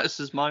 Right, this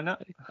is mine now.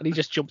 And he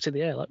just jumped in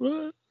the air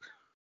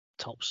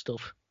top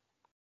stuff.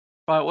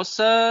 Right, what's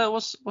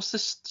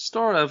this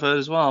story I've heard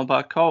as well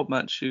about a co-op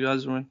match you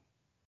guys were in?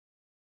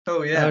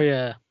 Oh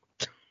yeah.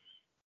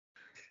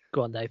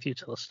 Go on, Dave. You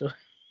tell us story.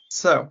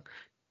 So,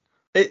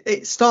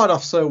 it started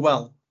off so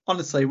well.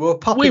 Honestly, we were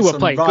popping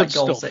some right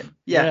goals stuff. in.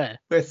 Yeah.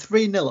 We were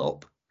 3-0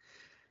 up.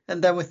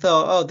 And then we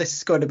thought, this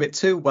is going a bit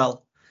too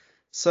well.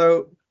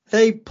 So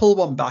they pull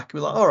one back.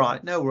 We're like, all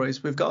right, no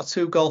worries. We've got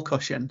a 2-goal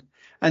cushion.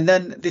 And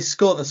then they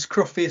score the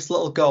scruffiest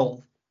little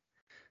goal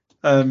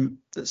that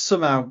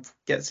somehow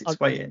gets its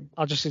way in.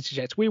 I'll just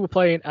interject. We were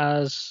playing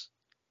as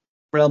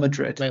Real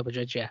Madrid.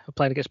 Yeah. We're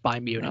playing against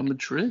Bayern Munich. Real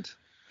Madrid?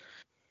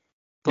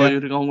 Thought you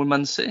would have gone with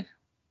Man City.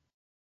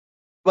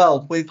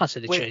 Well, we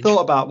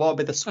thought about what would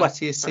be the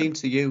sweatiest team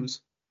to use.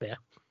 Yeah.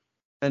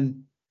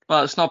 And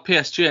it's not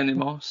PSG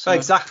anymore. So.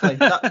 Exactly.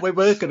 We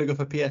were going to go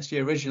for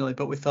PSG originally,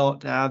 but we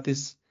thought,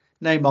 this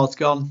Neymar's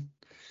gone.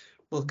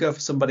 We'll go for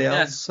somebody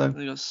else. So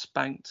they got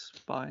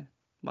spanked by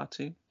my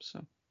team.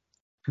 So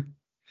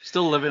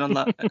still living on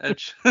that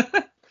edge.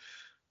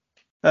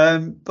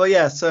 But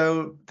yeah,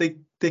 so they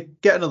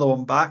get another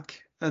one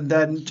back, and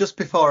then just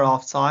before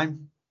half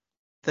time,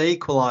 they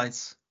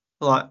equalise.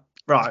 We're like,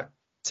 right,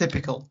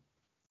 typical.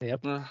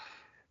 Yep.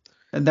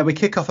 And then we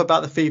kick off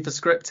about the FIFA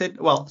scripting.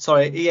 Well,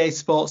 sorry, EA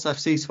Sports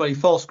FC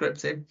 24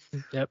 scripting.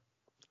 Yep.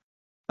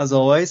 As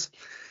always.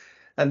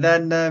 And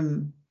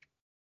then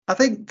I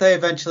think they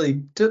eventually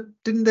didn't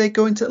they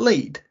go into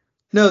lead?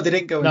 No, they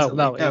didn't go into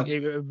lead.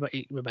 No,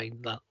 it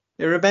remained that.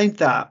 It remained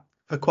that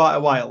for quite a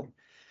while.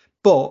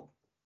 But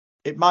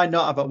it might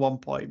not have at one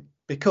point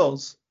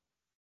because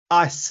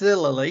I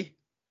sillily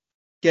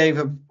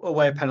gave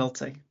away a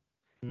penalty.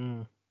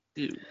 You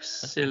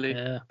silly.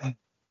 Yeah.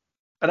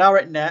 An hour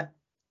at net,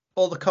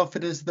 all the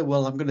confidence in the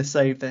world, I'm going to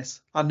save this.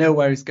 I know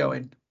where he's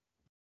going.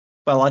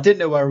 Well, I didn't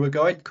know where we were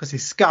going because he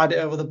skied it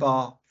over the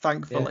bar,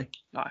 thankfully.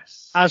 Yeah.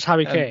 Nice. As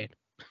Harry Kane.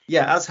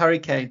 Yeah, as Harry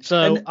Kane.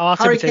 So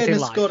Harry Kane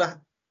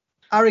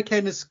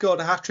has scored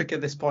a hat-trick at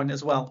this point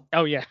as well.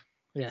 Oh, yeah.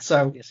 Yeah.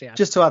 So,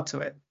 just to add to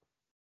it.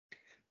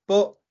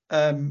 But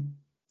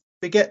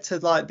we get to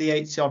the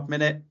 80-odd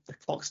minute, the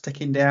clock's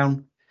ticking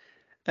down,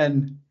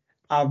 and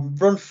I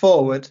run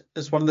forward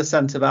as one of the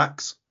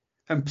centre-backs,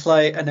 and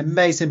play an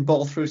amazing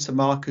ball through to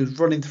Mark, who's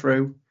running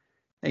through.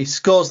 And he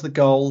scores the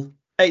goal,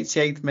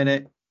 88th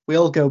minute. We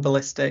all go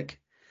ballistic.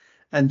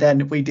 And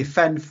then we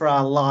defend for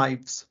our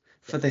lives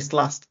for this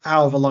last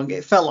however long.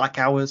 It felt like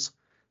hours,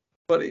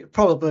 but it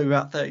probably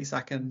about 30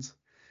 seconds.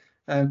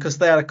 Because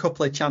they had a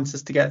couple of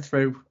chances to get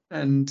through.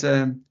 And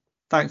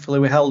thankfully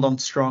we held on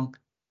strong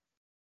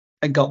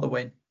and got the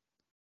win.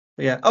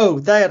 But yeah. Oh,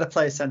 they had a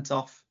player sent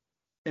off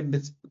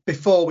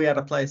before we had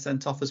a player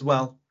sent off as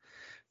well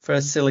for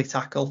a silly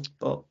tackle.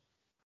 But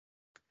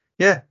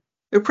yeah,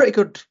 it was pretty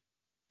good.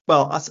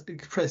 Well, that's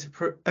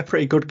a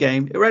pretty good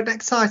game. It was an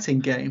exciting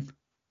game.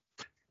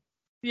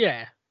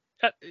 Yeah,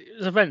 it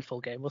was an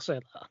eventful game. We'll say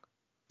that.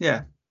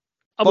 Yeah,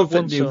 I both would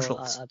at won, so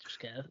neutrals. I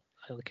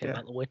only care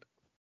about the win.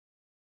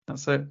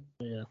 That's it.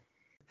 Yeah.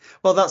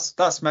 Well,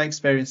 that's my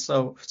experience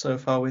so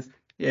far with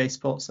EA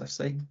Sports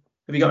FC.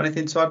 Have you got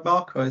anything to add,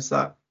 Mark, or is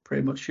that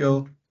pretty much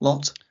your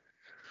lot?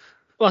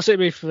 Well, I say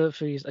me for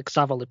because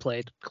I've only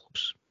played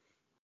clubs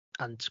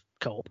and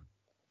co-op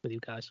with you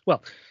guys.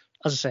 Well,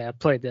 as I say, I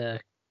played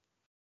the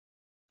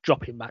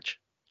drop-in match.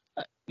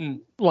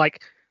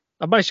 Like,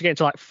 I managed to get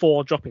into like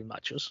 4 drop-in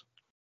matches,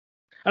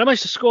 and I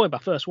managed to score in my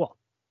first one.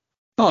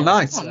 Oh,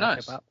 nice! Oh,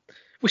 nice.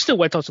 We still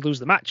went on to lose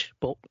the match,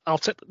 but I'll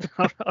take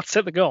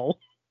the goal.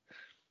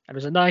 And it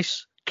was a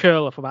nice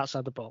curler from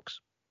outside the box.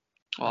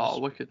 Oh,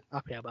 wicked!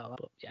 Happy about that,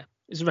 but yeah,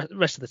 the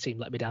rest of the team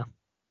let me down.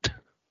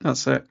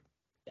 That's it.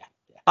 Yeah.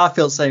 I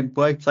feel the same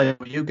way playing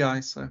with you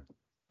guys, so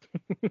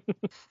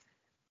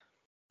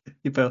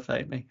you both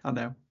hate me. I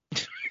know.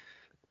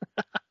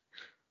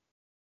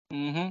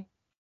 Mhm.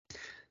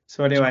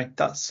 So anyway,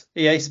 that's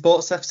EA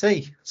Sports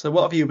FC. So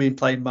what have you been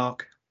playing,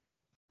 Mark?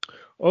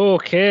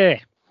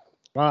 Okay,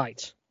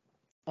 right.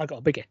 I got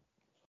a biggie.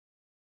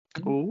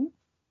 Oh.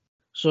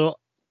 So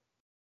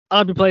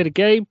I've been playing a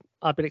game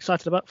I've been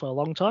excited about for a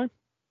long time,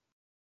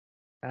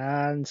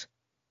 and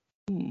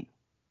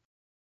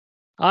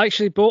I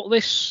actually bought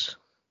this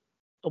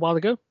a while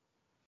ago,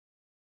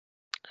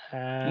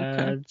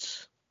 and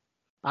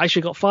I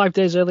actually got 5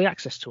 days early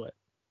access to it.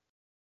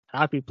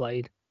 And I've been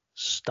playing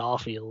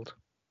Starfield.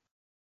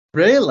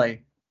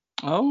 Really?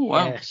 Oh,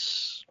 wow.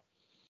 Yes.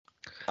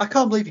 I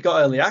can't believe you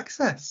got early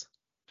access.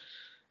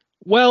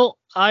 Well,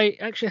 I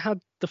actually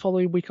had the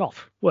following week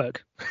off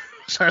work,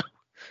 so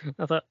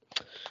I thought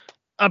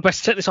I'd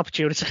best take this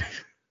opportunity.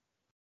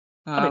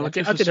 I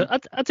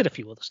did a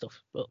few other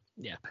stuff, but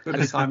yeah,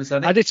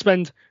 I did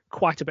spend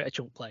quite a bit of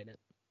chunk playing it,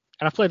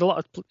 and I've played a lot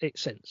of it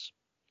since.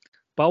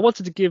 But I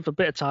wanted to give a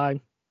bit of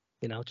time,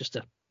 just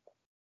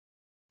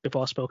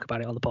before I spoke about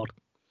it on the pod.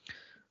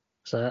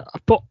 So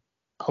I've put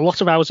a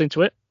lot of hours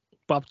into it,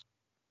 but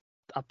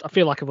I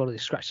feel like I've already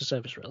scratched the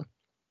surface, really.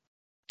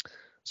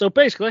 So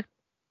basically,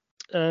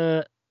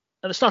 at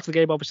the start of the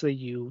game, obviously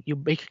you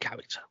make a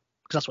character,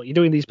 because that's what you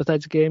do in these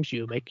Bethesda games.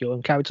 You make your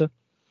own character.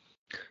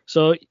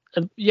 So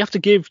you have to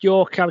give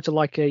your character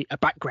like a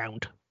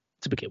background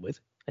to begin with,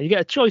 and you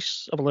get a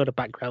choice of a load of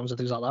backgrounds and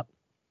things like that.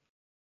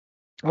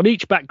 On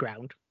each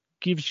background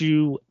gives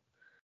you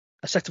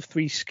a set of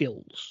 3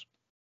 skills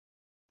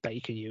that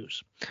you can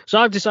use. So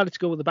I've decided to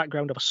go with the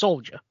background of a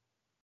soldier,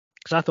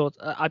 because I thought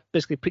I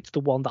basically picked the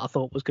one that I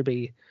thought was going to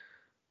be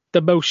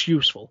the most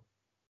useful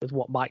with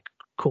what might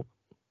come.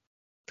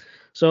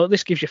 So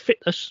this gives you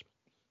fitness,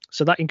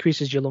 so that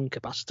increases your lung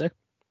capacity,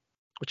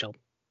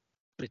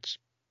 it's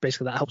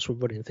basically that helps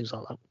with running and things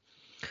like that.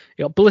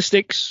 You got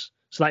ballistics,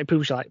 so that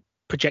improves your like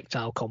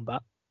projectile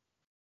combat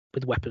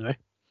with weaponry,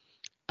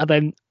 and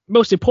then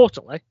most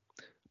importantly,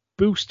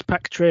 boost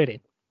pack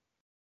training.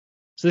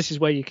 So this is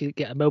where you can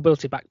get a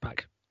mobility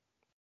backpack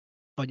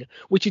on you,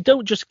 which you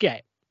don't just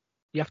get.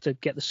 You have to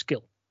get the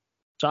skill.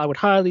 So I would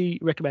highly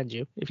recommend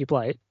you, if you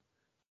play it,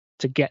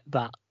 to get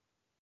that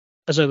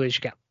as early as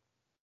you can.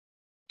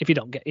 If you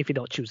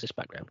don't choose this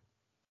background,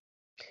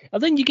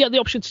 and then you get the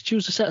option to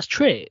choose a set of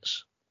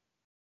traits,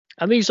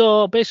 and these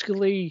are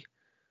basically,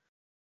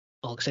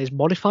 all I can say is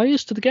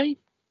modifiers to the game.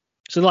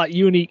 So like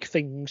unique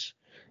things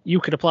you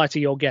can apply to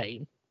your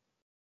game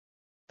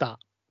that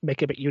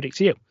make it a bit unique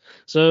to you.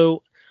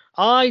 So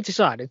I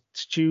decided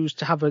to choose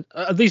to have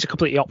these are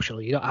completely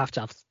optional. You don't have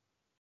to have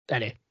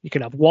any. You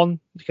can have 1,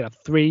 you can have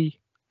 3,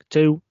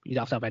 2. You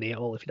don't have to have any at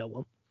all if you don't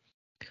want.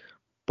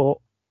 But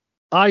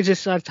I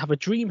decided to have a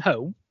dream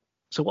home.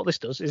 So what this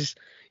does is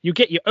you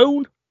get your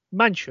own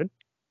mansion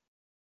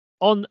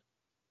on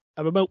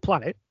a remote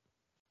planet,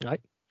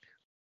 right?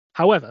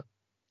 However,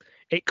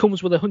 it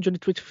comes with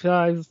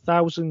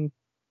 125,000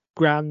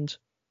 grand.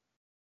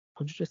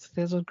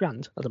 150,000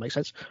 grand? That doesn't make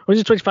sense.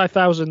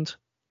 125,000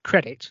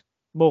 credit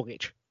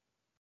mortgage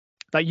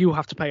that you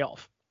have to pay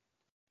off.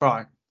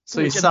 Right. So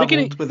you're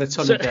saddled with a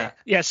ton of debt.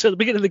 Yeah, so at the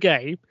beginning of the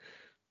game,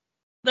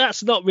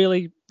 that's not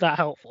really that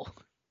helpful.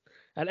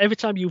 And every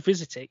time you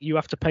visit it, you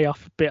have to pay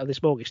off a bit of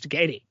this mortgage to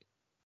get in it.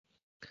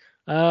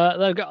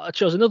 Then I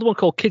chose another one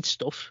called Kid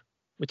Stuff,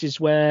 which is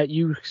where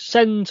you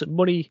send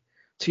money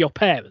to your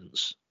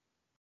parents,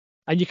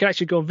 and you can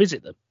actually go and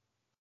visit them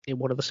in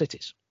one of the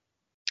cities.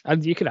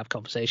 And you can have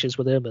conversations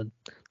with them, and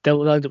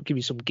they'll end up giving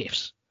you some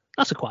gifts.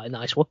 That's quite a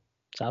nice one.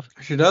 Sav.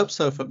 I should hope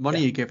so for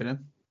money you're giving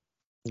him.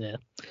 Yeah.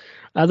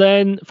 And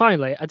then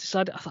finally, I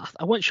decided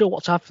I wasn't sure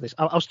what to have for this.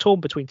 I was torn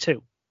between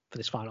two for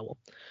this final one.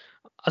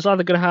 I was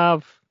either going to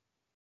have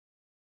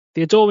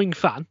the Adoring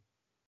Fan,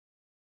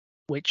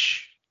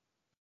 which,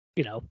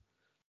 I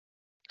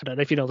don't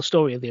know if you know the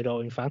story of the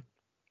Adoring Fan.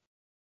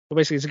 But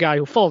basically, it's a guy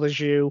who follows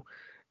you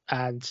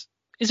and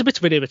is a bit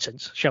of an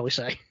irritant, shall we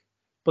say.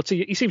 But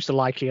he seems to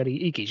like you and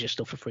he gives you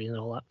stuff for free and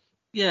all that.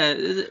 Yeah,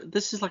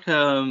 this is like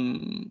a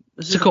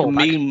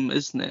meme,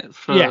 isn't it?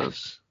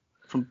 Yes.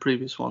 From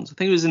previous ones. I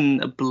think it was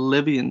in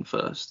Oblivion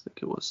first. I think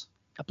it was.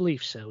 I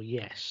believe so.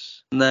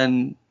 Yes. And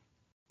then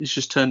he's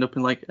just turned up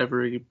in like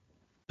every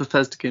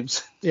Bethesda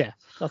games. Yeah.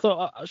 I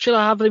thought, should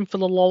I have him for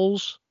the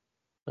lols?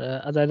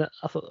 And then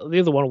I thought the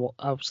other one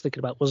I was thinking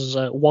about was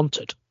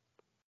Wanted,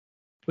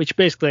 which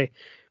basically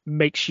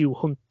makes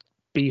you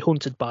be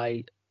hunted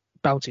by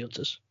bounty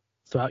hunters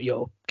throughout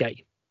your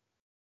game.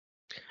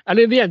 And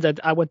in the end,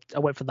 I went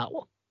for that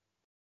one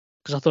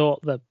because I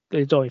thought the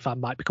Adoring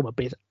Fan might become a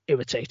bit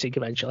irritating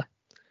eventually.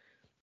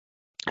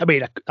 I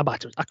mean, I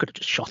could have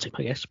just shot him,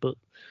 I guess, but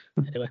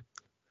anyway.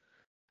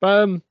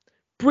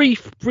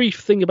 Brief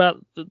thing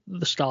about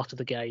the start of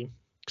the game,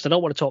 because I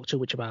don't want to talk too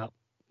much about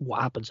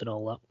what happens and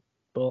all that.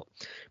 But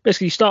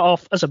basically, you start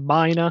off as a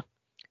miner.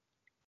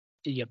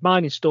 You're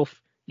mining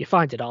stuff. You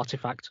find an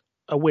artifact.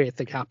 A weird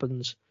thing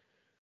happens.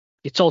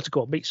 You're told to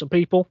go and meet some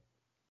people,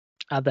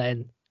 and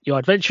then your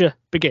adventure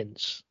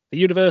begins. The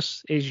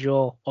universe is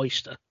your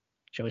oyster,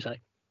 shall we say?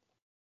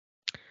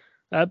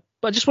 But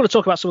I just want to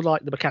talk about some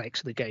of the mechanics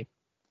of the game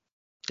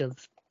and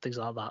things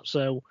like that.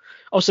 So,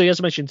 obviously,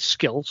 as I mentioned,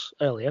 skills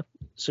earlier.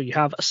 So you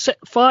have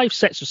 5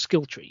 sets of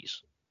skill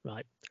trees,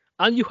 right?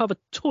 And you have a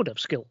ton of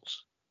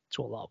skills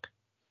to unlock.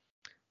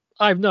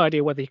 I have no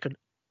idea whether you can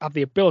have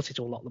the ability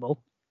to unlock them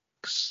all,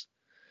 because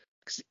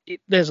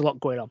there's a lot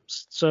going on.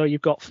 So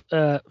you've got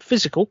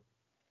physical,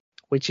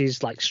 which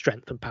is like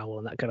strength and power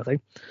and that kind of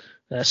thing.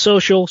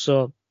 Social,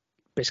 so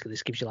basically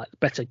this gives you like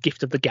better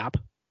gift of the gab,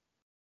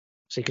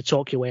 so you can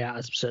talk your way out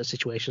of certain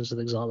situations and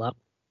things like that.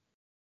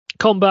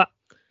 Combat,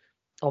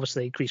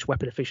 obviously increased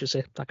weapon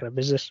efficiency, that kind of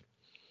business.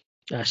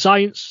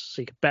 Science,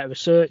 so you can better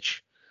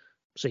research,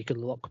 so you can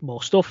unlock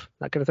more stuff,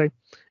 that kind of thing.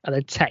 And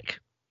then tech,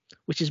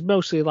 which is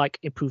mostly like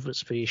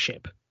improvements for your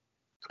ship,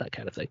 that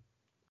kind of thing.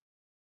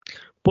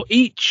 But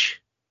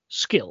each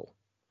skill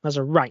has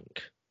a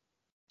rank.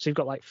 So you've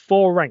got like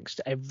 4 ranks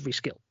to every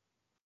skill.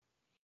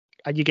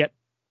 And you get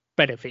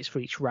benefits for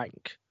each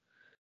rank.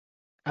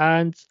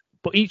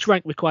 But each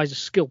rank requires a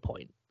skill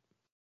point.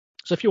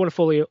 So if you want to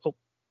fully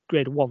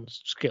upgrade one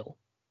skill,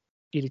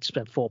 you need to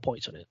spend 4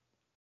 points on it.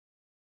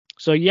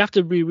 So you have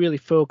to be really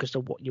focused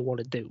on what you want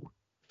to do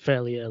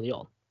fairly early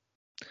on.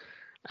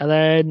 And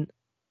then,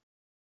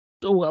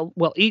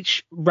 well,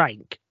 each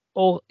rank,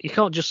 or you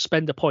can't just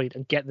spend a point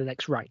and get the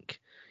next rank.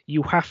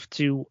 You have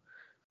to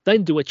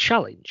then do a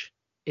challenge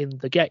in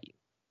the game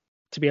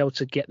to be able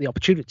to get the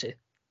opportunity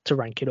to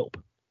rank it up.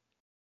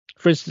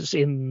 For instance,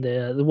 in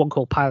the one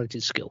called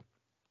Piloted Skill,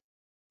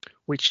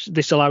 which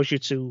this allows you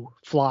to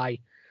fly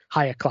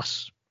higher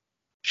class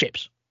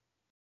ships.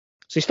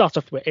 So you start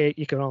off with A,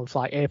 you can only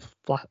fly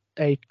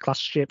A class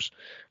ships,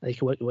 and you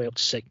can work your way up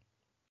to C.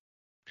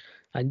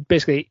 And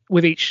basically,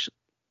 with each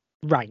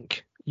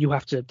rank, you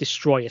have to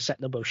destroy a set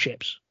number of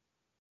ships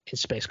in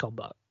space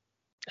combat.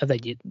 And then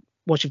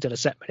once you've done a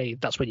set many,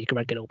 that's when you can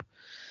rank it up.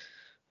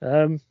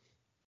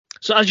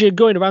 So as you're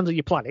going around on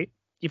your planet,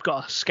 you've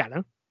got a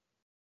scanner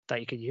that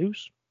you can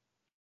use.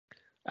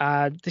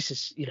 This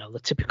is, the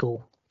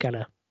typical kind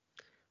of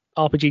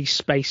RPG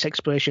space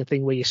exploration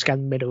thing where you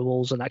scan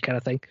minerals and that kind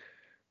of thing.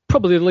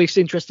 Probably the least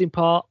interesting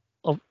part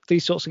of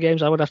these sorts of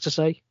games, I would have to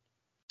say.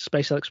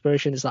 Space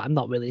exploration is that I'm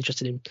not really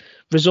interested in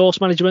resource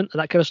management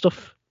and that kind of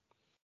stuff,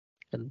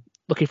 and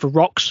looking for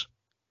rocks.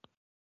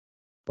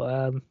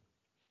 But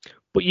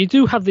you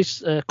do have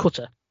this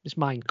cutter, this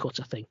mine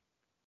cutter thing,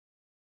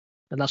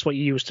 and that's what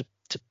you use to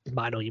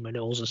mine all your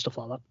minerals and stuff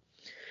like that.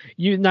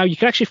 You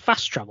can actually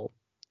fast travel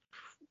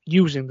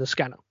using the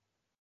scanner.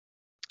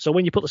 So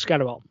when you put the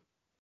scanner on,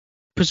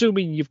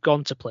 presuming you've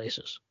gone to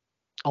places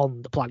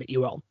on the planet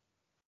you're on,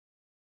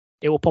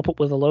 it will pop up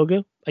with a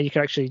logo, and you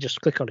can actually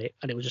just click on it,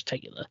 and it will just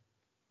take you there,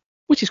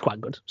 which is quite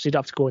good. So you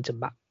don't have to go into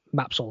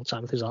maps all the time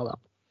and things like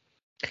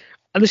that.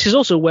 And this is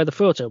also where the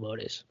photo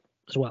mode is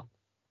as well.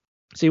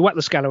 So you whack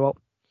the scanner up,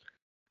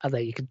 and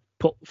then you can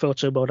put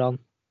photo mode on,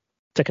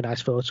 take a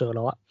nice photo and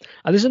all that.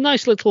 And there's a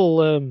nice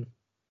little,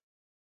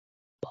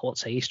 I won't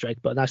say Easter egg,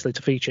 but a nice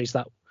little feature is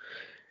that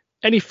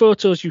any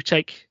photos you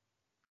take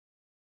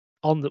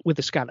with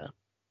the scanner,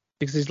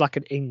 because there's like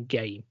an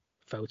in-game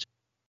photo,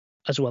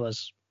 as well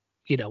as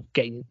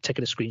taking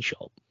a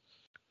screenshot.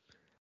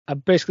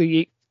 And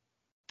basically,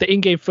 the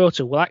in-game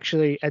photo will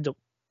actually end up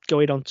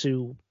going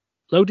onto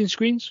loading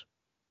screens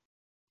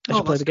as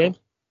you play the game.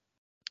 Cool.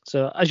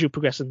 So as you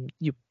progress and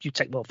you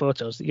take more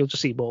photos, you'll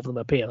just see more of them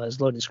appear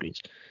as loading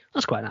screens.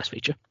 That's quite a nice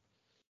feature.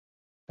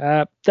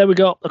 There we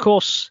go. Of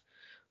course,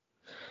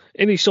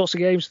 in these sorts of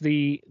games,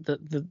 the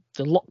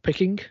lock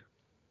picking,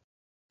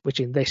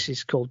 which in this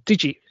is called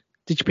digi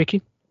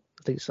picking,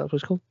 I think that's what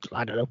it's called.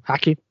 I don't know.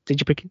 Hacking,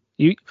 digipicking.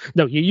 You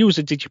use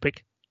a digipick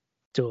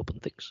to open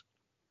things.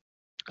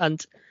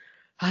 And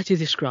how do you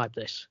describe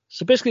this?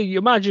 So basically, you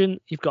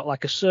imagine you've got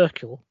like a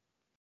circle,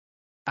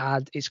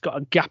 and it's got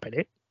a gap in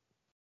it,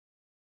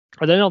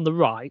 and then on the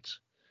right,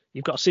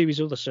 you've got a series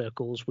of other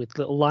circles with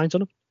little lines on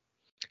them,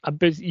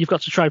 and you've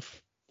got to try and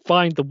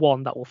find the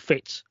one that will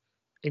fit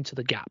into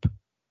the gap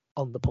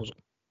on the puzzle.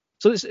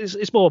 So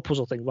it's more a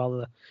puzzle thing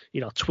rather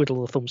than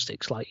twiddle the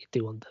thumbsticks like you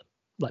do on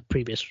the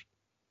previous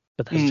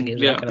Bethesda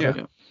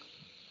games.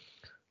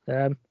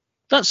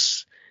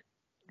 That's,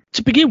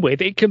 to begin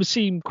with, it can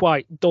seem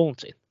quite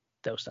daunting,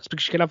 those stats,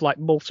 because you can have like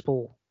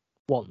multiple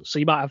ones. So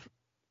you might have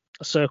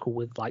a circle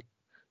with like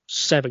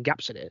 7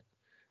 gaps in it,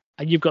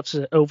 and you've got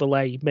to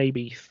overlay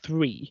maybe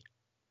 3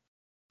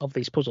 of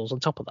these puzzles on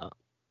top of that,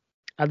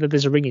 and then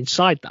there's a ring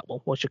inside that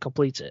one once you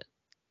complete it.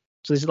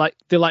 So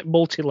they're like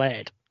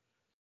multi-layered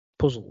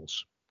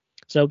puzzles.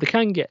 So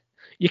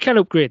you can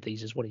upgrade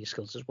these as one of your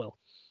skills as well,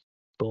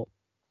 but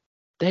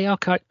they are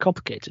quite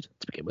complicated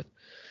to begin with.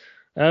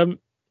 Then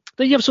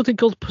you have something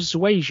called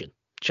persuasion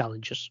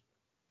challenges.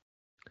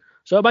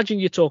 So imagine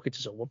you're talking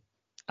to someone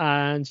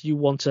and you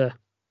want to,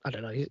 I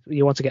don't know,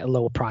 you want to get a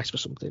lower price for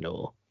something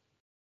or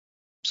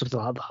something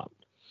like that.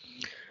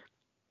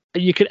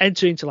 And you can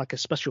enter into like a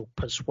special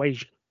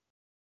persuasion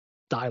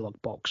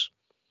dialogue box,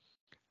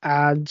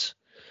 and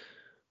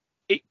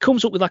it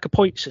comes up with like a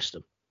point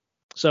system.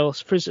 So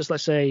for instance,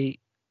 let's say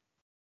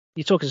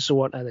you're talking to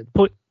someone and then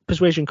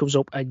persuasion comes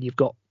up and you've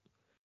got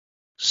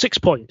 6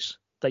 points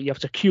that you have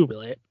to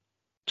accumulate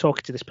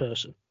talking to this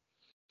person.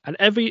 And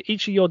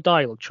each of your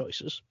dialogue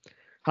choices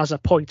has a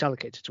point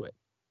allocated to it.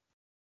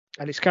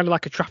 And it's kind of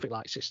like a traffic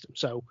light system.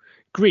 So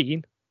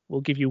green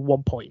will give you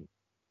 1 point,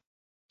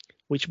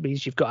 which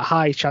means you've got a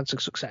high chance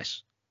of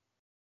success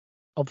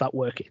of that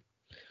working.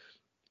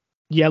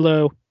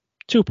 Yellow,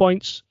 2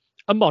 points,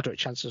 a moderate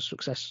chance of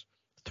success.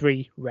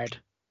 3, red,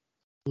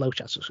 low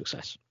chance of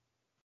success.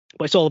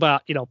 But it's all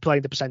about,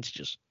 playing the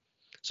percentages.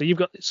 So you've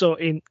got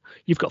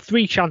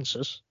 3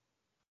 chances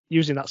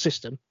using that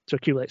system to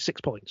accumulate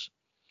 6 points.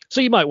 So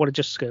you might want to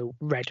just go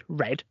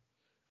red,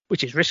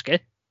 which is risky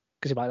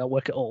because it might not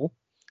work at all.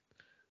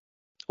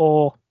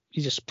 Or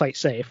you just play it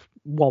safe,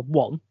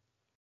 1-1,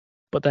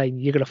 but then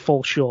you're going to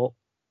fall short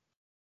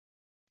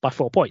by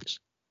 4 points.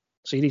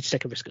 So you need to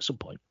take a risk at some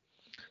point.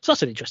 So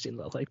that's an interesting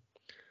little thing.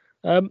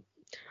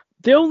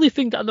 The only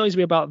thing that annoys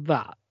me about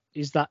that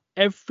is that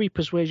every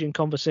persuasion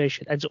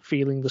conversation ends up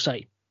feeling the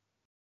same.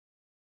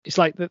 It's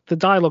like the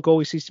dialogue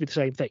always seems to be the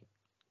same thing.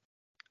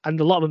 And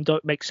a lot of them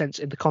don't make sense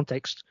in the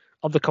context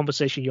of the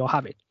conversation you're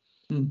having.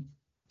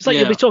 It's like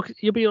you'll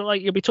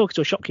be talking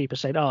to a shopkeeper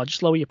saying, "Oh,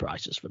 just lower your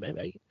prices for me,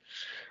 mate."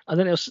 And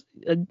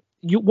then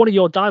one of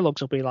your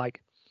dialogues will be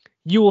like,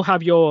 "You will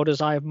have your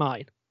orders, I have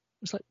mine."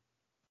 It's like,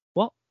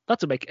 what? That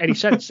doesn't make any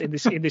sense in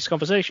this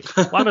conversation.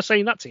 Why am I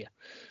saying that to you?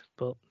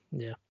 But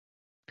yeah.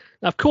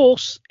 Now, of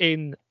course,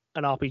 in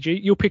an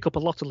RPG, you'll pick up a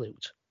lot of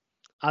loot,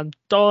 and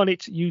darn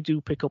it, you do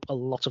pick up a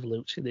lot of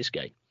loot in this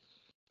game.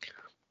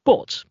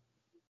 But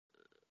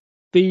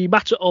the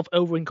matter of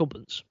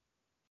over-incumbents,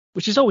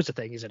 which is always a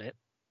thing, isn't it?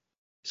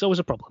 It's always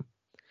a problem.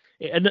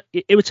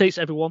 It irritates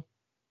everyone,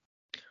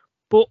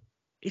 but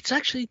it's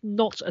actually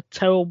not a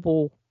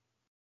terrible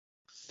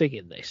thing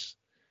in this,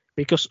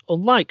 because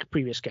unlike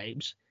previous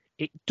games,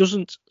 it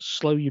doesn't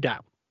slow you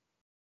down,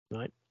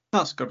 right?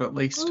 That's good, at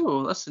least.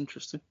 Oh, that's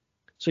interesting.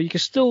 So you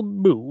can still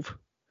move,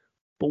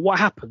 but what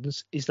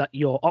happens is that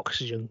your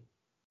oxygen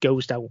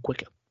goes down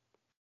quicker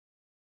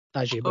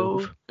as you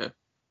move. Okay.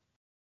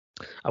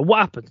 And what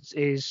happens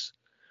is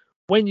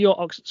when you've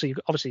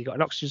got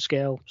an oxygen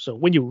scale, so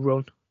when you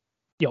run,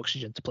 the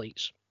oxygen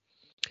depletes.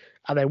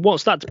 And then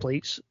once that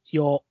depletes,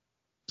 your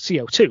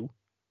CO2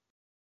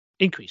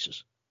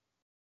 increases.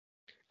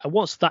 And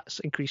once that's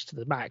increased to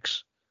the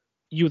max,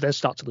 you then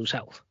start to lose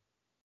health.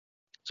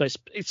 So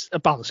it's a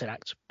balancing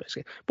act,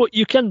 basically. But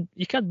you can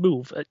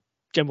move at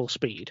general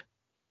speed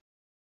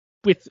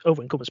with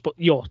over-incumbents, but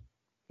your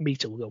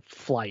meter will go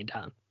flying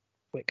down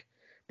quick.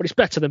 But it's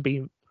better than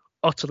being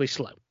utterly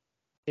slow.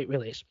 It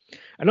really is.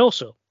 And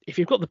also, if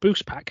you've got the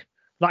boost pack,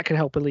 that can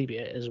help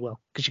alleviate it as well,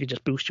 because you can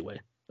just boost your way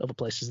other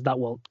places. That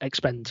won't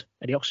expend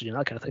any oxygen,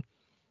 that kind of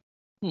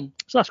thing.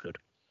 So that's good.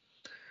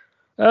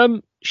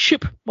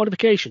 Ship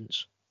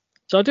modifications.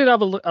 So I did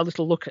have a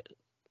little look at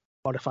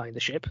modifying the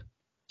ship.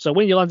 So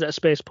when you land at a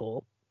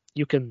spaceport,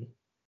 you can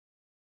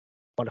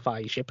modify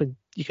your ship and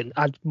you can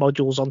add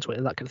modules onto it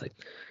and that kind of thing.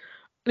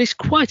 And it's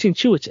quite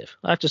intuitive,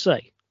 I have to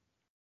say.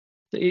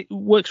 It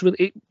works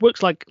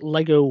like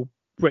Lego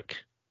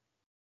brick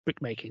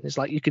making. It's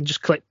like you can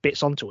just click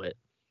bits onto it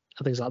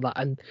and things like that,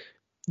 and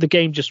the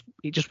game just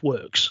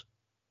works.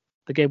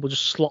 The game will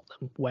just slot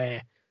them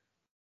where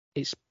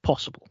it's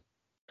possible.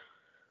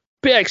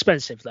 Bit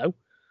expensive though,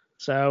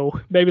 so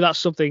maybe that's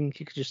something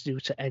you could just do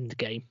to end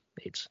game.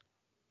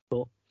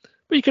 But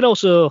you can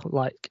also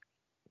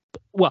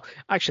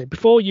actually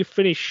before you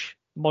finish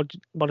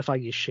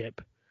modifying your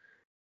ship,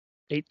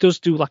 it does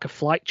do like a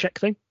flight check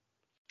thing.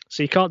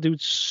 So you can't do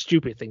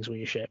stupid things with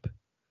your ship,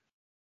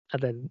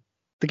 and then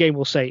the game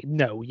will say,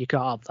 no, you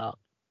can't have that.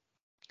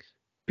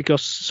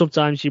 Because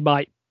sometimes you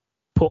might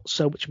put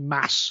so much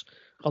mass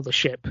on the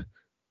ship,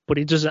 but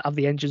it doesn't have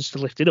the engines to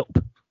lift it up.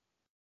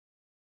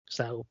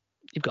 So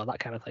you've got that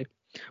kind of thing.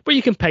 But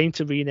you can pay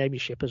to rename your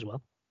ship as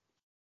well.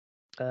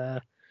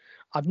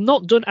 I've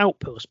not done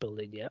outpost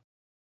building yet,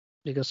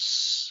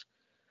 because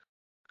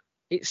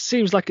it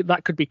seems like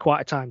that could be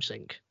quite a time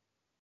sink.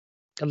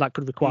 And that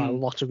could require a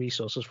lot of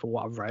resources from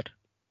what I've read.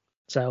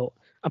 So,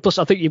 and plus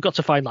I think you've got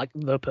to find like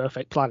the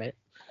perfect planet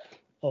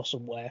or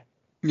somewhere.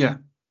 Yeah.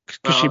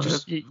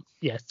 Because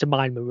to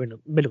mine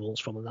minerals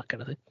from and that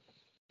kind of thing.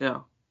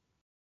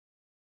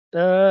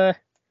 Yeah.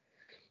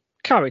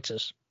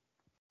 Characters.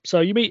 So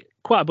you meet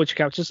quite a bunch of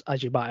characters,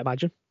 as you might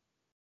imagine.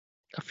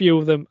 A few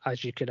of them,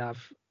 as you can have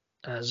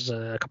as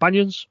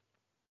companions.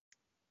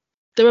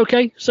 They're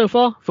okay so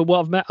far. For what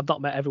I've met, I've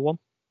not met everyone.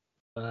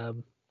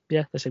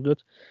 They seem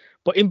good.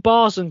 But in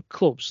bars and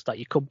clubs that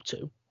you come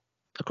to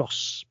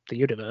across the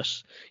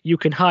universe, you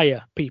can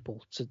hire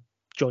people to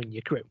join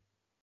your crew.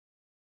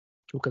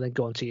 Who can then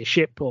go onto your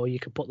ship, or you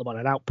can put them on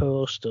an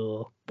outpost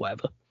or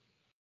whatever.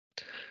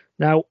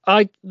 Now,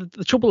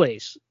 the trouble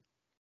is,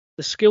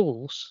 the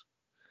skills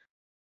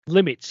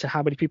limit to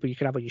how many people you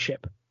can have on your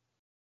ship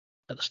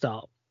at the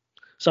start.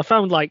 So I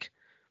found like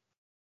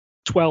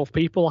 12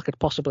 people I could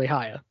possibly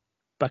hire,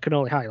 but I can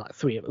only hire like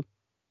 3 of them.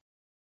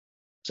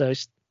 So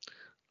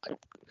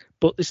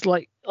it's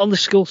like on the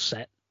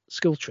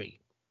skill tree,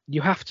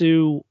 you have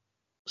to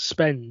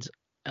spend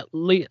at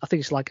least, I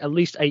think it's like at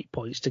least 8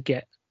 points to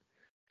get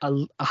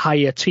a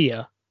higher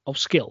tier of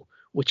skill,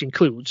 which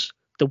includes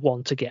the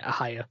one to get a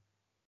higher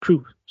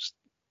crew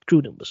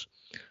numbers.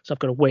 So I've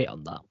got to wait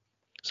on that.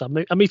 So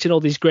I'm meeting all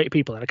these great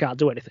people and I can't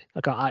do anything.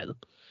 I can't hire them.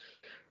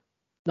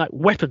 Now,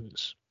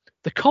 weapons.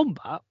 The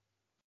combat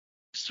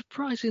is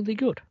surprisingly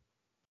good.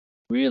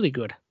 Really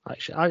good,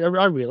 actually. I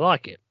really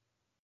like it.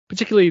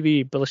 Particularly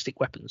the ballistic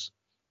weapons.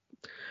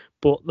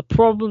 But the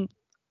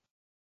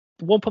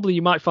one problem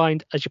you might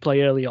find as you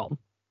play early on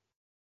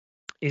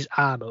is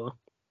ammo.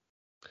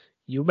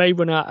 You may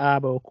run out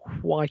of ammo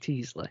quite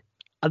easily.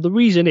 And the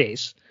reason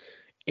is,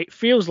 it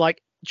feels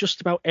like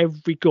just about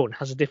every gun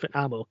has a different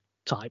ammo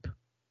type.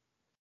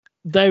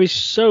 There is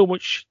so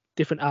much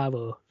different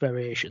ammo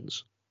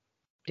variations.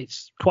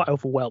 It's quite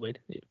overwhelming,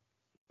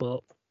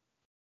 but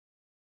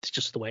it's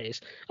just the way it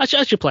is.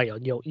 As you play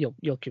on, you'll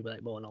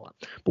accumulate more and all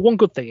that. But one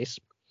good thing is,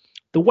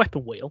 the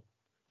weapon wheel,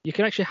 you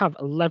can actually have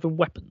 11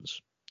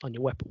 weapons on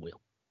your weapon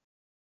wheel.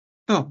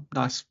 Oh,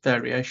 nice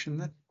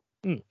variation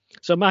then.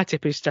 So my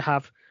tip is to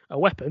have a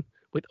weapon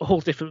with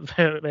all different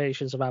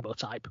variations of ammo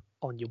type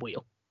on your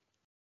wheel.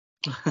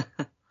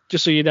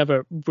 Just so you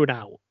never run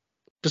out.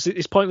 Because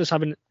it's pointless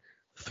having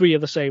 3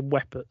 of the same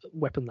weapon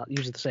that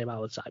uses the same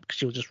ammo type,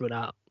 because you'll just run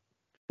out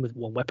with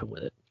one weapon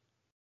with it.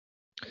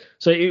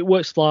 So it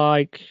works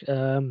like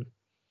so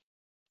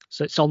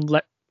it's on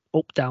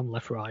up, down,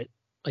 left, right,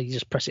 and you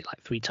just press it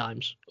like 3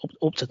 times,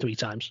 up to 3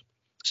 times.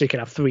 So you can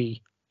have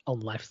 3 on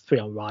left, 3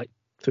 on right,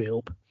 3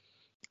 up,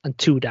 and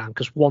 2 down,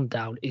 because 1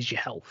 down is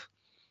your health.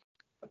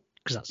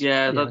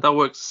 That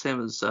works the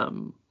same as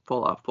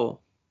Fallout 4.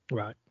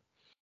 Right.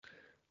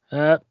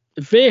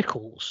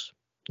 Vehicles.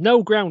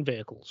 No ground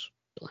vehicles.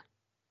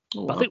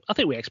 Oh, but I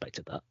think we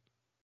expected that.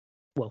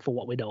 Well, for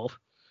what we know of.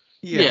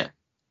 Yeah.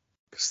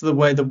 Because of the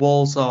way the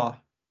walls are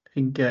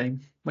in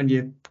game when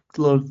you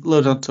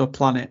load onto a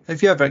planet.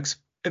 Have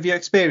you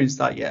experienced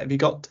that yet? Have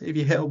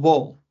you hit a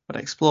wall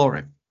when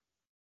exploring?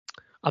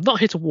 I've not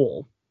hit a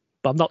wall,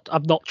 but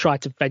I've not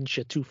tried to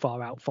venture too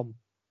far out from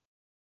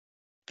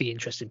the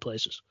interesting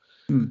places.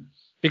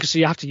 Because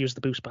you have to use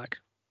the boost pack,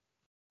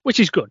 which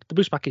is good. The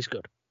boost pack is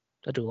good.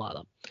 I do like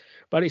that.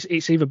 But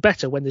it's even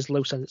better when there's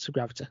low sense of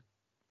gravity.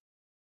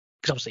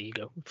 Because obviously you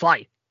go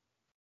fly.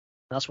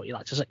 That's what you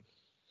like to say.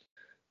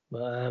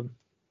 But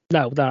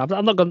no,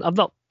 I've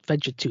not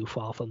ventured too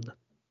far from the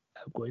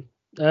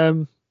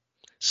outgoing.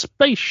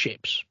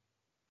 Spaceships.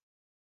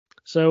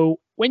 So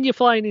when you're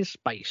flying in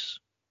space,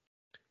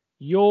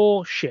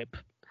 your ship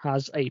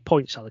has a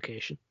points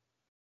allocation.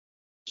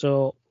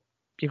 So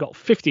you've got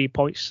 50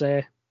 points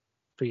there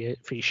for your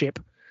ship,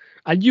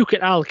 and you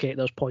can allocate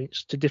those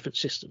points to different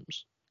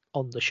systems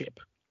on the ship.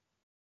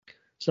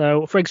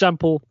 So, for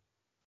example,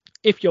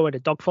 if you're in a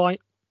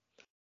dogfight,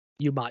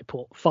 you might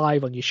put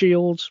 5 on your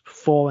shields,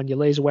 4 on your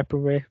laser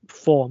weaponry,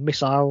 4 on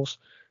missiles,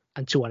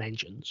 and 2 on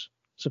engines,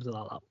 something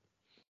like that.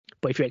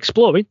 But if you're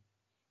exploring,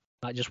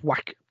 you might just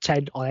whack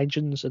 10 on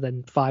engines and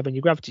then 5 on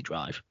your gravity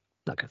drive,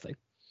 that kind of thing.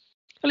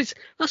 And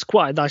that's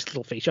quite a nice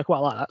little feature. I quite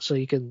like that. So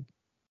you can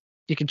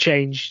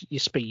change your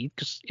speed,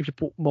 because if you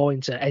put more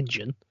into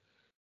engine,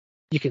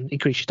 you can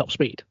increase your top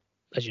speed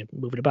as you're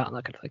moving about and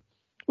that kind of thing,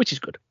 which is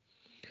good.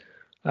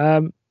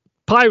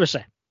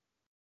 Piracy.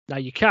 Now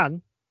you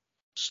can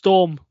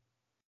storm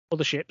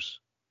other ships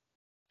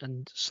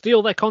and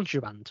steal their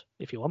contraband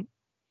if you want.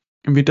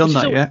 Have you done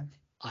that yet?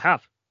 I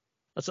have.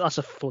 That's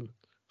a fun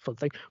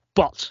thing.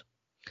 But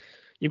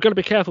you've got to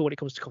be careful when it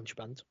comes to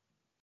contraband,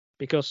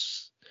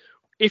 because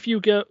if you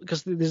go,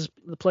 because the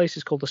place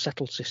is called the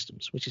Settled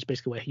Systems, which is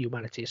basically where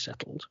humanity is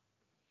settled.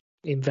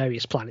 in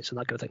various planets and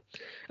that kind of thing.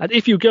 And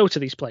if you go to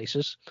these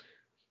places,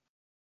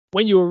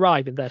 when you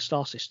arrive in their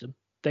star system,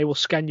 they will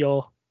scan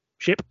your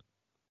ship,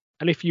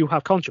 and if you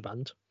have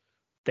contraband,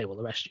 they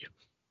will arrest you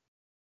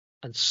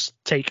and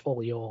take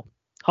all your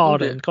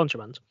hard-earned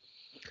contraband.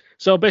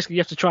 So basically,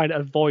 you have to try and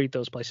avoid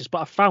those places. But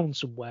I found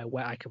somewhere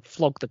where I can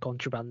flog the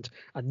contraband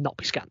and not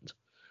be scanned.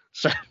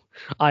 So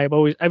I am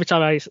always, every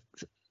time I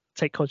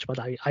take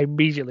contraband, I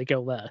immediately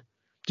go there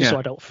just so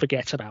I don't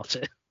forget about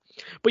it.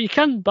 But you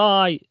can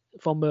buy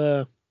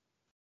from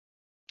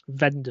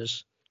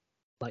vendors,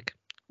 like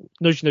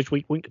nudge nudge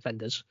wink wink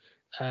vendors,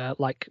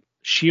 like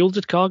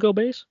shielded cargo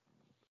bays.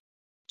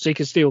 So you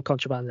can steal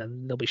contraband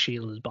and they'll be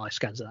shielded by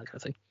scans and that kind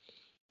of thing.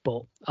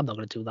 But I'm not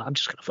going to do that. I'm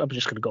just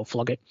going to go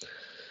flog it.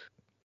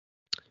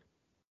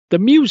 The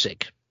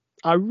music,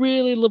 I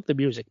really love the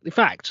music. In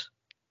fact,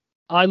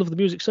 I love the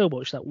music so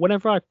much that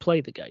whenever I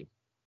play the game,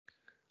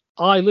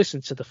 I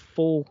listen to the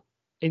full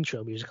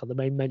intro music on the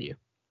main menu,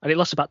 and it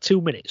lasts about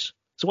 2 minutes.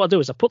 So what I do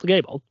is I put the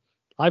game on,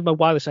 I have my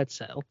wireless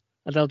headset on,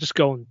 and I'll just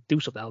go and do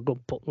something. I'll go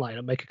and put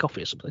and make a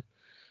coffee or something,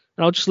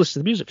 and I'll just listen to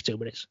the music for 2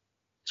 minutes.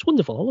 It's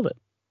wonderful. I love it.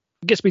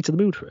 It gets me to the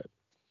mood for it.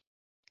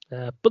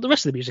 But the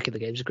rest of the music in the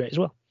game is great as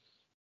well.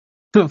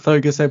 I thought you were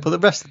going to say, but the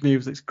rest of the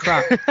music's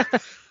crap.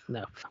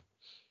 No.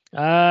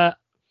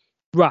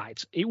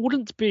 Right. It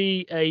wouldn't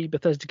be a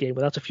Bethesda game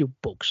without a few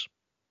bugs.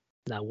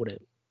 Now, would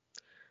it?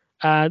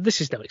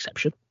 This is no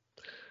exception.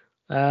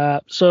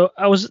 So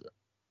I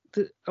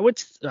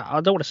went.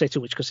 I don't want to say too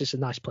much because it's a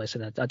nice place,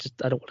 and I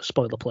don't want to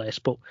spoil the place.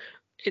 But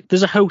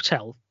there's a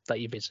hotel that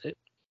you visit,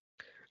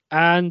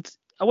 and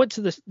I went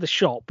to the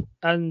shop,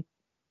 and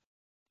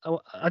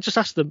I just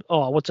asked them,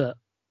 I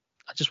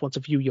just want to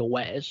view your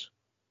wares,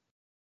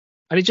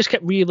 and it just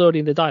kept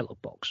reloading the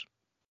dialogue box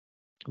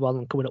while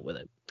I'm coming up with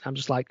it. I'm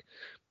just like,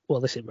 well,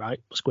 this isn't right.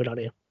 What's going on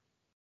here?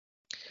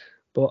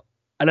 But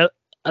and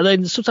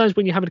then sometimes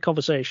when you're having a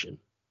conversation,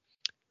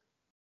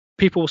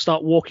 people will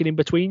start walking in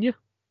between you,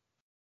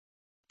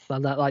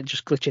 and that like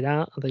just glitching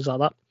out and things like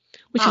that,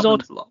 which is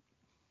odd.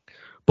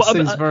 But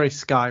seems very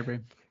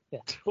Skyrim. Yeah.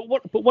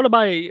 But one of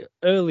my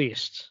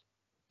earliest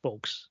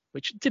bugs,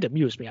 which did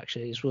amuse me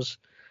actually, was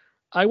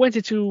I went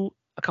into,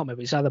 I can't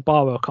remember, it's either a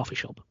bar or a coffee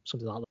shop,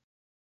 something like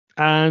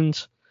that,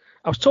 and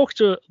I was talking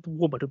to the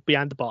woman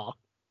behind the bar,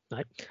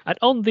 right? And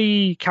on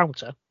the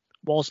counter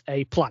was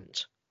a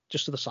plant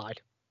just to the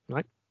side,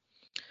 right?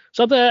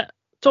 So I'm there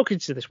talking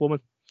to this woman,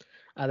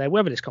 and then we're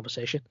having this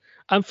conversation,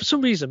 and for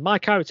some reason my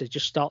character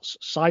just starts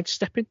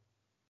sidestepping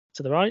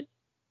to the right,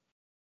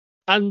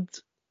 and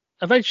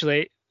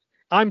eventually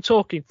I'm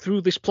talking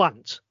through this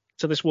plant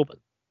to this woman.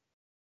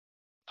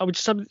 And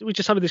we're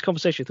just having this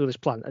conversation through this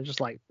plant, and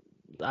just like,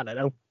 I don't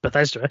know,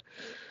 Bethesda.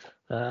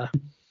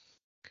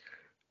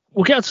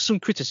 We'll get into some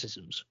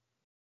criticisms.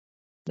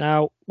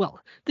 Now, well,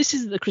 this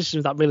isn't a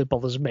criticism that really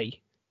bothers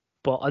me,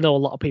 but I know a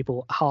lot of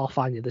people are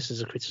finding this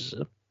as a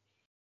criticism.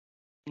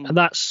 And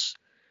that's,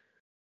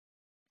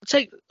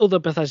 take other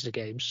Bethesda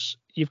games.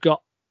 You've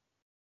got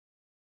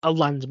a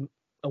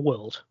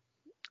world,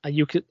 and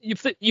you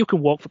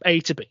can walk from A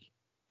to B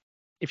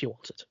if you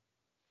wanted.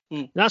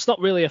 That's not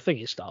really a thing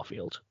in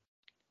Starfield,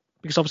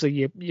 because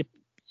obviously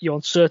you're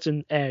on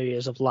certain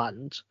areas of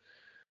land,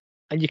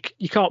 and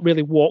you can't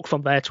really walk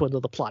from there to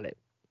another planet.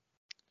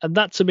 And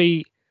that to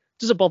me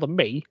doesn't bother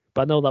me,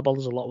 but I know that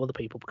bothers a lot of other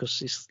people,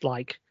 because it's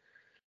like,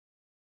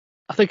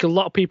 I think a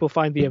lot of people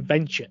find the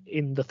adventure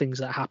in the things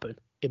that happen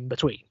in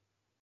between.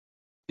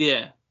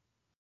 Yeah.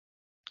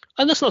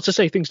 And that's not to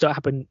say things don't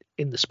happen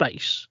in the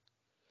space,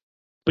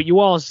 but you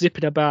are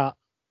zipping about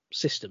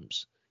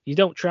systems. You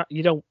don't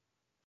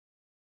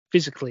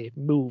physically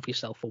move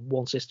yourself from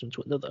one system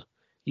to another.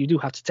 You do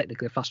have to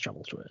technically fast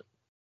travel through it.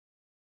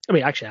 I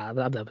mean, actually,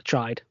 I've never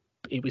tried.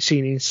 It would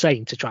seem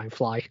insane to try and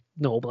fly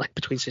normally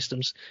between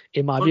systems,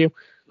 in my view.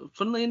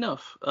 Funnily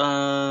enough,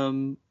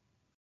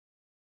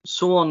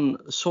 someone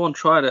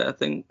tried it. I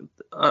think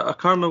I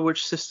can't remember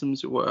which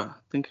systems it were. I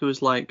think it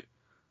was like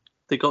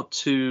they got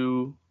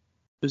to,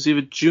 it was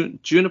either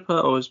Juniper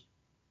or it was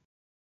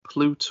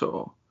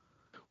Pluto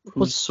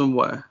from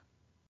somewhere.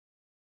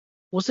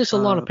 Was this a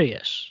lot of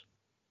PS?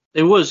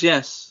 It was,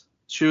 yes.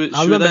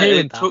 I remember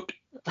hearing that.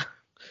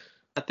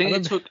 I think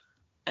it took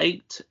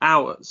 8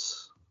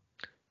 hours.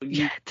 But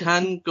you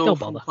can go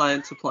from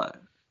planet to planet.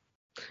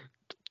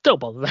 Don't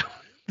bother.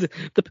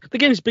 The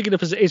game is big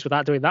enough as it is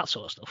without doing that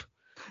sort of stuff.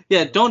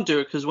 Yeah, don't do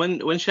it, because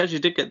when she actually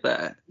did get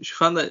there, she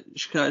found that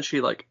she can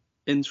actually like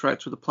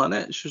interact with the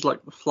planet. She was like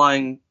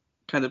flying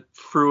kind of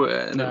through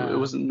it, and it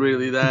wasn't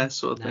really there,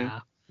 sort of thing.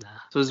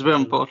 So it's a bit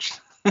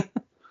unfortunate.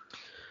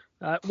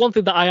 One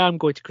thing that I am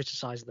going to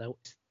criticise though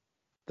is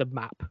the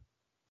map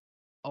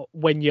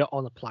when you're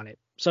on a planet.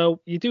 So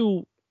you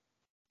do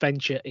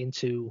venture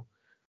into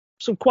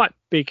some quite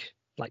big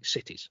like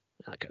cities,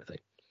 that kind of thing.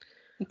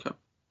 Okay.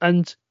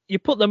 And you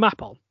put the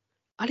map on,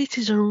 and it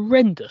is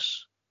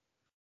horrendous.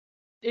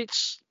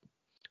 It's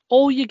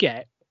all you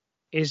get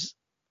is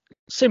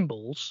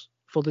symbols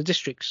for the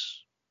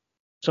districts.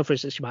 So, for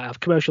instance, you might have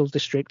commercial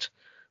district,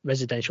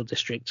 residential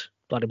district,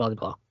 blah blah blah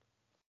blah.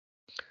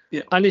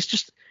 Yeah. And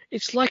it's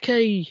it's like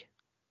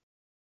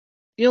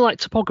like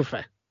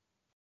topography.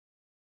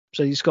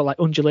 So it's got like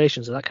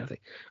undulations and that kind of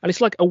thing, and it's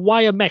like a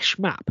wire mesh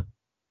map.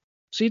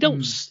 So you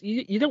don't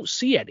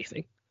see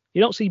anything.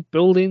 You don't see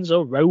buildings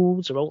or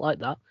roads or all like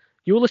that.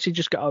 You literally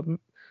just got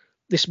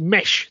this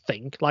mesh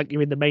thing, like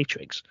you're in the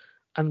Matrix,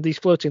 and these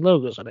floating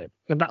logos on it,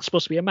 and that's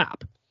supposed to be a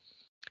map.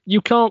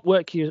 You can't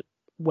work your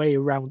way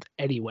around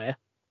anywhere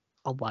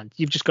on land.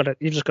 You've just got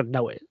to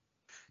know it.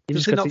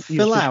 Does it not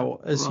fill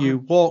out as you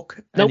walk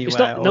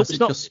anywhere?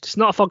 It's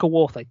not a fog of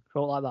war thing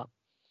or like that.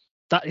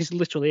 That is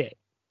literally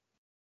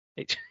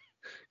it.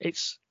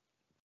 It's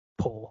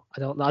poor. I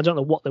don't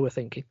know what they were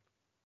thinking.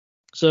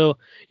 So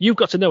you've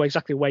got to know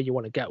exactly where you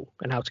want to go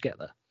and how to get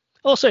there.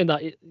 Or saying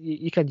that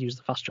you can use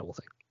the fast travel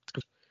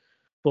thing,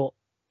 but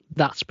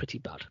that's pretty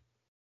bad.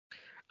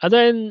 And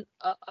then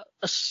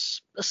a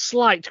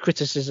slight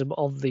criticism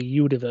of the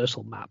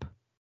universal map.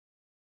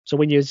 So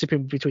when you're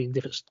zipping between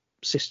different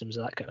systems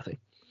and that kind of thing,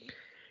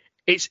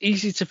 it's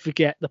easy to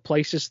forget the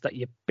places that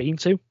you've been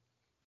to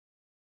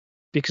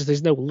because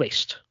there's no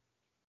list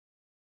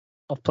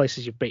of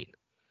places you've been.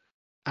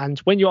 And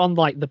when you're on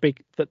like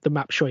the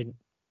map showing,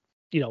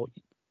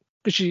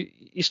 because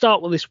you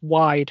start with this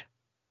wide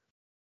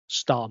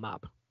star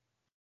map,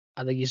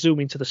 and then you zoom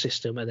into the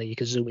system, and then you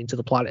can zoom into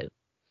the planet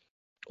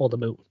or the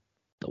moon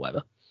or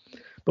whatever.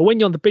 But when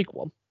you're on the big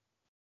one,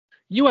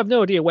 you have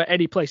no idea where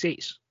any place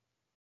is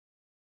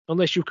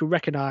unless you can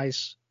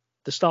recognize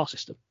the star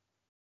system.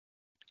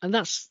 And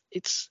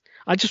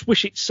I just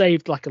wish it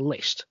saved like a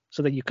list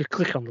so that you could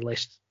click on the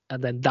list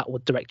and then that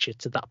would direct you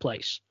to that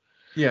place.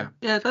 Yeah,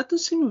 that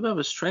does seem a bit of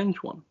a strange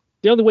one.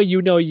 The only way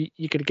you're going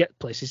to get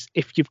places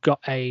if you've got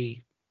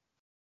a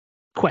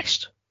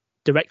quest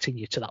directing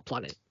you to that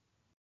planet,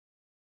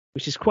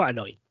 which is quite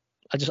annoying.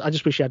 I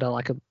just wish you had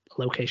a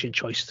location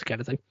choice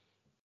kind of thing.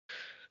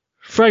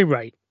 Frame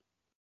rate.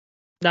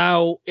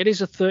 Now it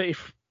is a 30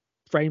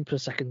 frame per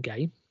second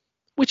game,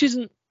 which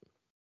isn't.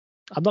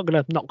 I'm not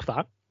going to knock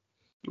that.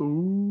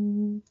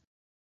 Ooh.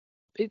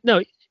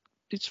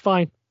 It's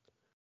fine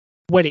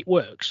when it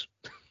works.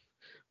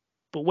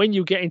 But when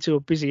you get into a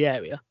busy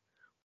area,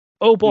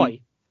 oh boy,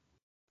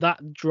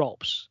 that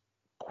drops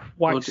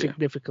quite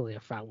significantly, I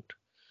found.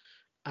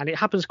 And it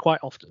happens quite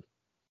often,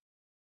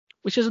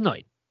 which is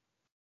annoying.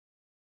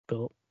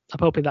 But I'm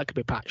hoping that could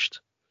be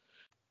patched.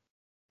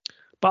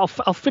 But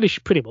I'll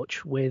finish pretty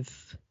much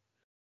with,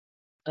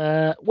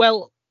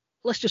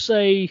 let's just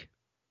say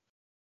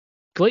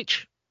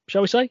glitch,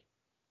 shall we say?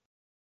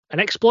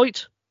 An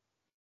exploit.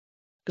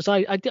 Because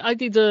I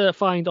did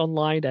find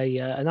online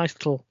a nice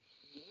little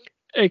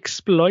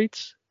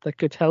exploit that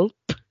could help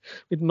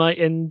with my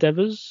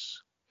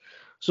endeavors.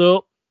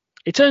 So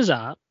it turns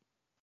out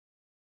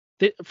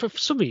that for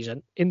some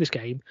reason in this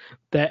game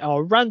there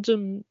are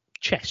random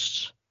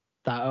chests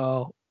that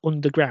are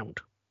underground,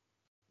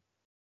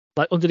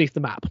 like underneath the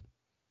map.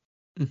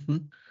 Mm-hmm.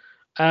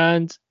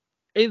 And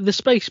in the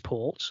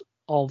spaceport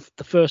of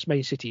the first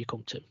main city you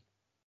come to,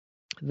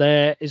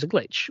 there is a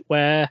glitch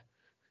where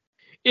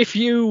if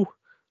you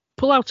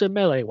pull out a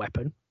melee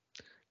weapon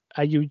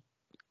and you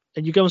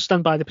go and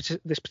stand by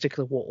this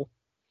particular wall,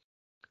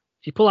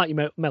 you pull out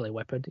your melee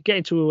weapon, get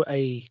into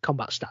a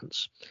combat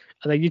stance,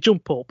 and then you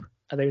jump up,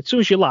 and then as soon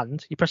as you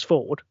land, you press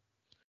forward,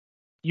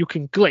 you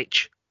can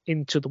glitch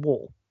into the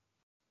wall.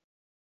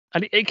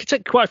 And it can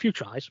take quite a few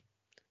tries,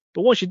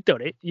 but once you've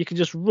done it, you can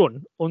just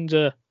run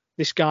under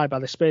this guy by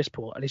the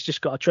spaceport, and it's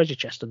just got a treasure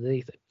chest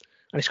underneath it.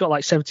 And it's got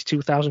like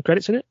 72,000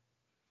 credits in it.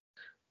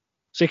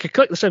 So you can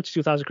click the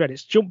 72,000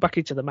 credits, jump back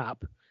into the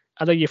map,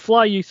 and then you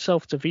fly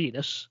yourself to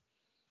Venus,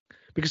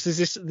 because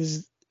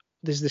there's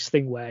this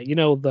thing where,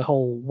 the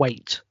whole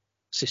wait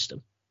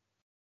system,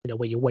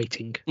 where you're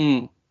waiting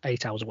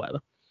 8 hours or whatever.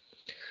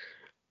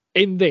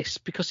 In this,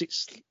 because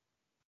it's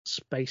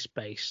space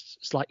based,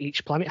 it's like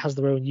each planet has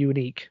their own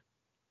unique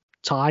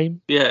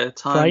time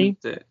frame,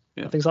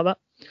 and things like that.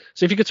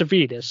 So if you go to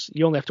Venus,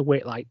 you only have to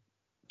wait like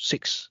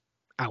 6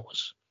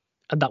 hours,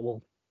 and that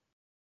will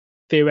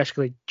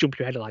theoretically jump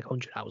your ahead of like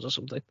 100 hours or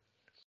something.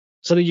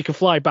 So then you can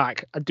fly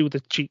back and do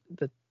the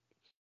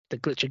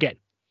glitch again,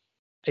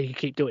 and you can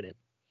keep doing it.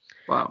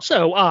 Wow.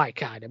 So I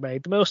kind of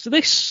made the most of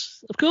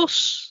this, of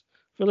course,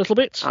 for a little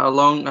bit. How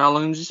long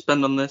did you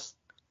spend on this?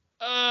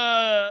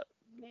 I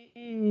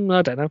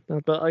don't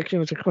know, but it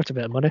was quite a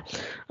bit of money.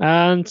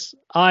 And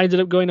I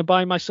ended up going to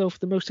buy myself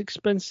the most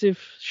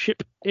expensive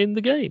ship in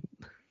the game,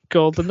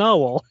 called the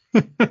Narwhal.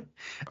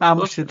 How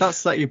much did that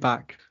set you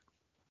back?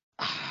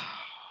 I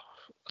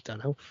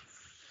don't know.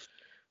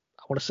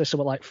 I want to say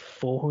something like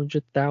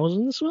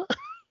 400,000.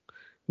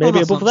 Maybe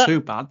that's above not that. Too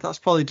bad. That's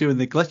probably doing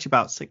the glitch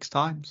about 6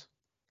 times.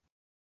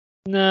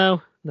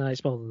 No,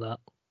 it's more than that.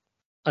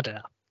 I don't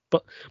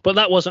know. But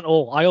that wasn't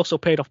all. I also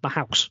paid off my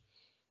house.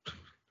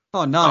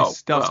 Oh,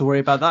 nice. Don't have to worry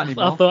about that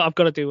anymore. I thought I've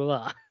got to do with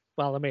that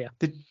while I'm here.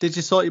 Did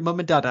you sort your mum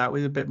and dad out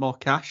with a bit more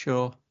cash,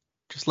 or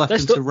just left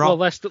them to rot?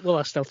 Well,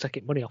 they're still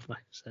taking money off me.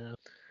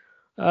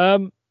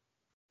 So,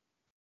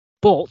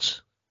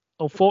 but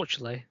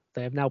unfortunately,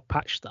 they have now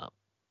patched that.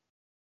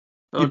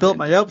 You built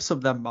my hopes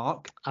up then,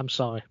 Mark. I'm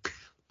sorry.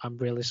 I'm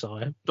really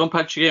sorry. Don't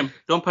patch the game.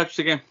 Don't patch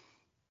the game.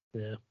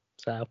 Yeah.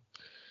 So.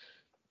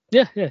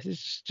 Yeah.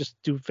 It's just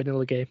do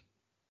vanilla game.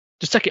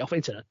 Just take it off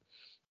internet.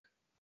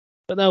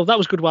 But no, that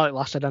was good while it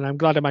lasted, and I'm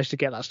glad I managed to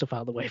get that stuff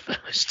out of the way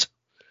first.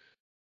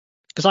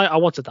 Because I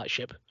wanted that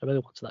ship. I really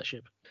wanted that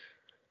ship.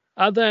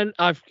 And then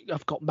I've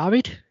got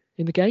married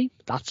in the game.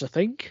 That's a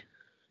thing.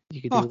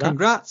 You can do that.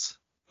 Congrats.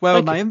 Where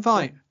was my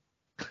invite?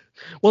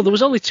 Well, there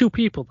was only 2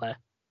 people there.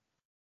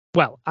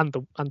 Well, and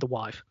the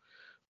wife.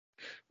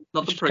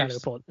 Not the priest. Kind of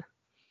important.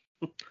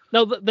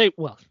 No,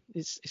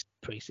 it's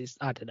priests.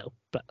 I don't know,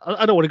 but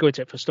I don't want to go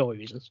into it for story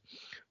reasons.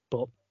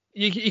 But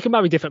you can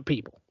marry different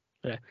people.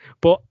 Yeah.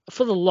 But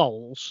for the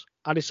lols,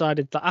 I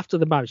decided that after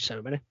the marriage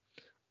ceremony,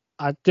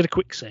 I did a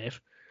quick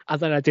save,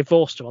 and then I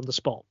divorced her on the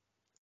spot,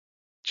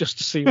 just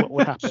to see what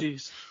would happen.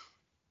 Jeez.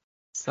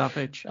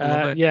 Savage. I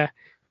love it. Yeah.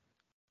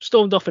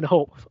 Stormed off in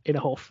a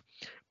huff.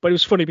 But it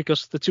was funny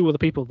because the 2 other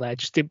people there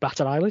just didn't bat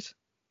an eyelid.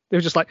 They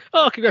were just like,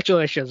 "Oh,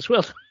 congratulations,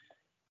 well."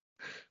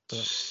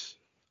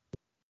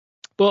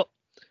 But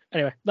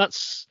anyway,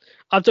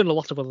 I've done a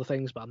lot of other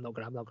things, but I'm not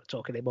gonna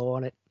talk anymore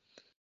on it.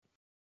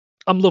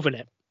 I'm loving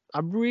it.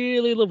 I'm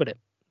really loving it.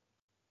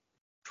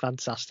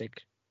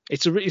 Fantastic.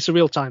 It's a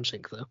real time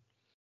sink though.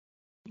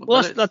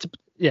 Well, that's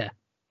yeah.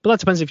 But that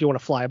depends if you want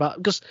to fly about,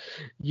 because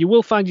you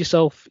will find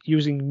yourself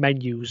using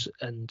menus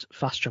and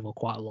fast travel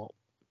quite a lot,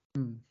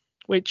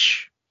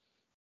 which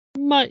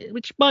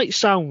might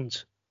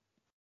sound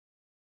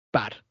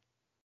bad,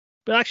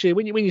 but actually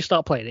when you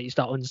start playing it, you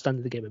start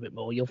understanding the game a bit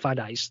more. You'll find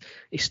out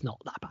it's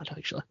not that bad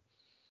actually.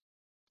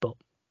 But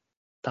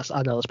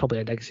I know that's probably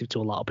a negative to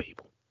a lot of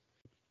people.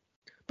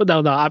 But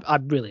no, I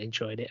really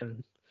enjoyed it,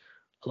 and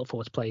I look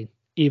forward to playing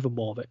even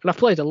more of it. And I've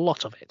played a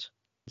lot of it,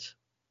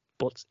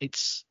 but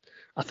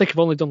I think I've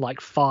only done like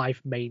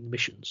 5 main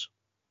missions.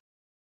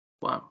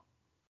 Wow.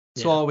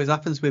 That's what always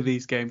happens with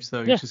these games,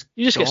 though. Yeah.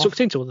 You just get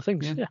sucked into other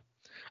things. Yeah.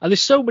 And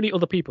there's so many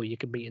other people you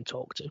can meet and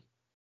talk to.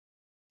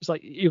 It's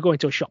like you're going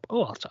to a shop.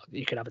 Oh,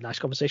 you can have a nice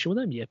conversation with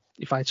them. You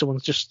find someone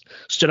just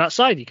stood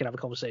outside you can have a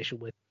conversation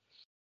with.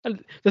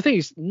 And the thing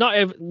is, not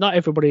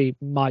everybody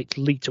might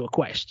lead to a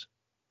quest.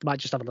 They might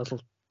just have a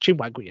little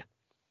chinwag with you.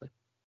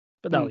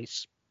 But no,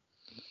 it's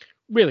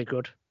really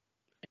good.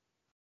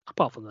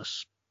 Apart from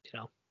this,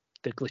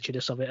 the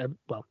glitchiness of it.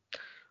 Well,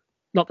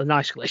 not the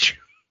nice glitch.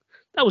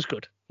 That was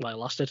good while it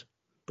lasted.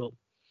 But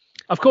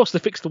of course they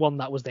fixed the one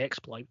that was the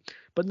exploit,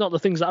 but not the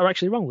things that are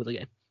actually wrong with the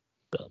game.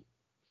 But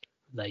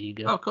there you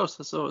go. Oh, of course,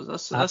 that's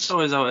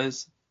always how it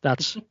is.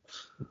 That's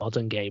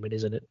modern gaming,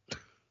 isn't it?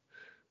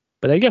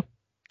 But there you go.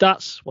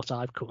 That's what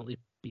I've currently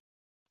been.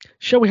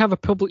 Shall we have a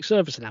public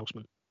service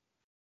announcement?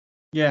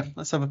 Yeah,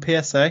 let's have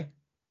a PSA.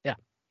 Yeah.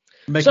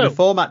 Making a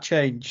format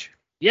change.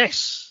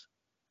 Yes.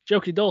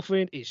 Joking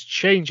Dolphin is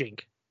changing.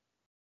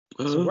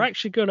 So we're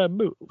actually going to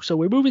move. So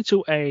we're moving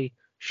to a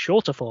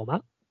shorter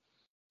format,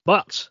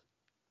 but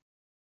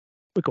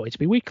we're going to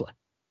be weekly.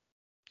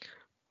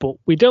 But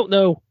we don't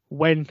know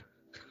when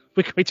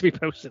we're going to be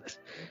posting this.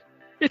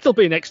 It'll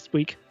be next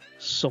week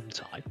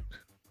sometime,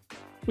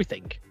 we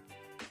think.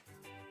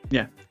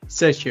 Yeah,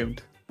 stay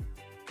tuned.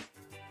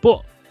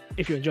 But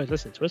if you enjoyed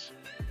listening to us,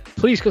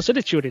 please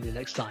consider tuning in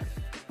next time.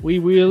 We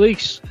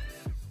release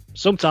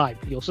sometime,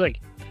 you'll see.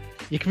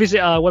 You can visit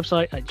our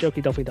website at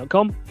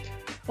jokingdolphin.com.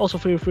 Also,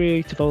 feel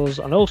free to follow us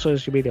on all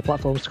social media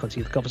platforms to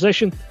continue the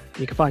conversation.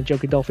 You can find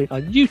Joking Dolphin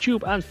on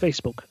YouTube and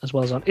Facebook, as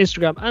well as on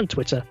Instagram and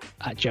Twitter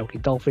at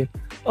Joking Dolphin.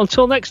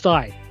 Until next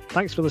time,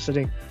 thanks for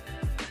listening.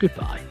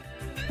 Goodbye.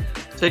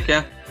 Take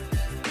care.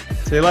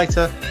 See you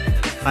later.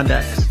 And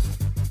X.